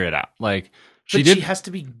figure it out. Like But she has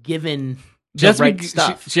to be given She the has, right to be,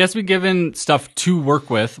 stuff. she has to be given stuff to work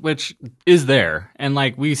with, which is there, and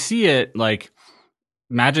like we see it. Like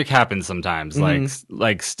magic happens sometimes.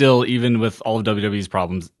 Like still, even with all of WWE's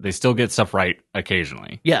problems, they still get stuff right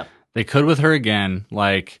occasionally. Yeah. They could with her again.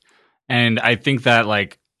 Like, and I think that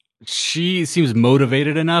like she seems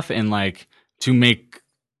motivated enough and like to make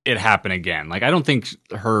it happen again. Like I don't think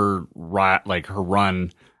her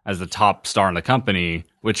run as the top star in the company,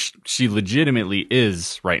 which she legitimately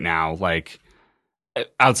is right now, like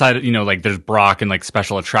outside of, like there's Brock and like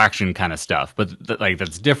special attraction kind of stuff, but like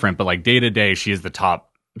that's different. But like day to day, she is the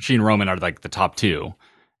top. She and Roman are like the top two,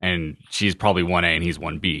 and she's probably 1A and he's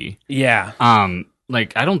 1B. Yeah.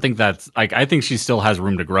 Like I don't think that's like I think she still has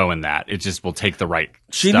room to grow in that. It just will take the right.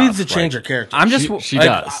 she stuff, needs to change like, her character. I'm just She Like,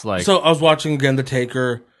 does. Like so I was watching again the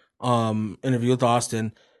Taker interview with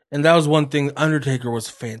Austin, and that was one thing Undertaker was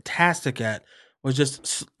fantastic at, was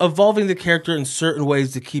just evolving the character in certain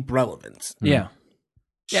ways to keep relevance. yeah.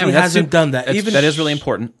 She I mean, that's hasn't done that. Even that is really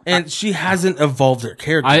important. And she hasn't evolved her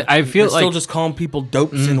character. I feel It's still like- just calling people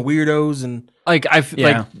dopes and weirdos and like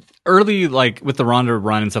Yeah. like early like with the Ronda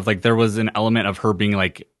run and stuff, like there was an element of her being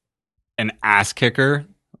like an ass kicker,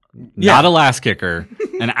 not a lass kicker,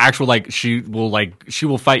 an actual like she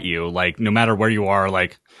will fight you like no matter where you are,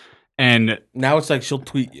 like. And now it's like she'll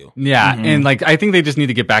tweet you. yeah, and like I think they just need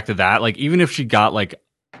to get back to that. Like even if she got like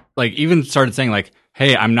even started saying like,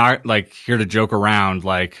 "Hey, I'm not like here to joke around.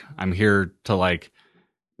 Like I'm here to like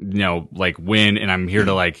like win, and I'm here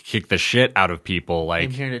to like kick the shit out of people. I'm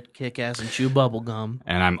Like, here to kick ass and chew bubble gum.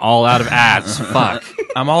 and I'm all out of ads. Fuck.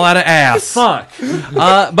 I'm all out of ass. Fuck.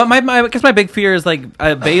 But I guess my big fear is like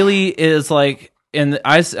Bailey is like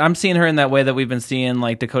I'm seeing her in that way that we've been seeing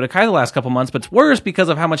like Dakota Kai the last couple months, but it's worse because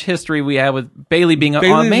of how much history we have with Bailey being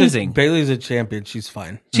amazing. Bailey's a champion. She's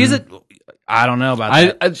fine. She's I don't know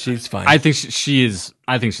about that. She's fine. I think she is.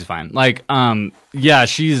 I think she's fine. Like, yeah,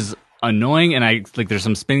 she's annoying, and I like. There's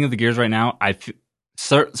some spinning of the gears right now.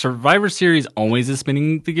 Survivor Series always is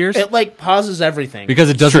spinning the gears It like pauses everything. because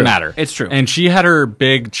it doesn't matter. It's true. And she had her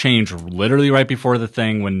big change literally right before the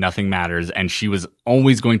thing when nothing matters, and she was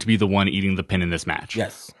always going to be the one eating the pin in this match.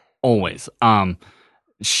 yes. Always.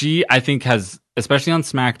 She, I think, has, especially on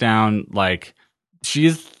SmackDown, like,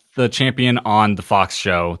 she's the champion on the Fox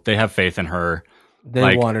show. They have faith in her. They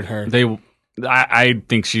Like, wanted her. I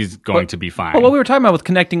think she's going to be fine. But what we were talking about with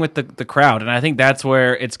connecting with the crowd, and I think that's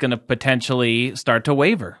where it's going to potentially start to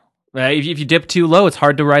waver. If you dip too low, it's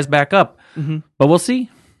hard to rise back up. But we'll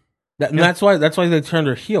see. And that's why they turned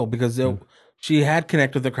her heel because she had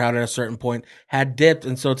connected with the crowd at a certain point, had dipped,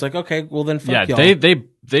 and so it's like, okay, well then fuck yeah, y'all.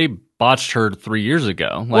 they botched her 3 years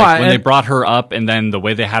ago. Like Well, when they and- brought her up, and then the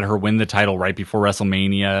way they had her win the title right before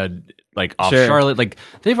WrestleMania, like off Sure. Charlotte, like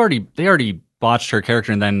they already botched her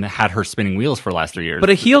character and then had her spinning wheels for the last 3 years.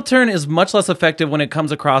 But a heel turn is much less effective when it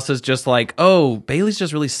comes across as just like, oh, Bailey's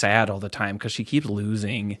just really sad all the time because she keeps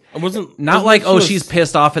losing. It wasn't Not it like, was- she's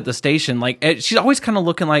pissed off at the station. Like, she's always kind of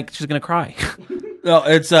looking like she's going to cry. No,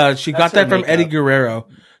 it's she got that her from Eddie makeup. Guerrero.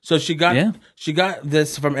 So she got Yeah.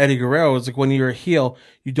 this from Eddie Guerrero. It's like when you're a heel,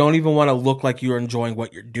 you don't even want to look like you're enjoying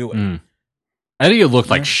what you're doing. Eddie looked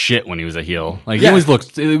like shit when he was a heel. Like he Yeah. always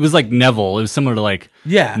looked. It was like Neville. It was similar to like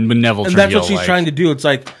Yeah, when Neville. and turned that's what heel, she's like- trying to do. It's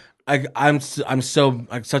like I'm so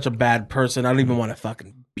like such a bad person. I don't even want to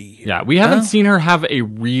fucking be here. Yeah, we haven't seen her have a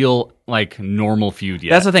real like normal feud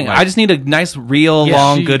yet. That's the thing. Like, I just need a nice, real, Yeah,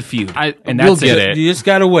 long, she- good feud. we'll And that's get it. it. You just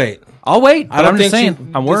gotta wait. I'll wait. But I don't I'm think just saying. she,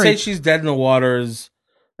 I'm to say worried. she's dead in the water is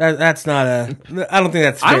that's not a. I don't think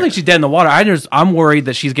that's. Fair. I don't think she's dead in the water. I'm worried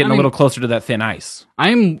that she's getting I mean- a little closer to that thin ice.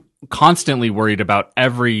 I'm constantly worried about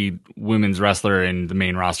every women's wrestler in the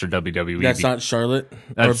main roster WWE. That's not Charlotte or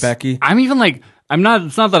That's- Becky. I'm even like, I'm not.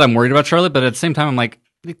 It's not that I'm worried about Charlotte, but at the same time, I'm like,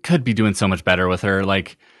 it could be doing so much better with her.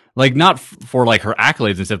 Like not for like her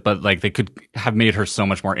accolades and stuff, but like they could have made her so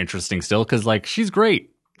much more interesting still. Because like she's great.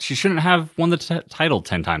 She shouldn't have won the title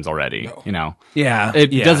 10 times already. You know, Yeah. it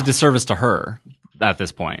does a disservice to her at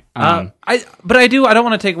this point. But I don't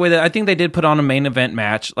want to take away that I think they did put on a main event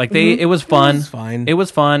match. Like it was fun. It was fine. It was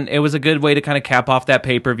fun. It was a good way to kind of cap off that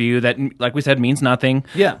pay-per-view that, like we said, means nothing.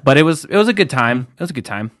 Yeah. But it was a good time. It was a good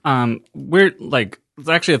time. We're like, it's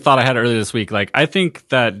actually a thought I had earlier this week. Like, I think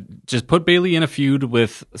that just put Bailey in a feud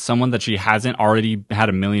with someone that she hasn't already had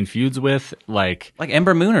a million feuds with. Like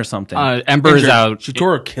Ember Moon or something. Ember is Injured. out. She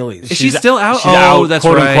tore Achilles. Is she still out? She's Oh, out, that's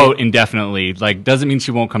quote right. unquote, indefinitely. Like, doesn't mean she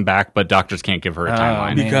won't come back, but doctors can't give her a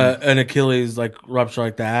timeline. man. because an Achilles like rupture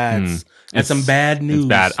like that. That's some bad news. It's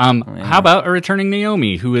bad. How about a returning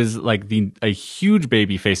Naomi, who is like a huge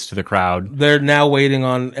baby face to the crowd? They're now waiting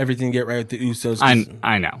on everything to get right with the Usos.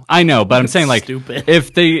 'cause I know, but I'm saying like stupid.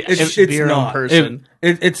 if they It's Be her own not. person.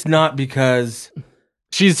 It's not because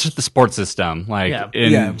she's just the sports system, like, Yeah.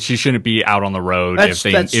 and Yeah. she shouldn't be out on the road That's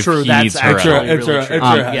if true. he That's needs her. actually out. It's really a- true. it's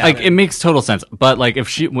a- Yeah. Like it makes total sense, but like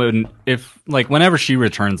whenever she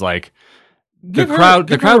returns, like the Give her- crowd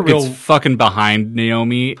give her a gets real- fucking behind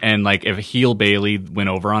Naomi, and like if heel Bailey went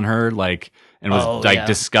over on her, like and was Oh, like yeah.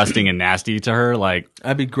 disgusting and nasty to her, like,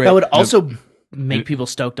 that'd be great. That would also make people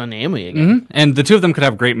stoked on Naomi again. and the two of them could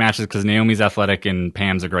have great matches because Naomi's athletic and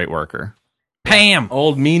Pam's a great worker. Pam.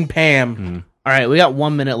 Old mean Pam. All right, we got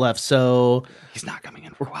 1 minute left. So He's not coming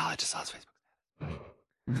in for a while. I just saw his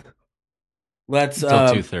Facebook Let's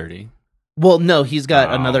until 2:30. well, no, he's got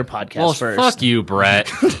Oh. another podcast Well, first. fuck you, Brett.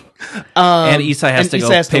 And Isai has to go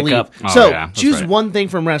pick leave. up. Oh, So yeah, that's choose right. one thing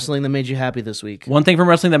from wrestling that made you happy this week. One thing from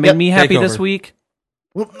wrestling that made Yep, me happy take this over. week.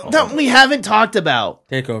 Well, that we haven't talked about.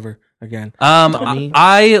 take over again. Dummy.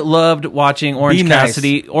 I loved watching Orange Be nice.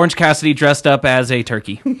 Cassidy. Orange Cassidy dressed up as a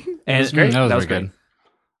turkey. And was great. That was, great.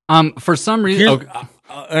 good. For some reason,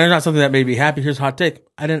 Here's, not something that made me happy. Here's a hot take.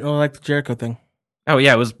 I didn't really like the Jericho thing. Oh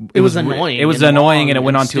yeah, it was annoying It was and annoying, long and it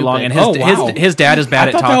went and on too long. And stupid. his Oh, wow. his dad is bad I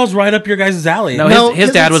at thought that talking. was right up your guys' alley. No, No, his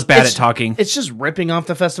 'cause dad was bad it's- at talking. It's just ripping off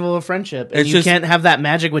the Festival of Friendship, and It's you just- can't have that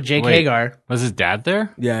magic with Jake Wait. Hagar. was his dad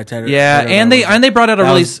there? Yeah, Ted, Yeah, Ted- and they brought out a that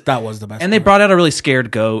really was, that was the best. and they part. brought out a really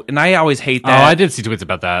scared goat, and I always hate Oh, that. I did see tweets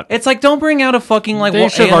about that. It's like don't bring out a fucking like They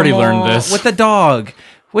should have already animal learned this. with the dog.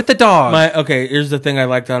 With the dog. Here's the thing I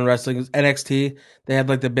liked on wrestling is NXT. They had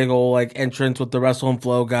like the big old like entrance with the Wrestle and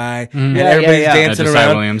Flow guy, and Yeah, everybody's yeah, yeah. dancing Josiah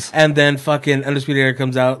around. Williams. And then fucking Undisputed Era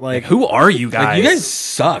comes out like, Who are you guys? like you guys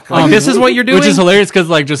suck. Like, Like, this is what you're doing. Which is hilarious because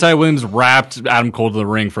like Josiah Williams wrapped Adam Cole to the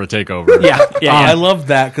ring for a takeover. Yeah, yeah. I love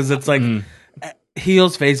that because it's like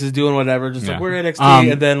heels, faces doing whatever, just Yeah. like we're NXT, Um,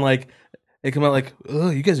 and then like They come out like, oh,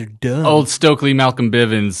 you guys are dumb. Old Stokely Malcolm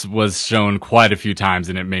Bivens was shown quite a few times,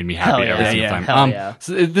 and it made me happy Hell yeah. every single Yeah, time. hell yeah.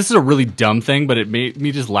 So this is a really dumb thing, but it made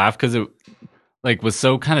me just laugh because it like was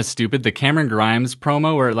so kind of stupid. The Cameron Grimes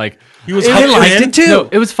promo where like he was I hyped liked in. it too. no,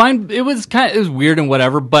 it was fine. It was weird and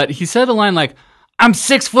whatever, but he said a line like, "I'm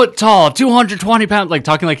 6 foot tall, 220 pounds," like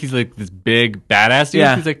talking like he's like this big badass dude.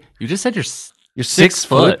 Yeah. He's like, you just said You're 6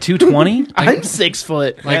 foot, 220. I'm 6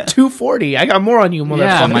 foot, like 240. I got more on you, motherfucker.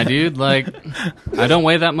 Yeah, my dude. Like, I don't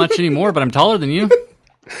weigh that much anymore, but I'm taller than you.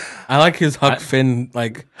 I like his Huck Finn.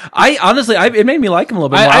 Like, I honestly, it made me like him a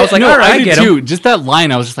little bit more. I was like, no, all right, I did get too. him. Just that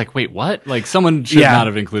line, I was just like, wait, what? Like, someone should not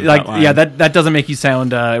have included like, that line. yeah, that doesn't make you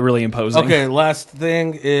sound really imposing. okay, last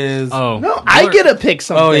thing is. Oh No, I get to pick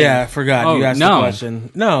something. Oh yeah, I forgot. Oh, You asked no. the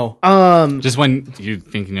question. No. just when you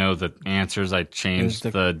think you know the answers, I changed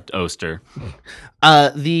the Oster.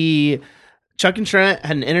 The Chuck and Trent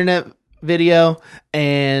had an internet video,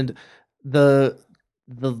 and the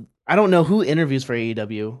I don't know who interviews for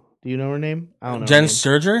AEW. Do you know her name? I don't know. Jen her name.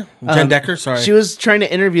 Sturger? Jen Decker? Sorry. She was trying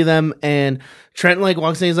to interview them, and Trent like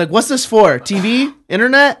walks in. He's like, "What's this for? TV?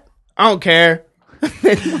 Internet? I don't care."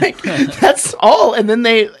 And, like that's all. And then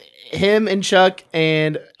him and Chuck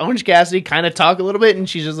and Orange Cassidy kind of talk a little bit, and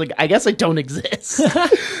she's just like, "I guess I don't exist."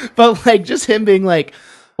 But like just him being like,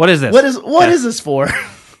 What is this? What is this for?"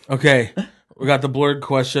 Okay. We got the blurred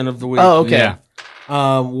question of the week. Oh, okay.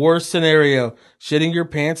 Yeah. Worst scenario: shitting your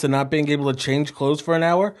pants and not being able to change clothes for an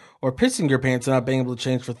hour, or pissing your pants and not being able to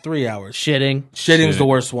change for 3 hours. Shitting. Shitting's the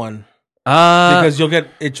worst one Because because you'll get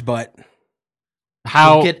itch butt.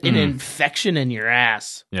 How? Get an infection in your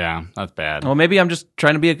ass. Yeah, that's bad. well, maybe I'm just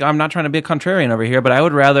trying to be. I'm not trying to be a contrarian over here, but I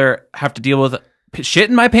would rather have to deal with shit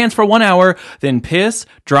in my pants for 1 hour than piss,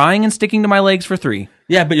 drying, and sticking to my legs for 3.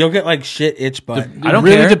 Yeah, but you'll get like shit itch butt. I don't it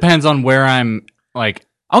really care. depends on where I'm, like,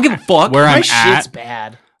 I don't give a fuck. where My I'm shit's at.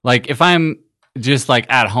 bad. Like, if I'm just,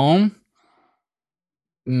 like, at home,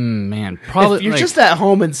 man, probably. If you're like, just at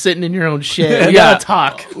home and sitting in your own shit, we Yeah. gotta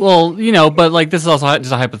talk. well, you know, but, like, this is also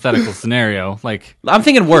just a hypothetical scenario. Like, I'm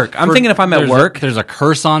thinking work. I'm thinking if I'm at work. there's a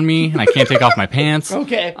curse on me and I can't take off my pants.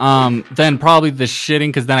 Okay. Then probably the shitting,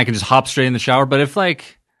 because then I can just hop straight in the shower. But if,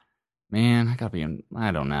 like, man, I gotta be in,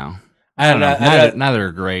 I don't know. I don't know. Neither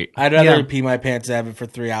are great. I'd rather Yeah. pee my pants and have it for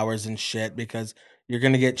 3 hours and shit because you're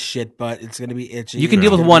gonna get shit butt. It's gonna be itchy. You can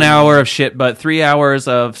deal with 1 hour of shit, but 3 hours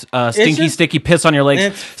of stinky, just- sticky piss on your legs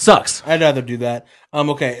it's- sucks. I'd rather do that.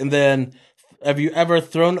 Okay, and then have you ever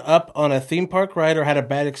thrown up on a theme park ride or had a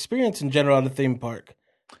bad experience in general at a theme park?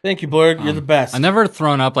 Thank you, Blurg. You're the best. I never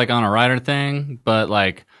thrown up like on a rider thing, but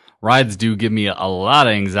like rides do give me a lot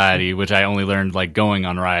of anxiety, which I only learned like going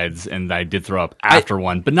on rides, and I did throw up after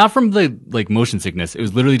one, but not from the like motion sickness. It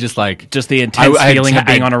was literally just like Just the intense feeling of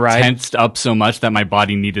being I on a ride. tensed up so much that my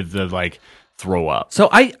body needed to like throw up. So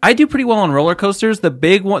I do pretty well on roller coasters. The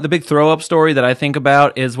big throw up story that I think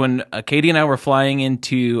about is when Katie and I were flying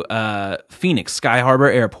into Phoenix Sky Harbor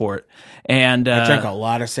Airport, and I drank a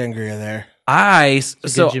lot of sangria there. I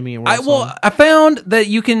Jimmy and Will song. I found that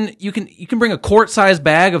you can bring a quart-sized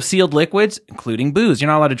bag of sealed liquids, including booze. You're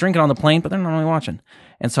not allowed to drink it on the plane, but they're not only watching.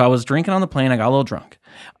 And so I was drinking on the plane. I got a little drunk,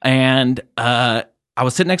 and I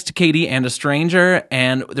was sitting next to Katie and a stranger,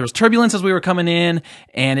 and there was turbulence as we were coming in,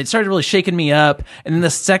 and it started really shaking me up. And then the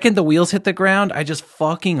second the wheels hit the ground, I just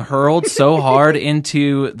fucking hurled so hard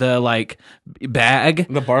into the like bag,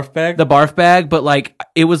 The barf bag? the barf bag. But like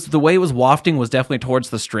it was the way it was wafting was definitely towards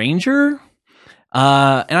the stranger.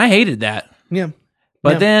 And I hated that. Yeah.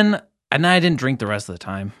 But Yeah. then I didn't drink the rest of the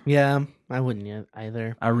time. Yeah. I wouldn't yet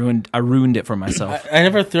either. I ruined it for myself. I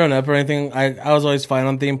never thrown up or anything. I was always fine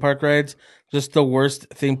on theme park rides. Just the worst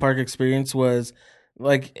theme park experience was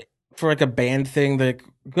like for like a band thing, like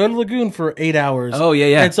go to Lagoon for 8 hours. Oh,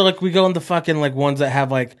 yeah. And so like we go in the fucking like ones that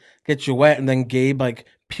have like get you wet, and then Gabe like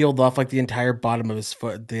peeled off like the entire bottom of his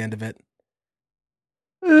foot at the end of it.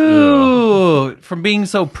 Ooh, from being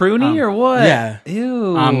so pruny or what? yeah.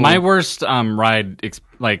 Ew. My worst ride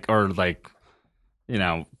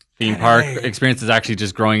theme park experience is actually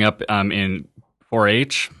just growing up in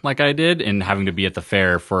 4-H like I did, and having to be at the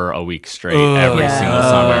fair for a week straight every Yeah. single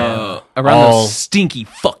summer. Around all- those stinky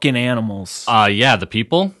fucking animals. Yeah, the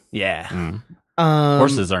people. Yeah.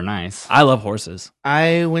 Horses are nice. I love horses.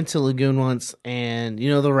 I went to Lagoon once, and you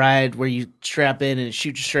know the ride where you strap in and it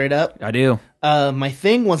shoots you straight up? I do. My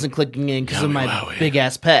thing wasn't clicking in because of my big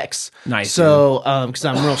ass pecs. Nice. So, because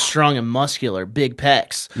I'm real strong and muscular, big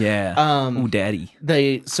pecs. Yeah. Ooh, daddy.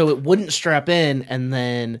 So it wouldn't strap in, and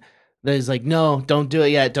then there's like, no, don't do it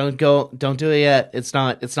yet. Don't do it yet. It's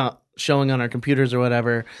not showing on our computers or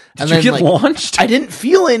whatever. Did and you then, get like, launched? I didn't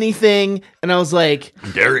feel anything, and I was like,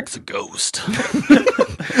 Derek's a ghost.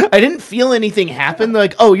 I didn't feel anything happen. They're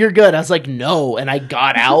like, oh, you're good. I was like, no. And I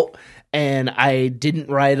got out and I didn't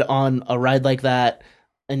ride on a ride like that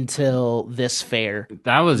until this fair.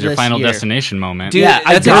 That was your This final year. destination moment. Dude, Yeah,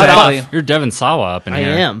 I that's got exactly. off. You're Devin Sawa up in I here.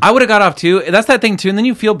 am. I would have got off too. That's that thing too, and then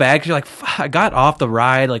you feel bad because you're like, fuck, I got off the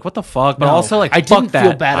ride. Like, what the fuck? But No, also, like, I fuck didn't that.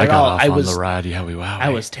 feel bad I at got all. off I on was the ride. Yeah, we wow. I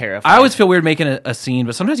was terrified. I always feel weird making a scene,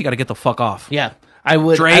 but sometimes you got to get the fuck off. Yeah. I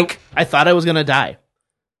would Drake. I thought I was gonna die.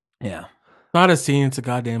 Yeah. Not a scene, it's a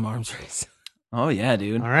goddamn arms race. Oh yeah,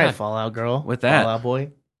 dude. All right, Fallout girl. With that. Fallout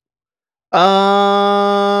boy.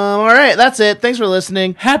 All right, that's it. Thanks for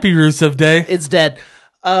listening. Happy Rusev Day. It's dead.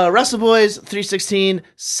 Russell Boys 316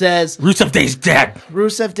 says Rusev Day's dead.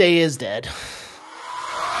 Rusev Day is dead.